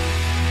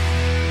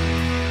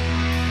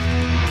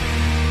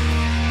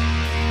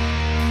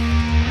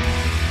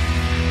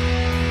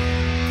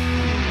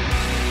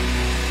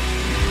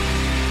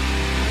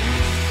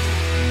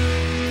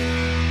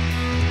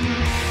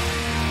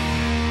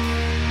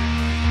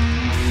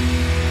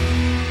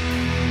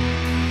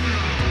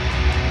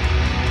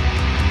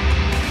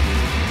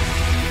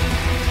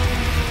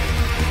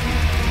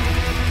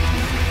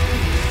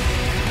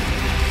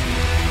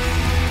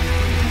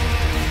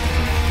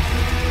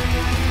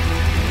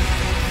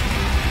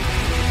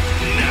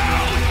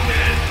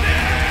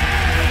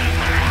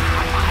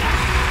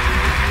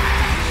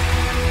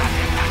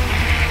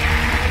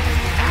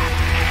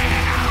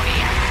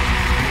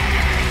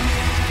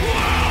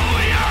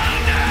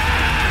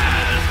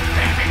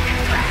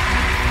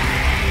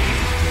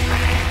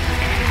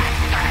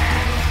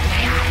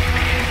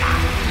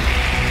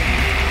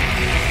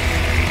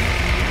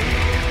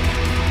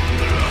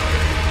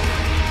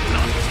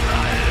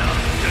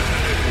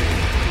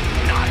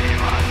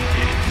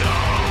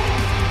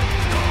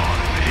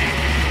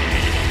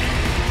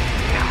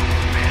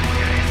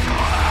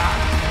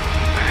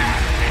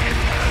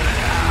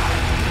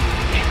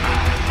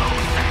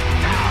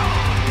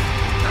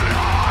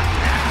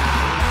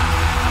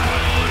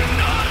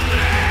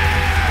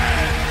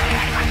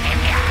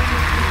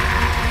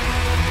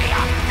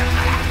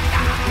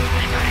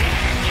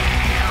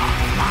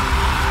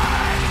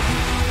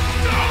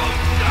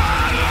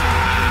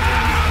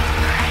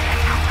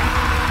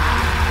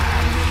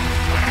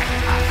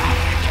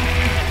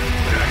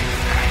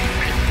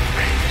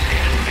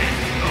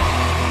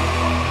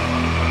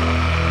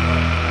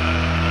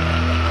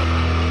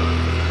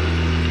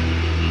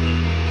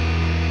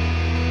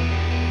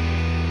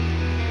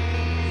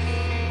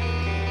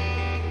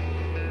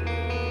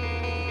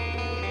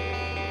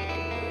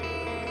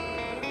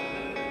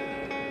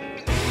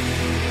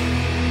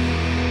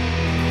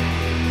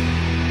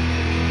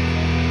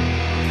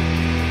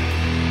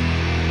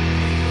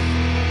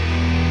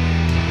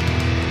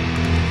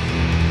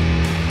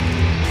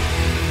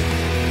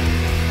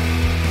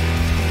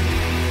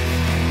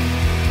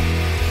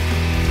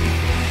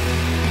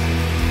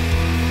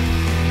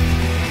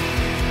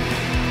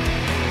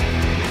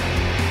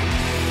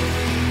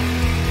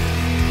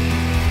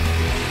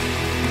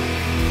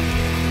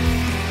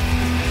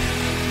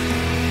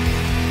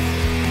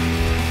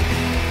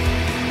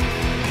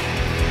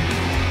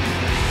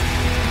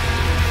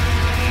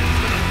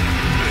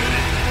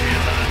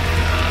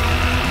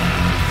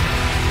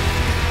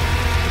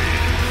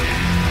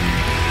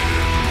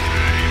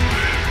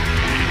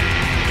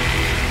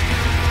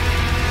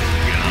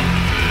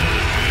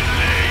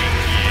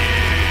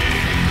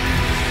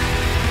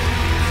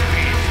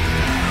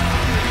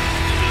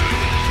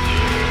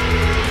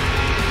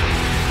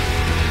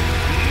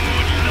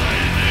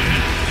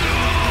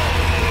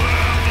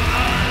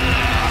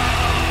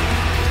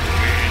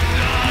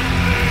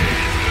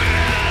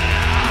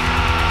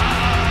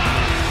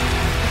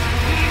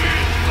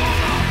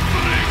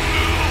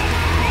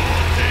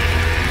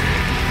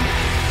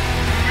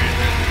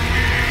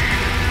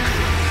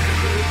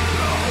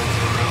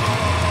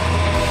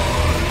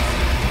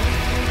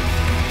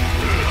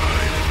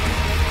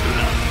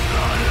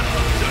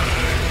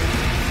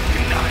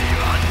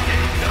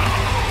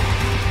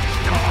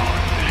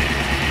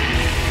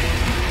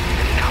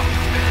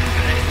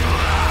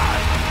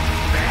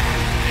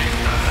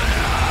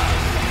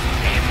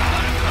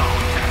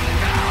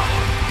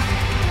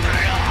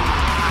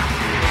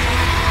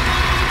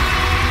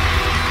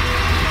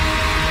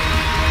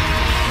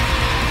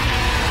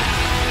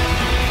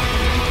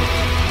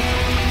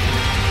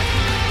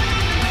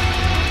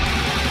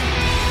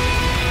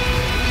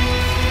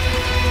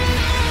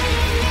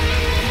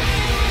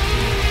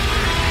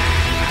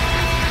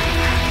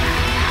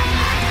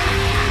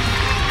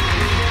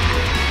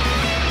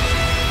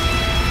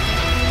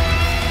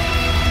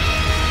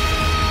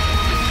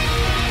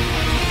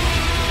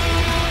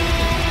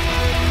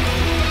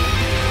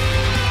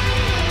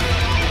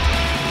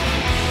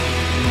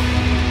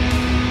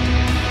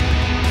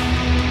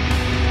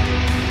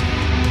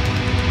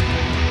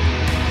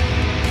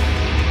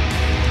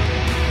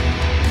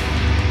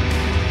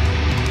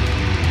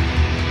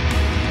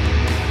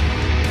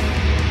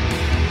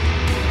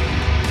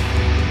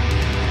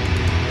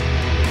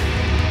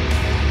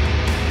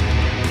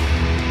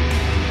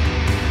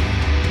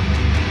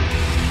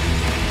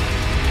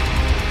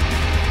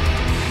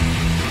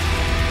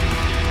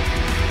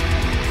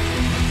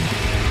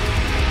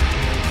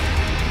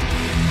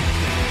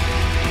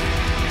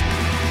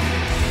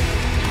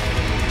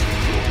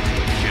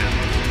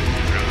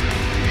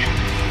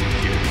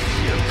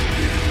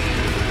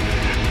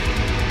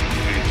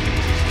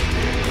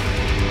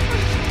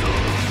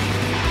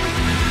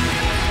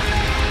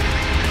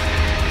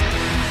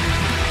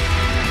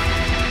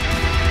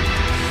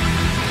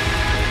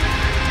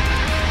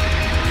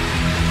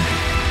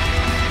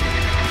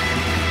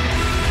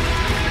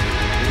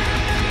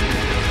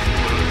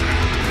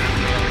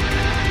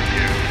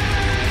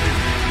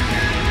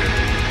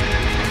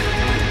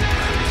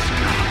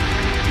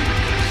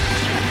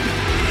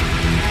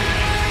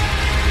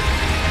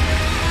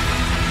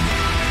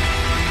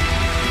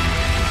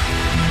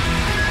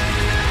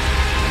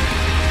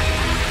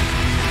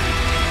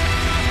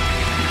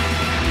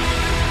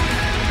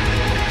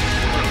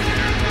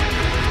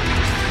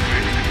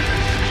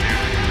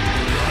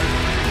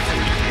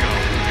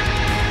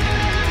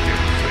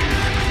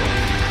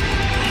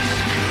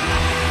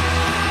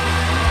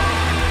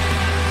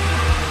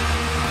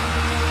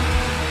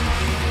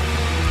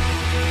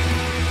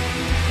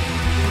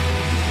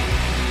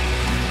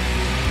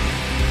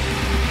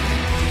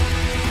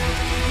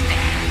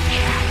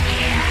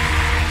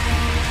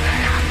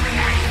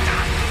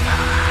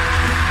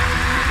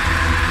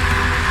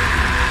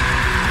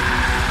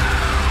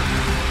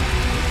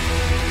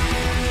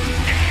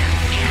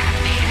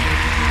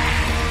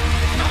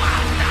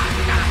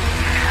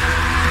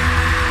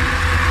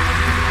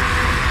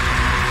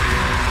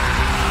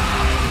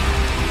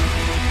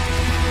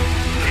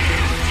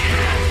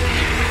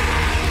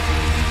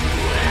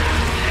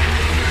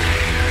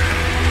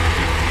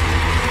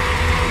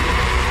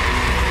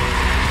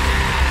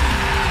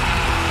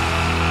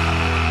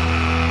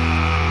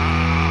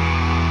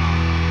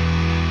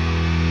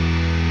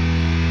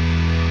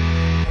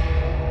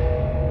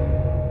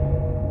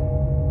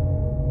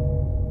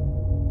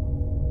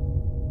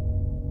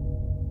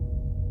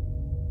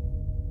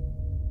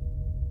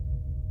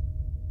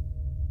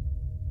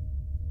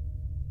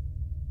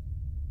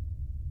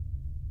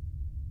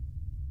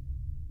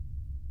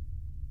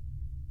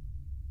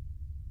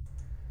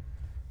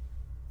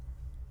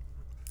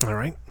 All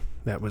right,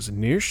 that was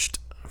Nyrst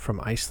from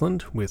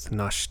Iceland with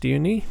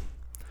Nastirni.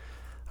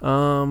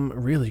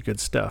 Really good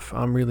stuff.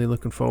 I'm really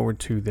looking forward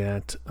to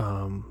that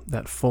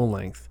full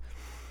length.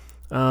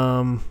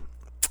 Okay,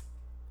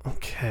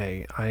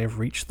 I have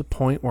reached the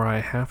point where I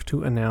have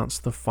to announce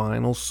the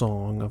final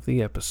song of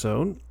the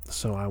episode.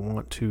 So I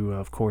want to,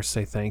 of course,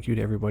 say thank you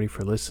to everybody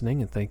for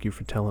listening, and thank you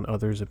for telling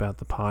others about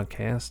the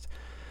podcast.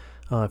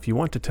 If you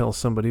want to tell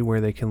somebody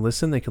where they can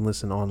listen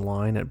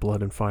online at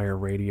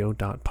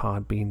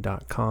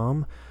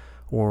bloodandfireradio.podbean.com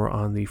or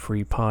on the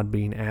free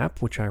Podbean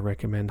app, which I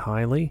recommend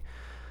highly.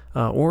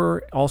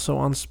 Or also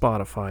on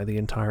Spotify. The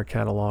entire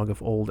catalog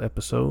of old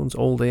episodes,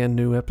 old and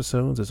new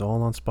episodes, is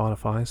all on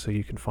Spotify, so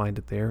you can find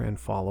it there and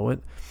follow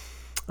it.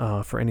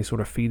 For any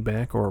sort of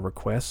feedback or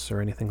requests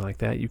or anything like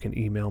that, you can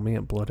email me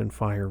at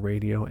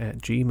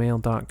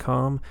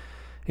bloodandfireradio@gmail.com.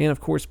 And,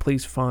 of course,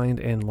 please find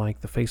and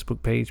like the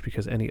Facebook page,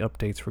 because any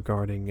updates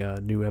regarding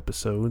new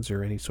episodes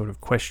or any sort of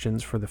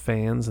questions for the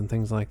fans and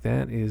things like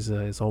that is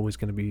always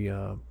going to be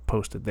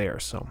posted there.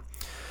 So,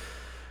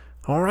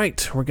 all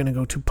right, we're going to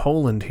go to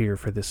Poland here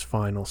for this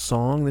final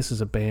song. This is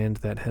a band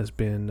that has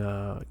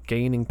been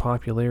gaining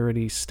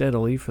popularity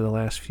steadily for the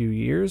last few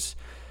years.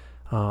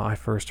 I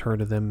first heard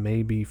of them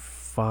maybe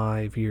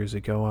 5 years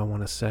ago, I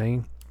want to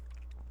say.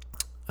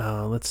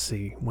 Let's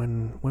see,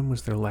 when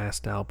was their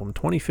last album?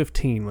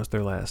 2015 was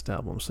their last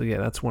album. So yeah,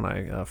 that's when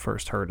I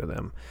first heard of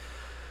them.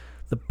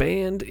 The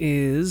band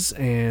is,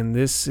 and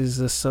this is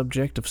a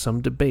subject of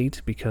some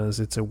debate because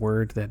it's a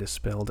word that is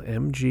spelled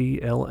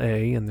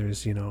MGLA, and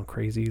there's,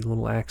 crazy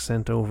little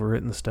accent over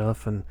it and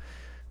stuff, and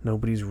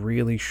nobody's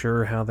really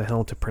sure how the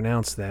hell to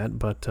pronounce that,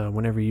 but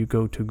whenever you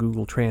go to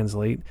Google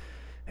Translate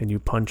and you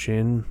punch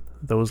in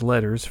those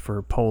letters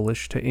for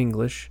Polish to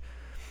English,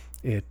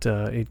 it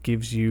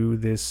gives you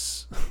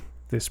this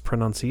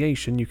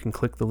pronunciation. You can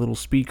click the little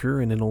speaker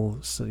and it'll,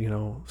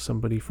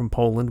 somebody from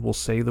Poland will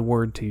say the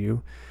word to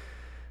you,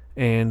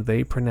 and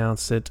they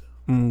pronounce it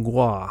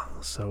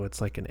mgła. So it's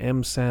like an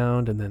M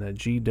sound and then a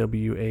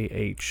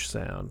GWAH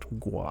sound.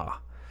 Mgła.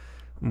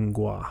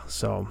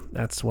 So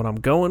that's what I'm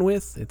going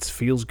with. It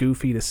feels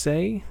goofy to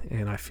say,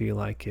 and I feel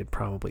like it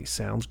probably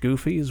sounds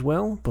goofy as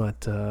well,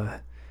 but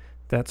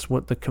that's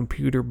what the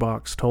computer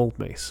box told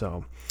me.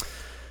 So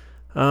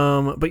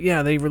but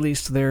yeah, they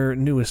released their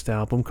newest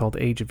album called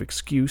Age of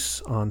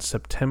Excuse on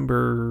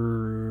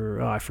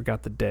September, I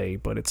forgot the day,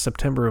 but it's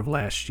September of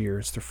last year.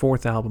 It's their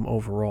fourth album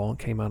overall. It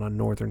came out on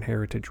Northern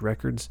Heritage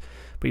Records.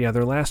 But yeah,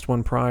 their last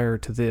one prior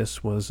to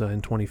this was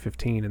in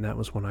 2015, and that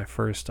was when I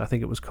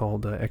think it was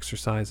called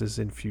Exercises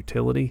in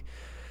Futility.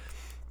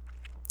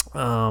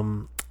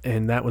 And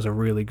that was a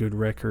really good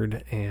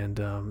record, and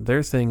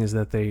their thing is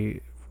that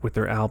with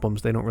their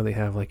albums, they don't really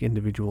have like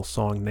individual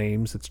song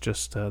names. It's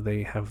just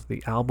they have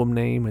the album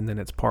name, and then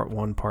it's part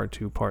 1, part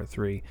 2, part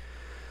 3.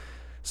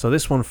 So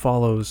this one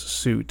follows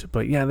suit.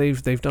 But yeah,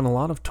 they've done a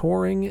lot of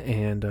touring,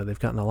 and they've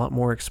gotten a lot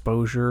more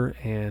exposure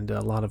and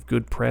a lot of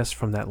good press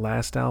from that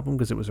last album,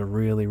 because it was a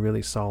really,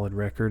 really solid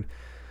record.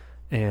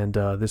 And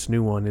this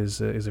new one is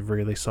a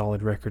really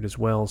solid record as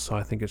well. So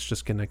I think it's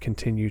just going to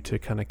continue to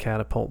kind of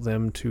catapult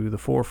them to the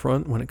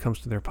forefront when it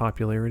comes to their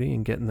popularity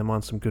and getting them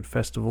on some good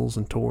festivals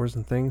and tours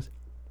and things.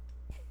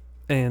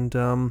 And,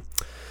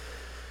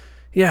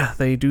 yeah,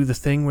 they do the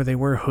thing where they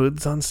wear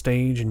hoods on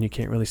stage and you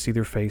can't really see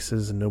their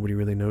faces and nobody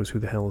really knows who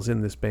the hell is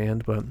in this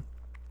band, but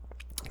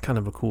kind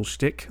of a cool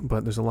shtick.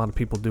 But there's a lot of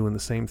people doing the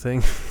same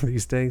thing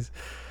these days.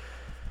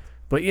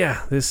 But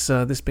yeah, this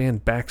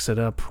band backs it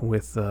up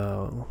with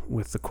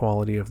the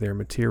quality of their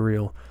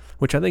material,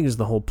 which I think is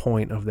the whole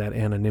point of that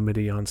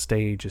anonymity on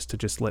stage, is to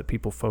just let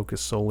people focus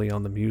solely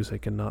on the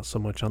music and not so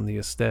much on the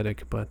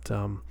aesthetic.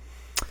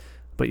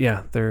 But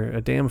yeah, they're a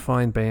damn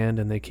fine band,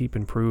 and they keep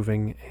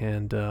improving,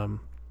 and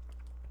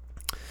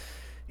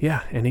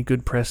yeah, any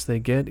good press they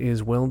get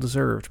is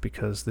well-deserved,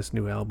 because this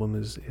new album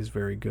is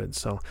very good.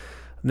 So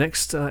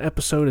next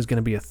episode is going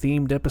to be a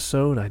themed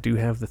episode. I do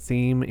have the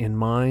theme in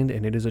mind,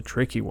 and it is a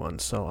tricky one,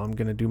 so I'm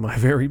going to do my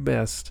very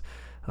best.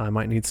 I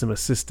might need some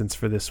assistance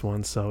for this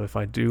one, so if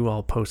I do,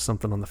 I'll post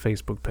something on the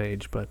Facebook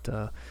page. But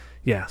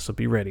yeah, so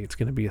be ready. It's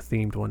going to be a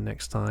themed one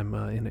next time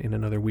in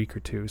another week or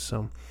two.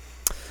 So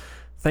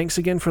thanks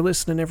again for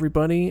listening,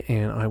 everybody,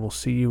 and I will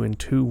see you in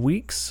 2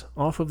 weeks.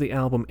 Off of the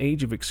album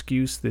Age of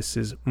Excuse, this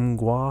is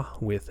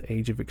Mgła with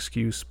Age of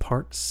Excuse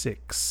Part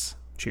 6.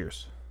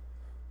 Cheers.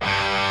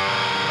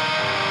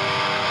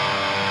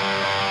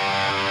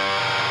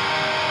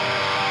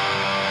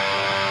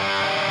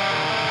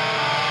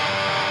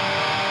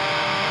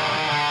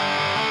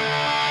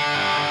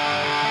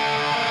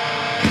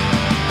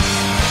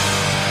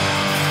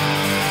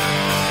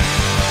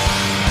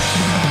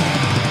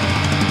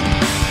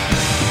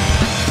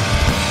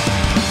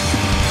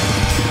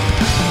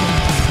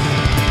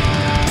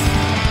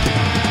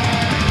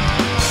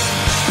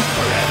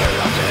 Forever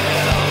locked in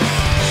hell,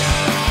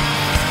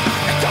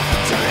 it's up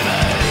to me.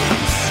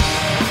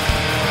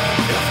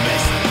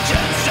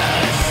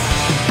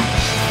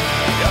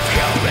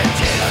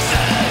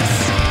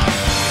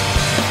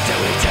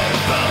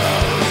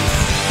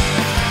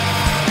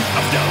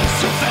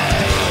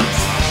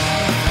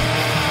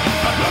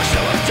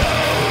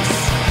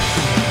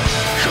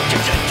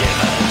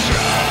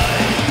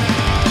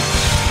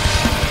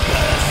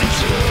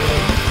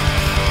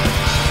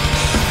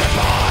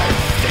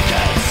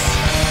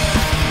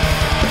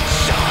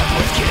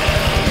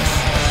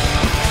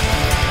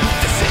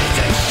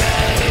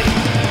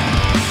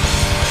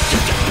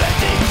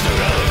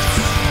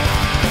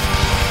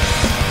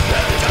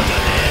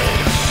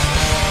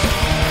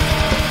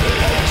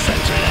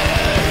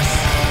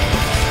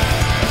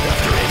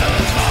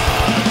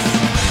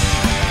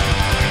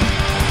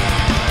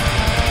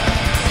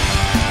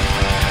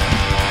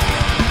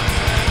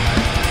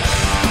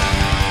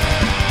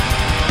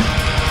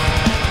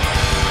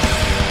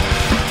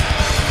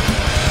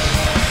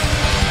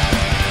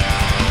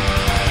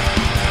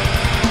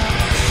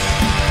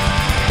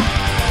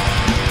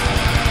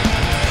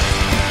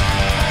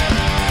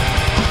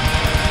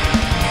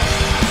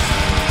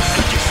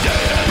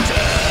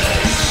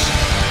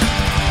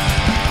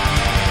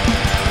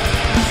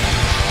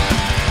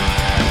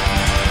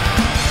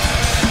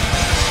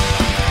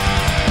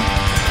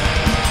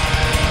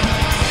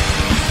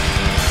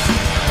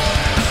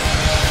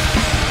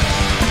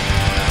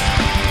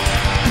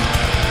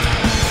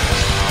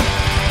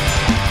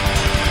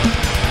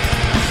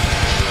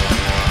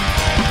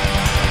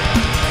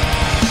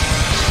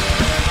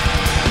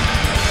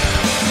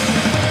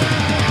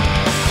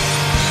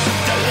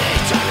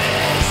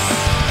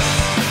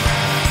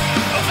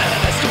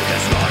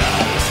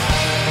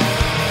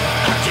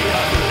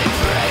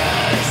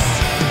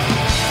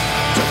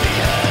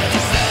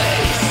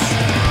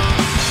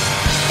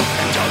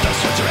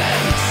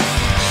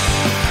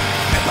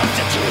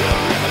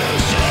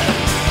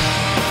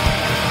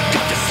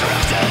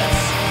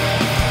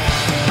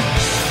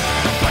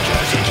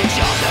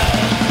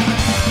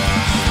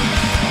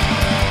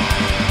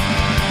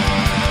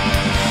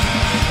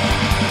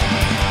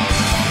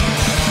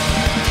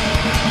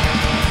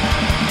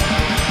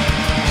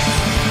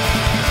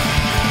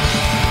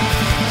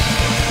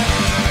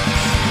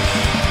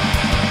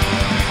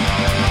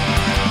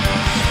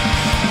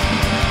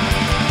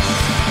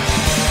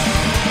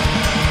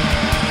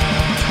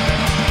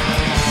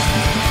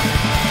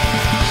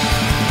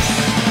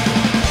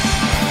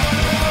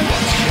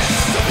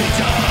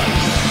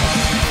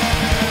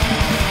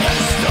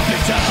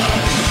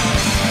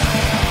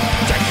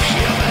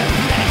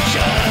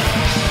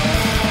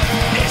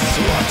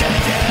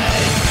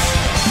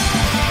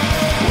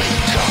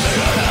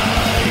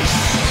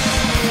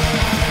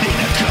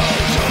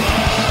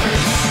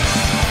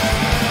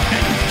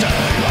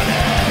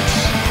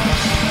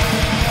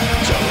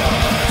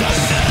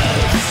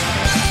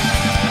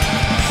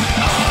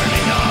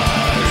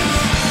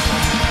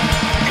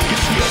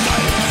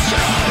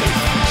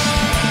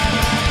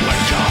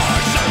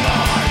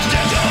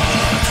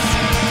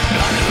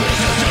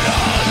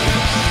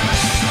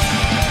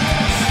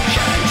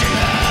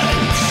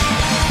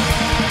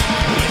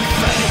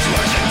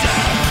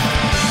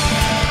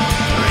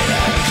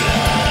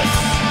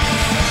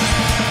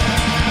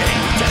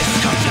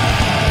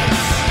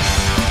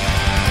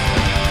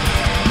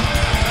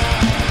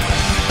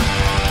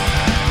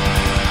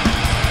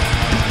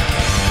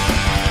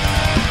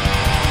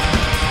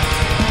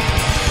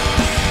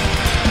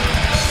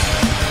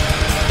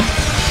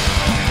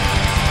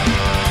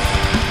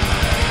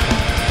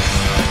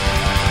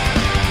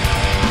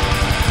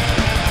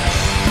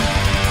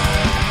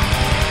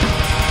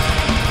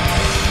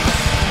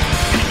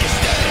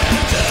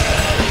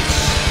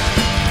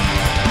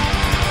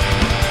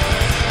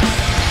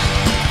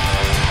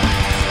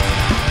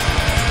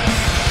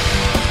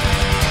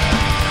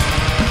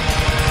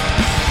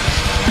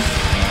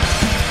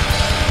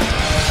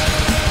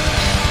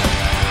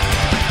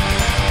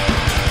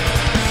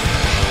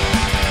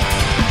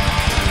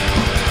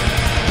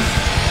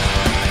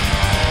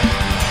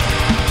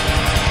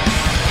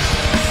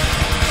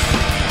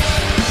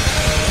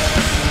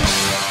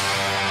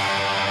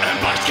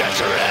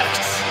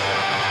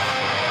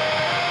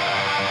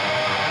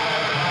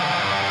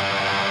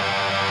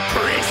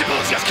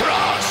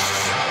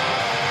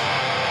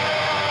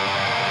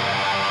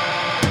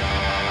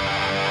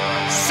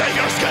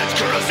 Saviors get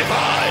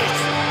crucified.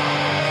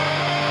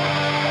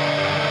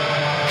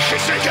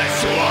 History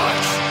gets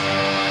watched.